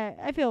that's why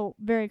I feel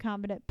very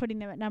confident putting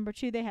them at number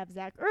 2. They have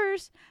Zach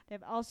Ertz, they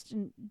have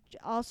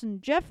Alston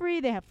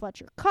Jeffrey, they have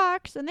Fletcher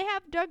Cox, and they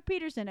have Doug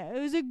Peterson,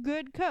 who's a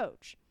good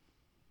coach.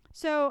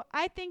 So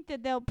I think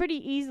that they'll pretty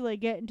easily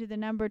get into the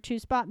number 2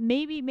 spot,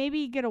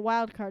 maybe get a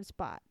wild card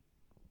spot.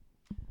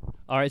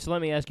 All right, so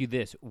let me ask you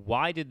this.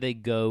 Why did they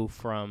go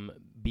from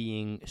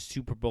being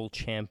Super Bowl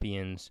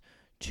champions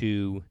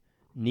to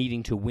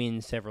needing to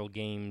win several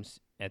games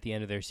at the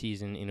end of their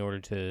season in order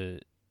to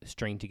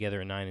string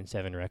together a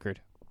 9-7 record?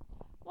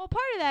 Well,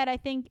 part of that, I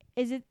think,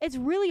 is it's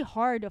really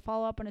hard to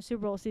follow up on a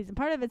Super Bowl season.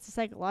 Part of it's a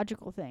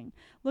psychological thing.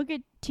 Look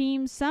at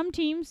some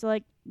teams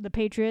like the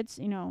Patriots,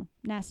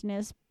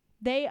 nastiness,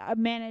 they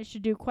managed to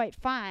do quite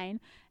fine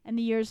in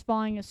the years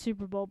following a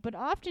Super Bowl, but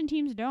often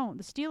teams don't.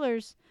 The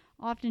Steelers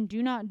often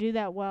do not do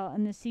that well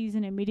in the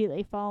season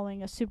immediately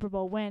following a Super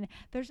Bowl win.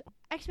 There's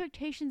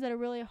expectations that are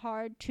really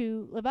hard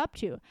to live up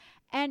to,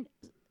 and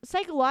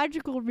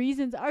psychological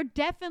reasons are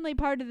definitely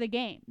part of the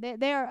game.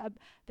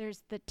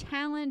 There's the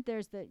talent,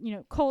 there's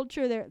the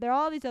culture, there are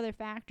all these other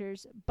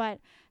factors, but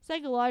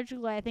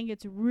psychologically I think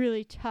it's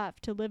really tough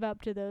to live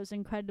up to those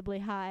incredibly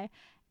high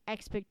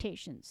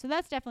expectations. So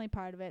that's definitely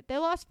part of it. They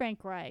lost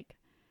Frank Reich,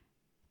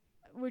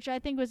 which I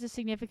think was a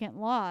significant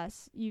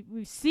loss.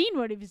 We've seen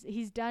what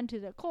he's done to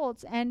the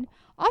Colts, and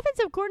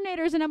offensive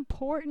coordinator is an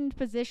important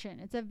position.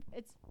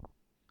 It's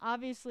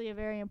obviously a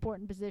very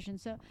important position.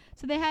 So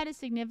they had a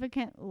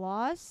significant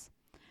loss.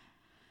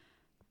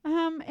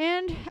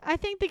 And I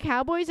think the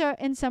Cowboys are,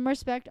 in some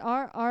respect,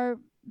 are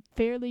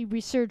fairly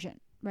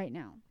resurgent right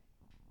now.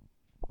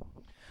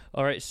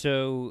 All right,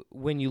 so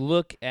when you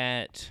look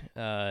at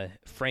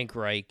Frank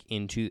Reich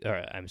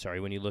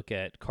when you look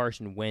at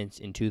Carson Wentz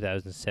in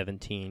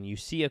 2017, you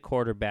see a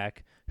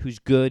quarterback who's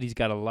good. He's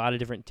got a lot of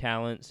different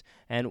talents,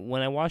 and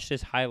when I watched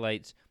his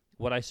highlights,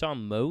 what I saw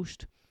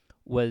most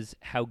was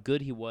how good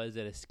he was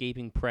at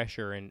escaping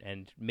pressure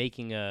and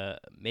making a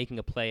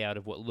play out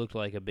of what looked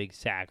like a big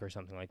sack or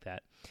something like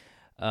that.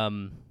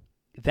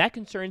 That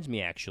concerns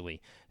me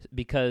actually,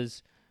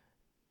 because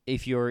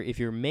if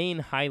your main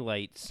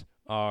highlights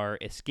are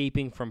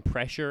escaping from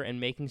pressure and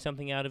making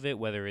something out of it,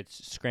 whether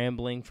it's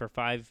scrambling for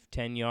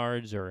 5-10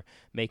 yards or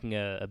making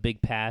a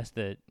big pass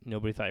that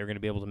nobody thought you were going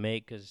to be able to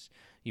make because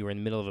you were in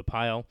the middle of a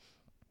pile,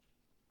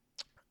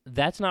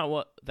 that's not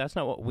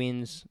what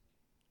wins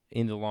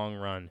in the long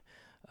run.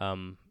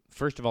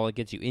 First of all, it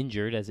gets you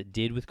injured, as it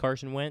did with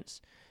Carson Wentz.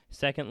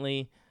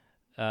 Secondly,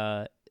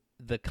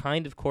 the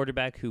kind of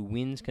quarterback who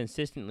wins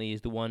consistently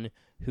is the one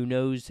who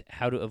knows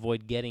how to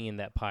avoid getting in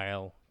that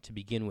pile to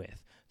begin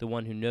with, the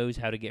one who knows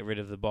how to get rid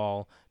of the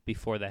ball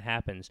before that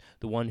happens,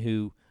 the one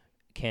who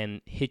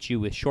can hit you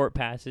with short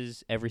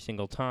passes every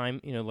single time,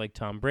 like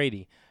Tom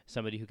Brady,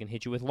 somebody who can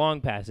hit you with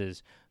long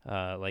passes,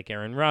 like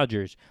Aaron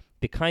Rodgers.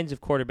 The kinds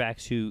of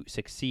quarterbacks who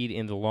succeed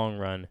in the long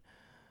run.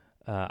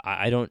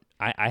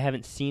 I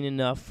haven't seen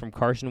enough from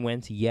Carson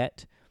Wentz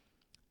yet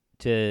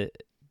to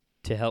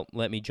help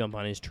let me jump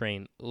on his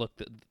train. Look,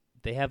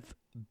 they have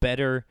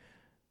better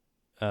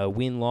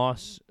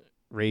win-loss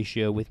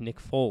ratio with Nick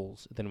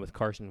Foles than with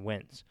Carson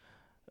Wentz.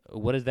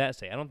 What does that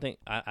say? I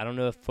don't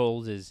know if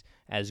Foles is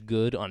as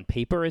good on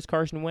paper as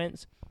Carson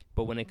Wentz,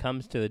 but when it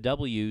comes to the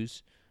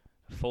W's,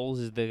 Foles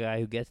is the guy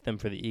who gets them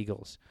for the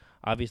Eagles.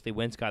 Obviously,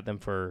 Wentz got them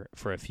for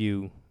a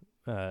few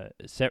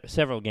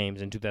several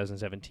games in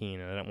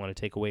 2017, and I don't want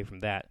to take away from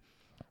that.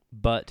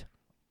 But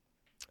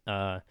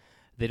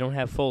they don't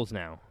have Foles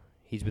now.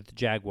 He's with the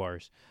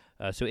Jaguars.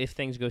 So if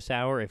things go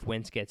sour, if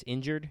Wentz gets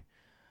injured,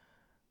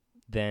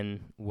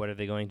 then what are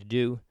they going to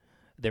do?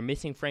 They're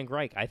missing Frank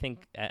Reich. I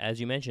think,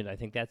 as you mentioned, I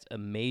think that's a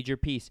major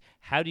piece.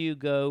 How do you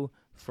go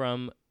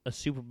from a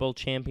Super Bowl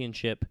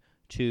championship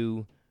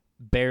to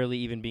barely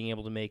even being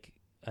able to make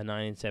a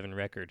 9-7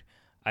 record?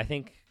 I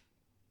think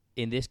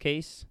in this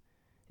case,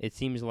 it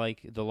seems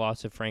like the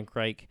loss of Frank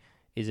Reich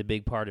is a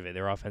big part of it.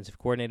 Their offensive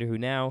coordinator, who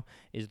now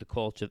is the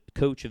coach of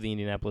the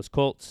Indianapolis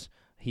Colts,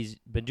 he's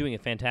been doing a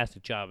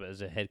fantastic job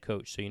as a head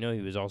coach, so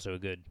he was also a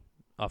good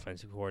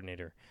offensive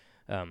coordinator.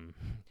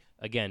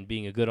 Again,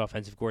 being a good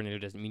offensive coordinator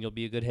doesn't mean you'll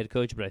be a good head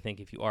coach, but I think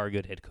if you are a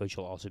good head coach,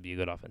 you'll also be a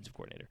good offensive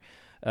coordinator.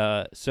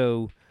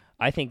 So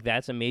I think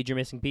that's a major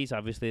missing piece.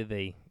 Obviously,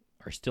 they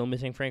are still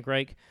missing Frank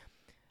Reich.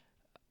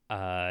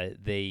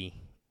 They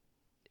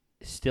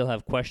still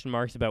have question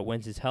marks about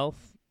Wentz's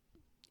health.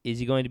 Is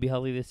he going to be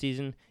healthy this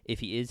season? If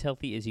he is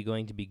healthy, is he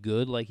going to be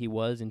good like he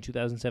was in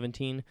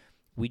 2017?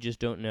 We just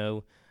don't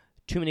know.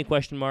 Too many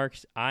question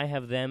marks. I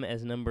have them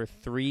as number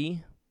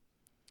 3.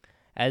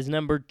 As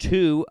number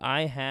 2,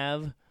 I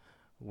have,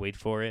 wait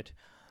for it,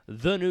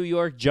 the New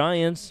York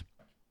Giants.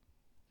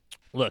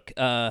 Look,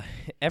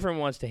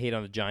 everyone wants to hate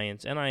on the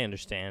Giants, and I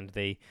understand.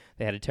 They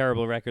had a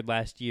terrible record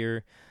last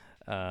year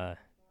and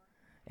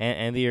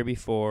the year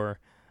before.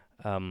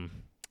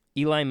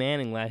 Eli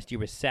Manning last year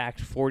was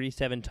sacked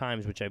 47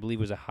 times, which I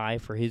believe was a high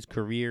for his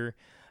career.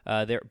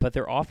 But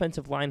their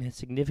offensive line has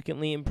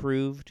significantly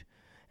improved,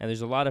 and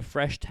there's a lot of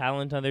fresh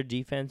talent on their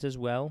defense as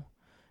well.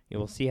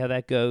 We'll see how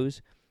that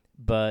goes.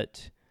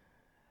 But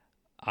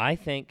I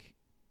think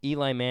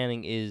Eli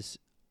Manning is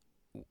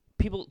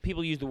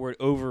people use the word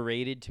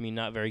overrated to mean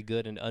not very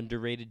good, and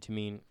underrated to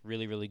mean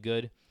really, really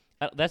good.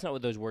 That's not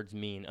what those words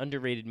mean.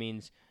 Underrated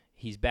means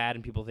he's bad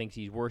and people think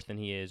he's worse than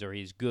he is, or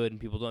he's good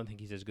and people don't think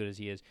he's as good as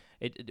he is.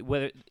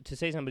 Whether to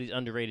say somebody's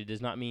underrated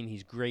does not mean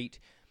he's great.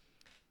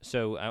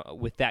 So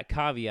with that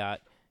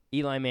caveat,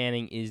 Eli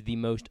Manning is the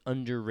most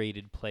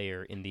underrated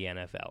player in the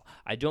NFL.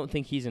 I don't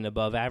think he's an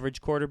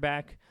above-average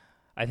quarterback.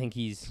 I think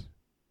he's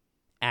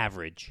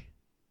average.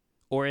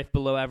 Or if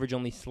below average,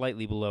 only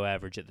slightly below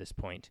average at this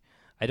point.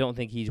 I don't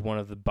think he's one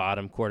of the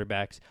bottom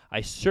quarterbacks.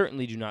 I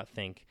certainly do not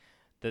think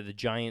that the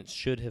Giants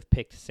should have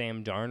picked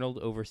Sam Darnold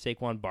over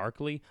Saquon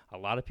Barkley. A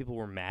lot of people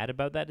were mad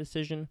about that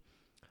decision.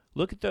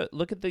 Look at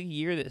the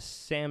year that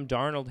Sam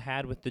Darnold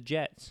had with the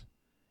Jets.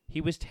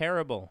 He was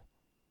terrible.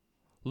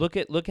 Look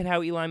at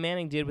how Eli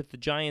Manning did with the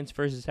Giants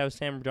versus how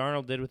Sam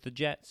Darnold did with the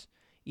Jets.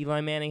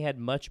 Eli Manning had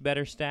much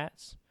better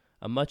stats,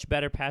 a much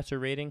better passer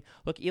rating.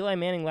 Look, Eli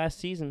Manning last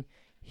season,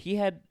 he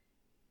had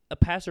a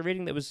passer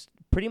rating that was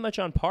pretty much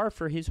on par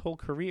for his whole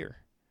career.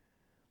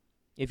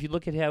 If you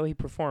look at how he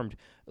performed,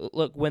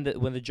 look, when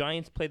the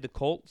Giants played the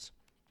Colts,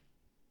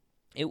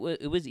 it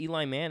was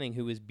Eli Manning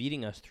who was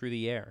beating us through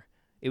the air.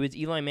 It was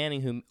Eli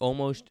Manning who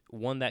almost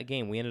won that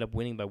game. We ended up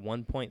winning by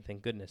 1 point,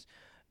 thank goodness.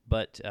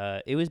 But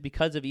it was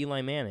because of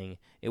Eli Manning.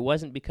 It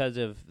wasn't because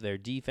of their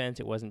defense.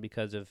 It wasn't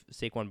because of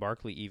Saquon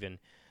Barkley even.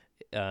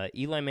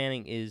 Eli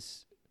Manning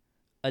is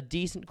a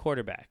decent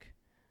quarterback,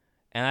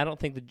 and I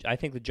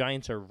think the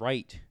Giants are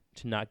right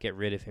to not get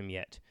rid of him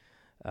yet.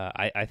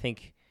 I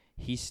think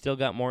he's still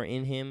got more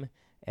in him,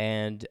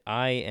 and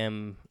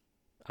I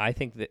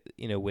think that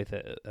with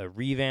a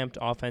revamped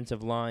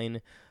offensive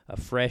line, a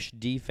fresh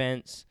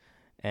defense.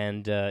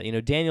 And,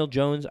 Daniel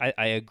Jones,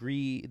 I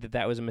agree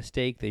that was a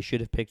mistake. They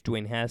should have picked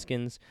Dwayne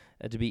Haskins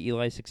to be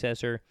Eli's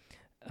successor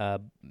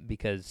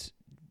because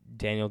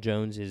Daniel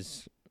Jones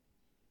is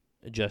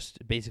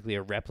just basically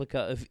a replica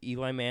of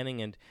Eli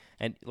Manning.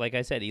 And like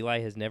I said, Eli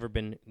has never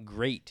been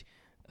great.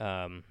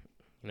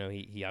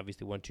 He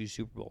obviously won 2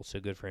 Super Bowls, so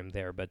good for him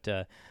there. But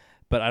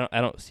I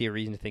don't see a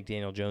reason to think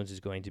Daniel Jones is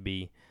going to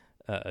be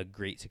a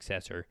great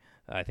successor.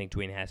 I think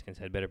Dwayne Haskins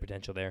had better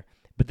potential there.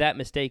 But that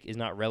mistake is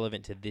not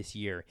relevant to this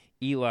year.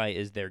 Eli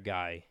is their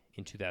guy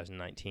in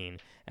 2019,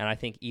 and I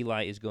think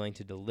Eli is going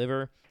to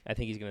deliver. I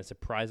think he's going to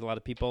surprise a lot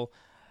of people.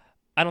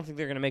 I don't think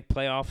they're going to make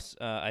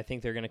playoffs. I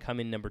think they're going to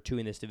come in number 2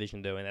 in this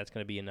division, though, and that's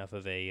going to be enough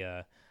of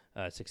a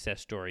success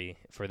story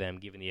for them,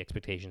 given the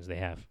expectations they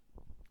have.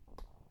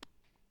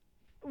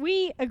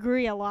 We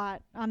agree a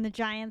lot on the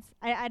Giants.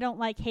 I don't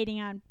like hating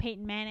on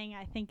Peyton Manning.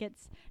 I think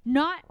it's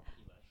not...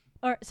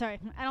 I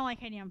don't like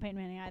hating on Peyton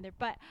Manning either.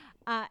 But,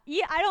 I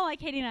don't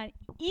like hating on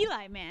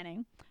Eli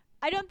Manning.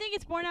 I don't think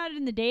it's borne out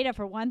in the data,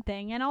 for one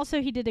thing. And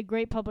also, he did a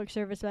great public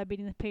service by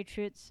beating the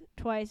Patriots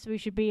twice. We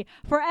should be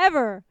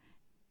forever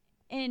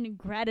in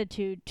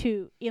gratitude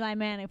to Eli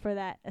Manning for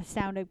that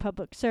astounding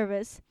public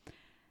service.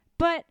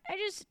 But I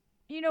just,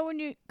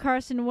 when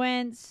Carson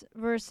Wentz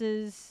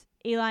versus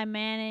Eli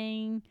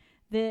Manning,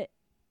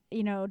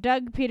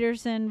 Doug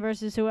Peterson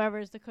versus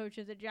whoever's the coach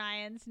of the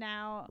Giants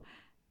now...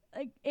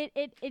 Like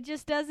it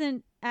just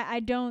doesn't. I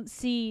don't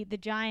see the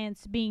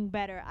Giants being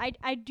better.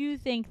 I do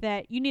think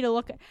that you need to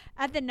look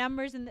at the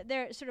numbers and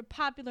their sort of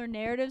popular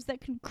narratives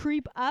that can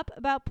creep up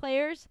about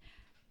players,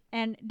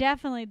 and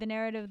definitely the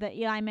narrative that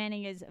Eli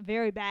Manning is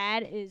very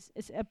bad is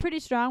a pretty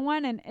strong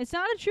one, and it's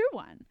not a true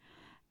one.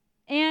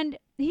 And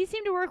he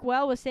seemed to work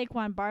well with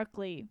Saquon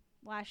Barkley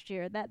last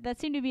year. That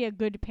seemed to be a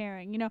good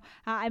pairing.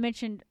 I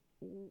mentioned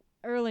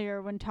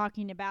earlier when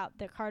talking about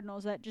the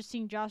Cardinals that just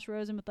seeing Josh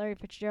Rosen with Larry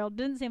Fitzgerald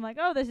didn't seem like,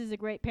 oh, this is a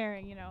great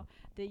pairing,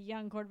 the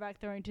young quarterback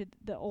throwing to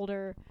the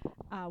older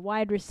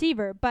wide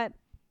receiver, but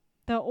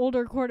the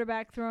older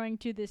quarterback throwing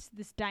to this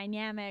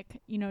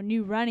dynamic,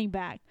 new running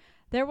back.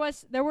 There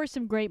were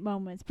some great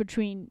moments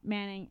between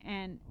Manning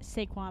and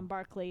Saquon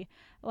Barkley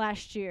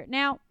last year.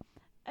 Now,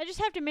 I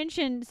just have to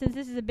mention, since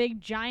this is a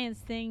big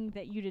Giants thing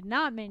that you did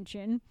not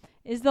mention,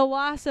 is the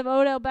loss of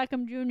Odell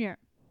Beckham Jr.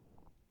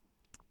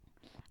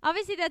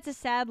 Obviously, that's a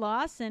sad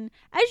loss, and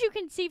as you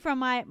can see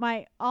from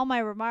all my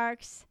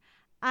remarks,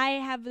 I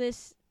have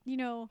this,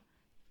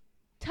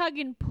 tug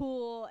and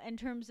pull in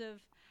terms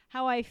of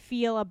how I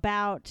feel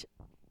about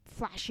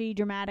flashy,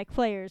 dramatic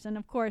players. And,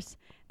 of course,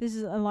 this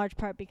is in large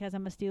part because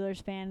I'm a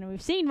Steelers fan, and we've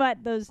seen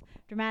what those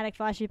dramatic,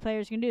 flashy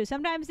players can do.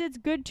 Sometimes it's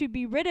good to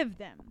be rid of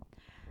them.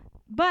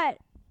 But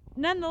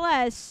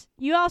nonetheless,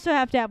 you also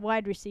have to have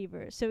wide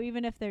receivers. So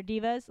even if they're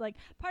divas, like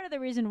part of the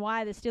reason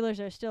why the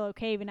Steelers are still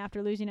okay even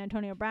after losing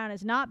Antonio Brown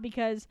is not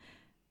because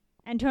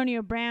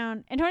Antonio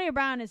Brown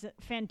is a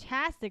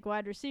fantastic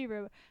wide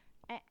receiver,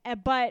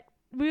 but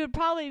we would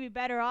probably be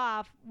better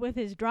off with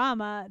his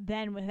drama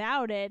than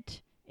without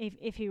it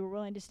if he were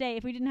willing to stay.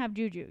 If we didn't have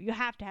Juju, you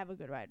have to have a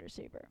good wide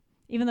receiver.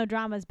 Even though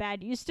drama is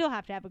bad, you still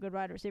have to have a good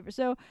wide receiver.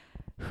 So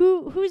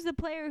who's the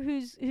player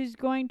who's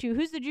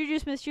the Juju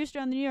Smith-Schuster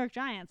on the New York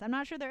Giants? I'm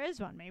not sure there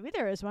is one. Maybe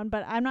there is one,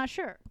 but I'm not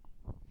sure.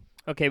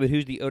 Okay, but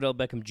who's the Odell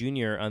Beckham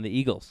Jr. on the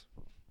Eagles?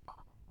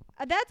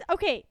 That's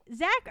okay.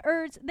 Zach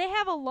Ertz, they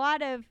have a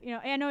lot of,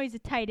 I know he's a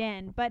tight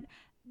end, but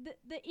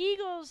the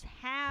Eagles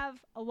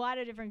have a lot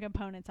of different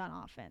components on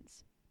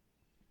offense.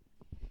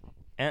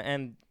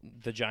 And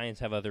the Giants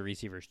have other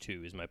receivers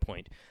too, is my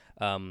point.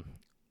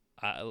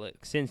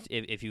 Since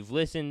if you've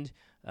listened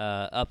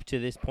up to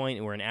this point,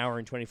 and we're an hour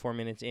and 24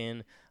 minutes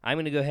in, I'm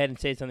going to go ahead and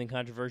say something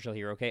controversial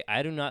here, okay?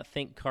 I do not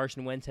think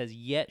Carson Wentz has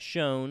yet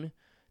shown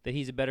that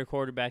he's a better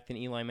quarterback than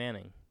Eli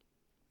Manning.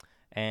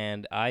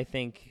 And I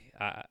think,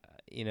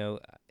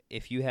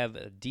 if you have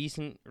a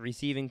decent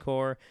receiving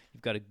core,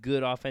 you've got a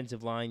good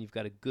offensive line, you've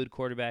got a good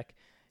quarterback,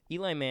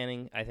 Eli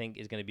Manning, I think,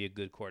 is going to be a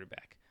good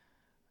quarterback.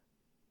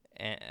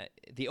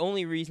 The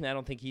only reason I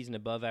don't think he's an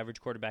above-average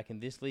quarterback in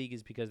this league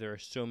is because there are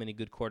so many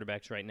good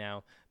quarterbacks right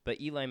now.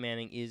 But Eli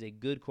Manning is a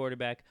good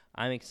quarterback.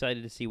 I'm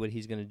excited to see what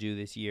he's going to do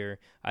this year.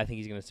 I think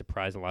he's going to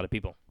surprise a lot of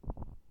people.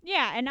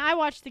 Yeah, and I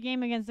watched the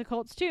game against the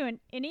Colts too.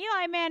 And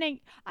Eli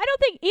Manning, I don't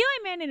think Eli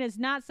Manning is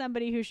not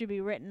somebody who should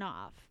be written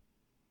off.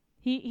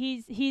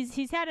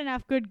 He's had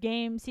enough good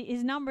games.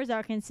 His numbers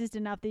are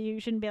consistent enough that you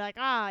shouldn't be like,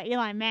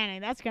 Eli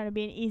Manning, that's going to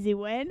be an easy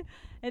win.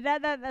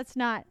 That's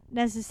not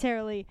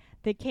necessarily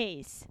the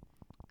case.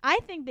 I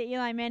think that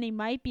Eli Manning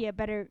might be a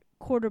better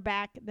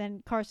quarterback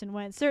than Carson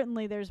Wentz.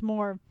 Certainly, there's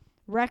more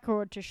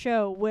record to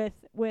show with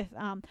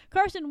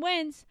Carson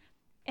Wentz.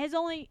 Has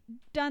only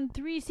done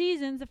 3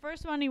 seasons. The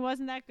first one he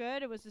wasn't that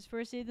good. It was his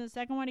first season. The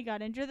second one he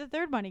got injured. The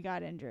third one he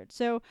got injured.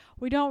 So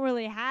we don't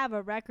really have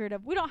a record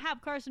of. We don't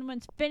have Carson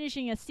Wentz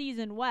finishing a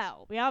season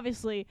well. We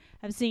obviously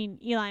have seen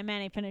Eli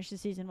Manning finish the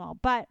season well.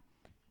 But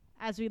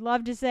as we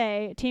love to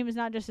say, a team is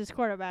not just his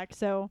quarterback.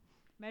 So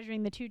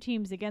measuring the two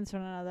teams against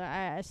one another,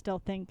 I still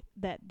think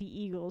that the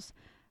Eagles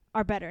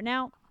are better.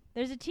 Now,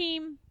 there's a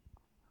team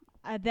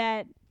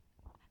that.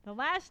 The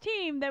last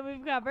team that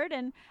we've covered,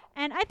 and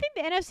I think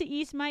the NFC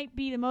East might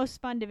be the most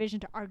fun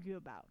division to argue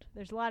about.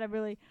 There's a lot of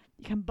really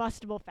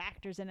combustible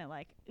factors in it,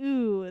 like,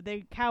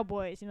 the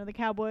Cowboys. The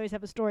Cowboys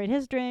have a storied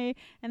history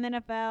in the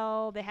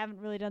NFL. They haven't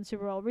really done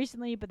Super Bowl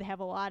recently, but they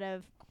have a lot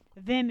of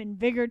vim and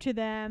vigor to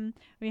them.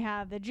 We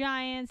have the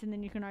Giants, and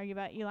then you can argue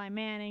about Eli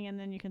Manning, and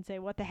then you can say,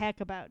 what the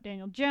heck about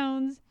Daniel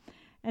Jones?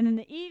 And then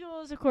the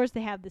Eagles, of course,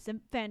 they have this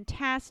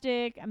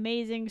fantastic,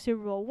 amazing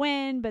Super Bowl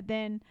win, but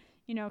then,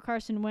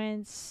 Carson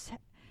Wentz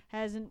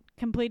hasn't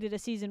completed a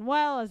season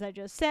well, as I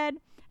just said.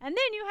 And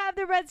then you have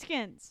the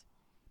Redskins.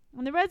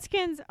 And the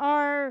Redskins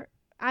are,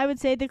 I would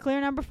say, the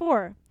clear number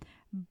 4.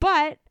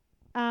 But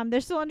they're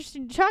still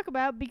interesting to talk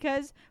about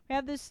because we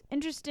have this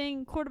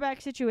interesting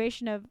quarterback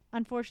situation of,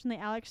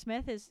 unfortunately, Alex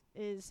Smith is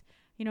his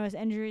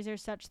injuries are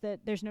such that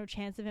there's no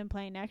chance of him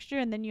playing next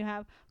year. And then you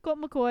have Colt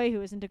McCoy,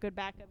 who isn't a good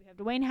backup. You have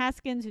Dwayne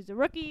Haskins, who's a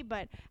rookie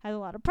but has a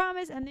lot of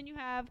promise. And then you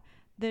have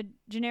the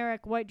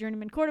generic white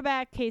journeyman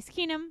quarterback, Case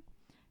Keenum.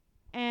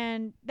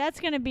 And that's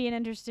going to be an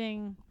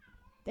interesting,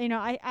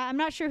 I'm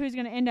not sure who's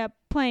going to end up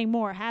playing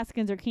more,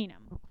 Haskins or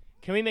Keenum.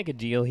 Can we make a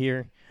deal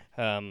here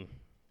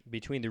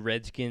between the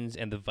Redskins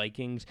and the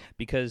Vikings?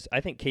 Because I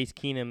think Case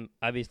Keenum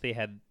obviously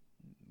had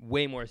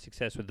way more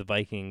success with the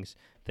Vikings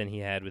than he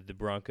had with the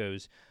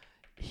Broncos.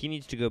 He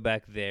needs to go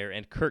back there.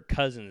 And Kirk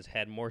Cousins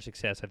had more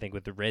success, I think,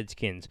 with the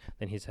Redskins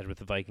than he's had with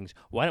the Vikings.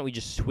 Why don't we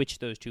just switch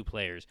those two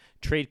players?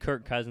 Trade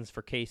Kirk Cousins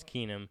for Case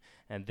Keenum,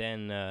 and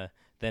then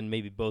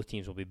maybe both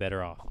teams will be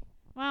better off.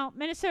 Well,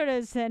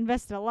 Minnesota's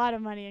invested a lot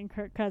of money in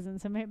Kirk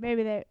Cousins, so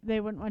maybe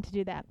they wouldn't want to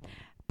do that.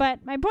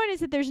 But my point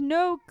is that there's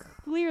no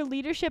clear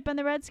leadership in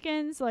the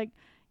Redskins. I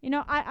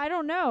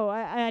don't know.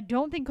 I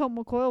don't think Colt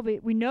McCoy will be.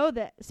 We know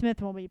that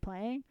Smith won't be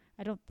playing.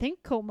 I don't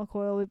think Colt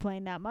McCoy will be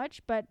playing that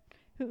much. But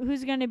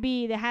who's going to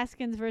be the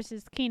Haskins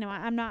versus Keenum?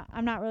 I'm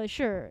not really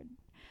sure.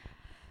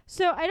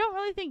 So I don't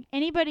really think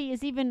anybody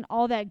is even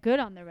all that good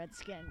on the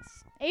Redskins.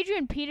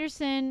 Adrian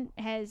Peterson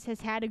has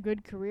had a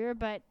good career,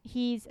 but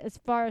he's, as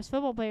far as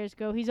football players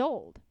go, he's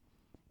old.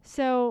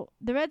 So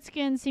the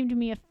Redskins seem to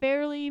me a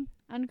fairly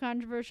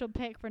uncontroversial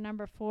pick for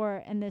number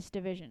 4 in this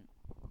division.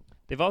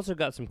 They've also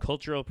got some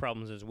cultural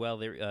problems as well.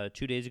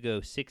 2 days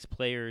ago, 6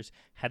 players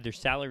had their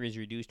salaries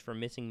reduced for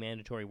missing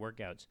mandatory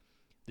workouts.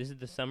 This is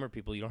the summer,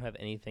 people. You don't have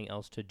anything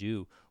else to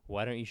do.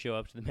 Why don't you show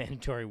up to the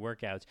mandatory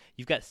workouts?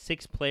 You've got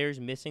 6 players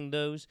missing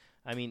those.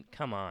 I mean,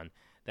 come on.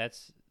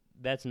 That's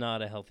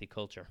not a healthy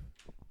culture.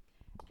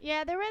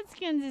 Yeah, the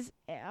Redskins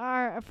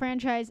are a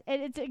franchise.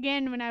 It's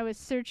again, when I was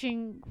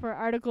searching for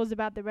articles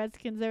about the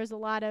Redskins, there was a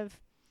lot of,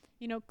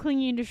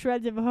 clinging to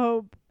shreds of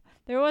hope.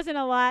 There isn't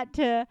a lot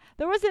to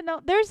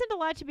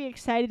be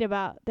excited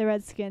about the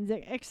Redskins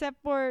except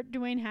for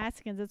Dwayne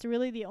Haskins. That's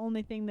really the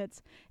only thing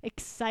that's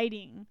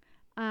exciting.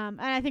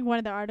 And I think one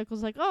of the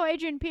articles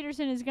Adrian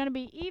Peterson is going to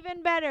be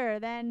even better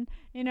than,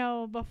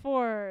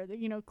 before,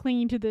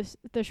 clinging to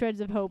the shreds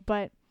of hope.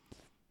 But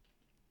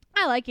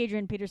I like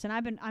Adrian Peterson.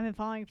 I've been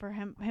following for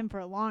him for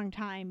a long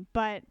time,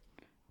 but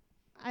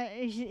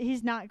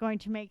he's not going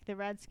to make the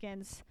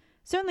Redskins,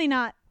 certainly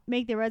not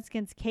make the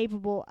Redskins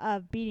capable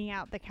of beating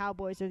out the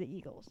Cowboys or the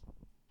Eagles.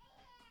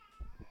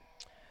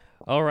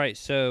 All right,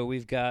 so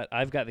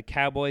I've got the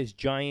Cowboys,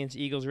 Giants,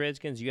 Eagles,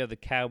 Redskins. You have the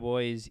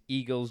Cowboys,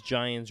 Eagles,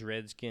 Giants,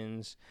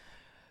 Redskins.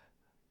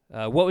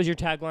 What was your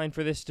tagline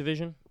for this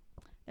division?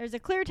 There's a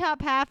clear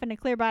top half and a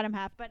clear bottom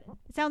half, but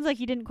it sounds like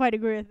you didn't quite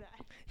agree with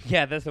that.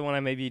 Yeah, that's the one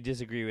I maybe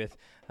disagree with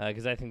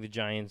because I think the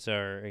Giants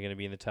are going to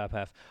be in the top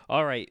half.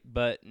 All right,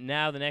 but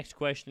now the next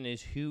question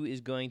is who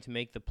is going to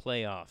make the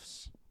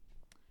playoffs?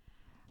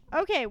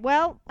 Okay,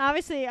 well,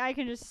 obviously I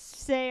can just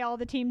say all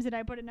the teams that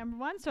I put at number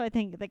 1. So I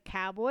think the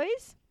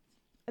Cowboys,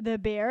 the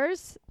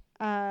Bears,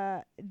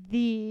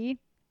 the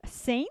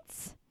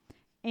Saints,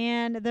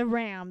 and the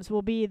Rams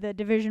will be the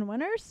division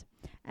winners.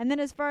 And then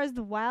as far as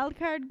the wild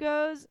card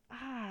goes,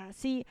 I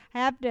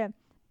have to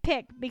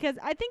pick because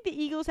I think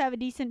the Eagles have a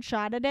decent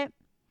shot at it.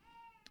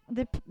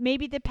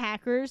 Maybe the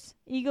Packers,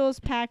 Eagles,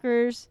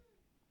 Packers,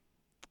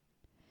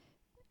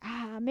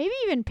 maybe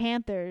even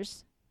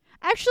Panthers.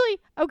 Actually,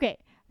 okay,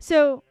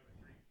 so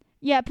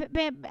yeah,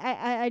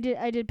 I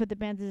did put the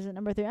Panthers at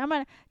number 3. I'm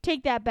gonna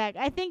take that back.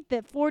 I think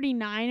the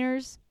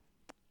 49ers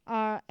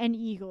and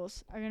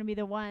Eagles are gonna be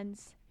the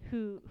ones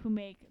who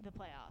make the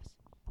playoffs.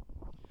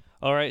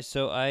 All right,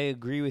 so I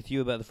agree with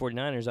you about the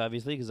 49ers,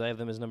 obviously, because I have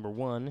them as number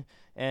 1.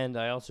 And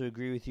I also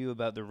agree with you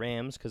about the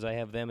Rams because I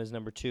have them as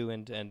number 2.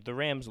 And the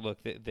Rams, look,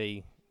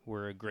 they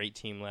were a great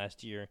team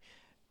last year.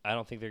 I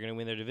don't think they're going to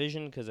win their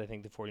division because I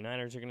think the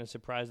 49ers are going to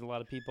surprise a lot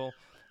of people.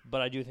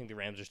 But I do think the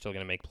Rams are still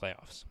going to make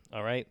playoffs.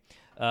 All right?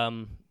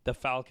 The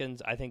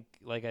Falcons, I think,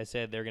 like I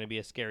said, they're going to be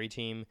a scary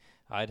team.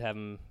 I'd have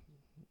them...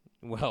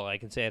 Well, I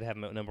can say I'd have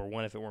them at number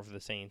 1 if it weren't for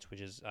the Saints, which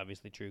is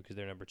obviously true because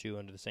they're number 2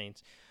 under the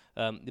Saints.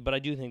 But I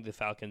do think the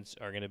Falcons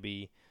are going to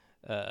be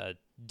a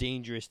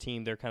dangerous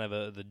team. They're kind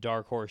of the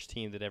dark horse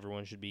team that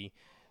everyone should be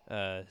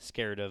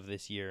scared of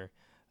this year.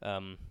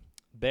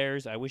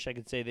 Bears, I wish I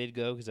could say they'd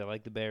go because I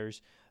like the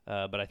Bears,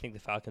 but I think the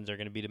Falcons are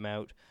going to beat them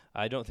out.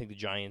 I don't think the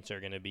Giants are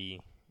going to be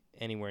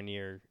anywhere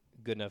near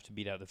good enough to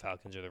beat out the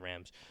Falcons or the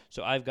Rams.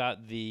 So I've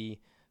got the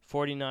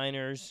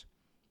 49ers,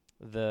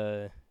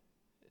 the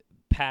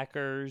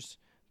Packers,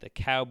 the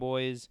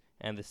Cowboys,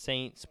 and the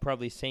Saints.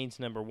 Probably Saints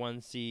number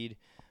 1 seed.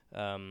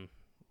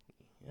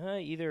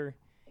 Either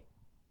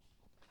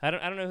I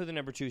don't know who the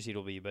number 2 seed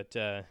will be, but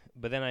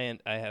then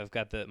I have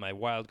got my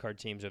wild card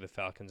teams are the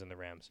Falcons and the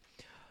Rams.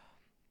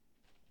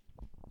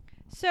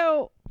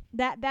 So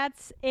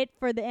that's it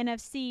for the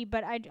NFC.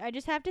 But I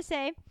just have to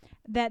say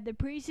that the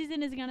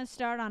preseason is going to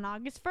start on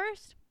August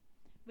 1st.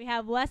 We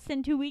have less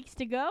than 2 weeks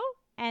to go,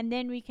 and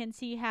then we can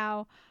see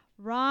how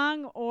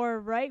wrong or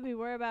right we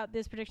were about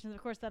this predictions.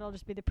 Of course, that'll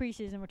just be the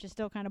preseason, which is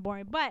still kind of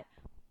boring. But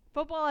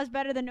football is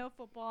better than no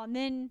football. And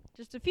then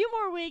just a few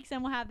more weeks,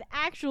 and we'll have the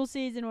actual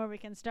season where we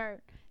can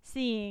start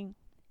seeing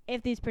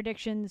if these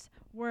predictions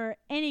were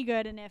any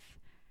good and if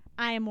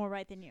I am more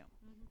right than you.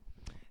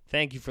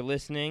 Thank you for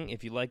listening.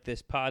 If you like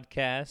this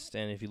podcast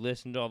and if you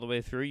listened all the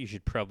way through, you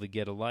should probably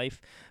get a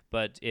life.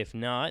 But if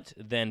not,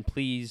 then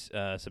please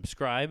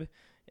subscribe.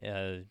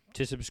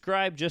 To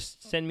subscribe,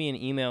 just send me an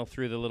email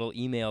through the little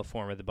email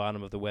form at the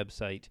bottom of the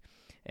website.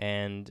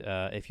 And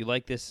if you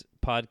like this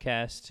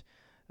podcast,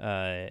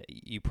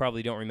 you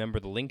probably don't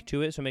remember the link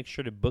to it, so make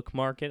sure to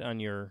bookmark it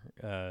on your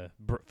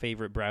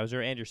favorite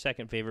browser and your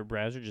second favorite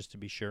browser, just to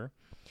be sure.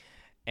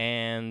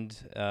 And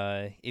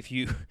if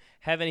you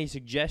have any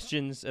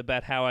suggestions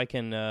about how I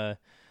can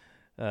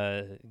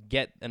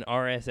get an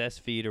RSS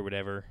feed or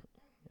whatever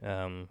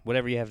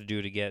you have to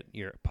do to get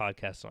your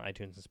podcast on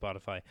iTunes and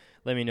Spotify,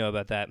 let me know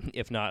about that.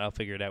 If not, I'll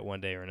figure it out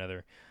one day or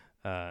another.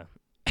 All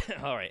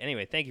right.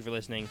 Anyway, thank you for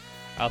listening.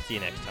 I'll see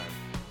you next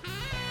time.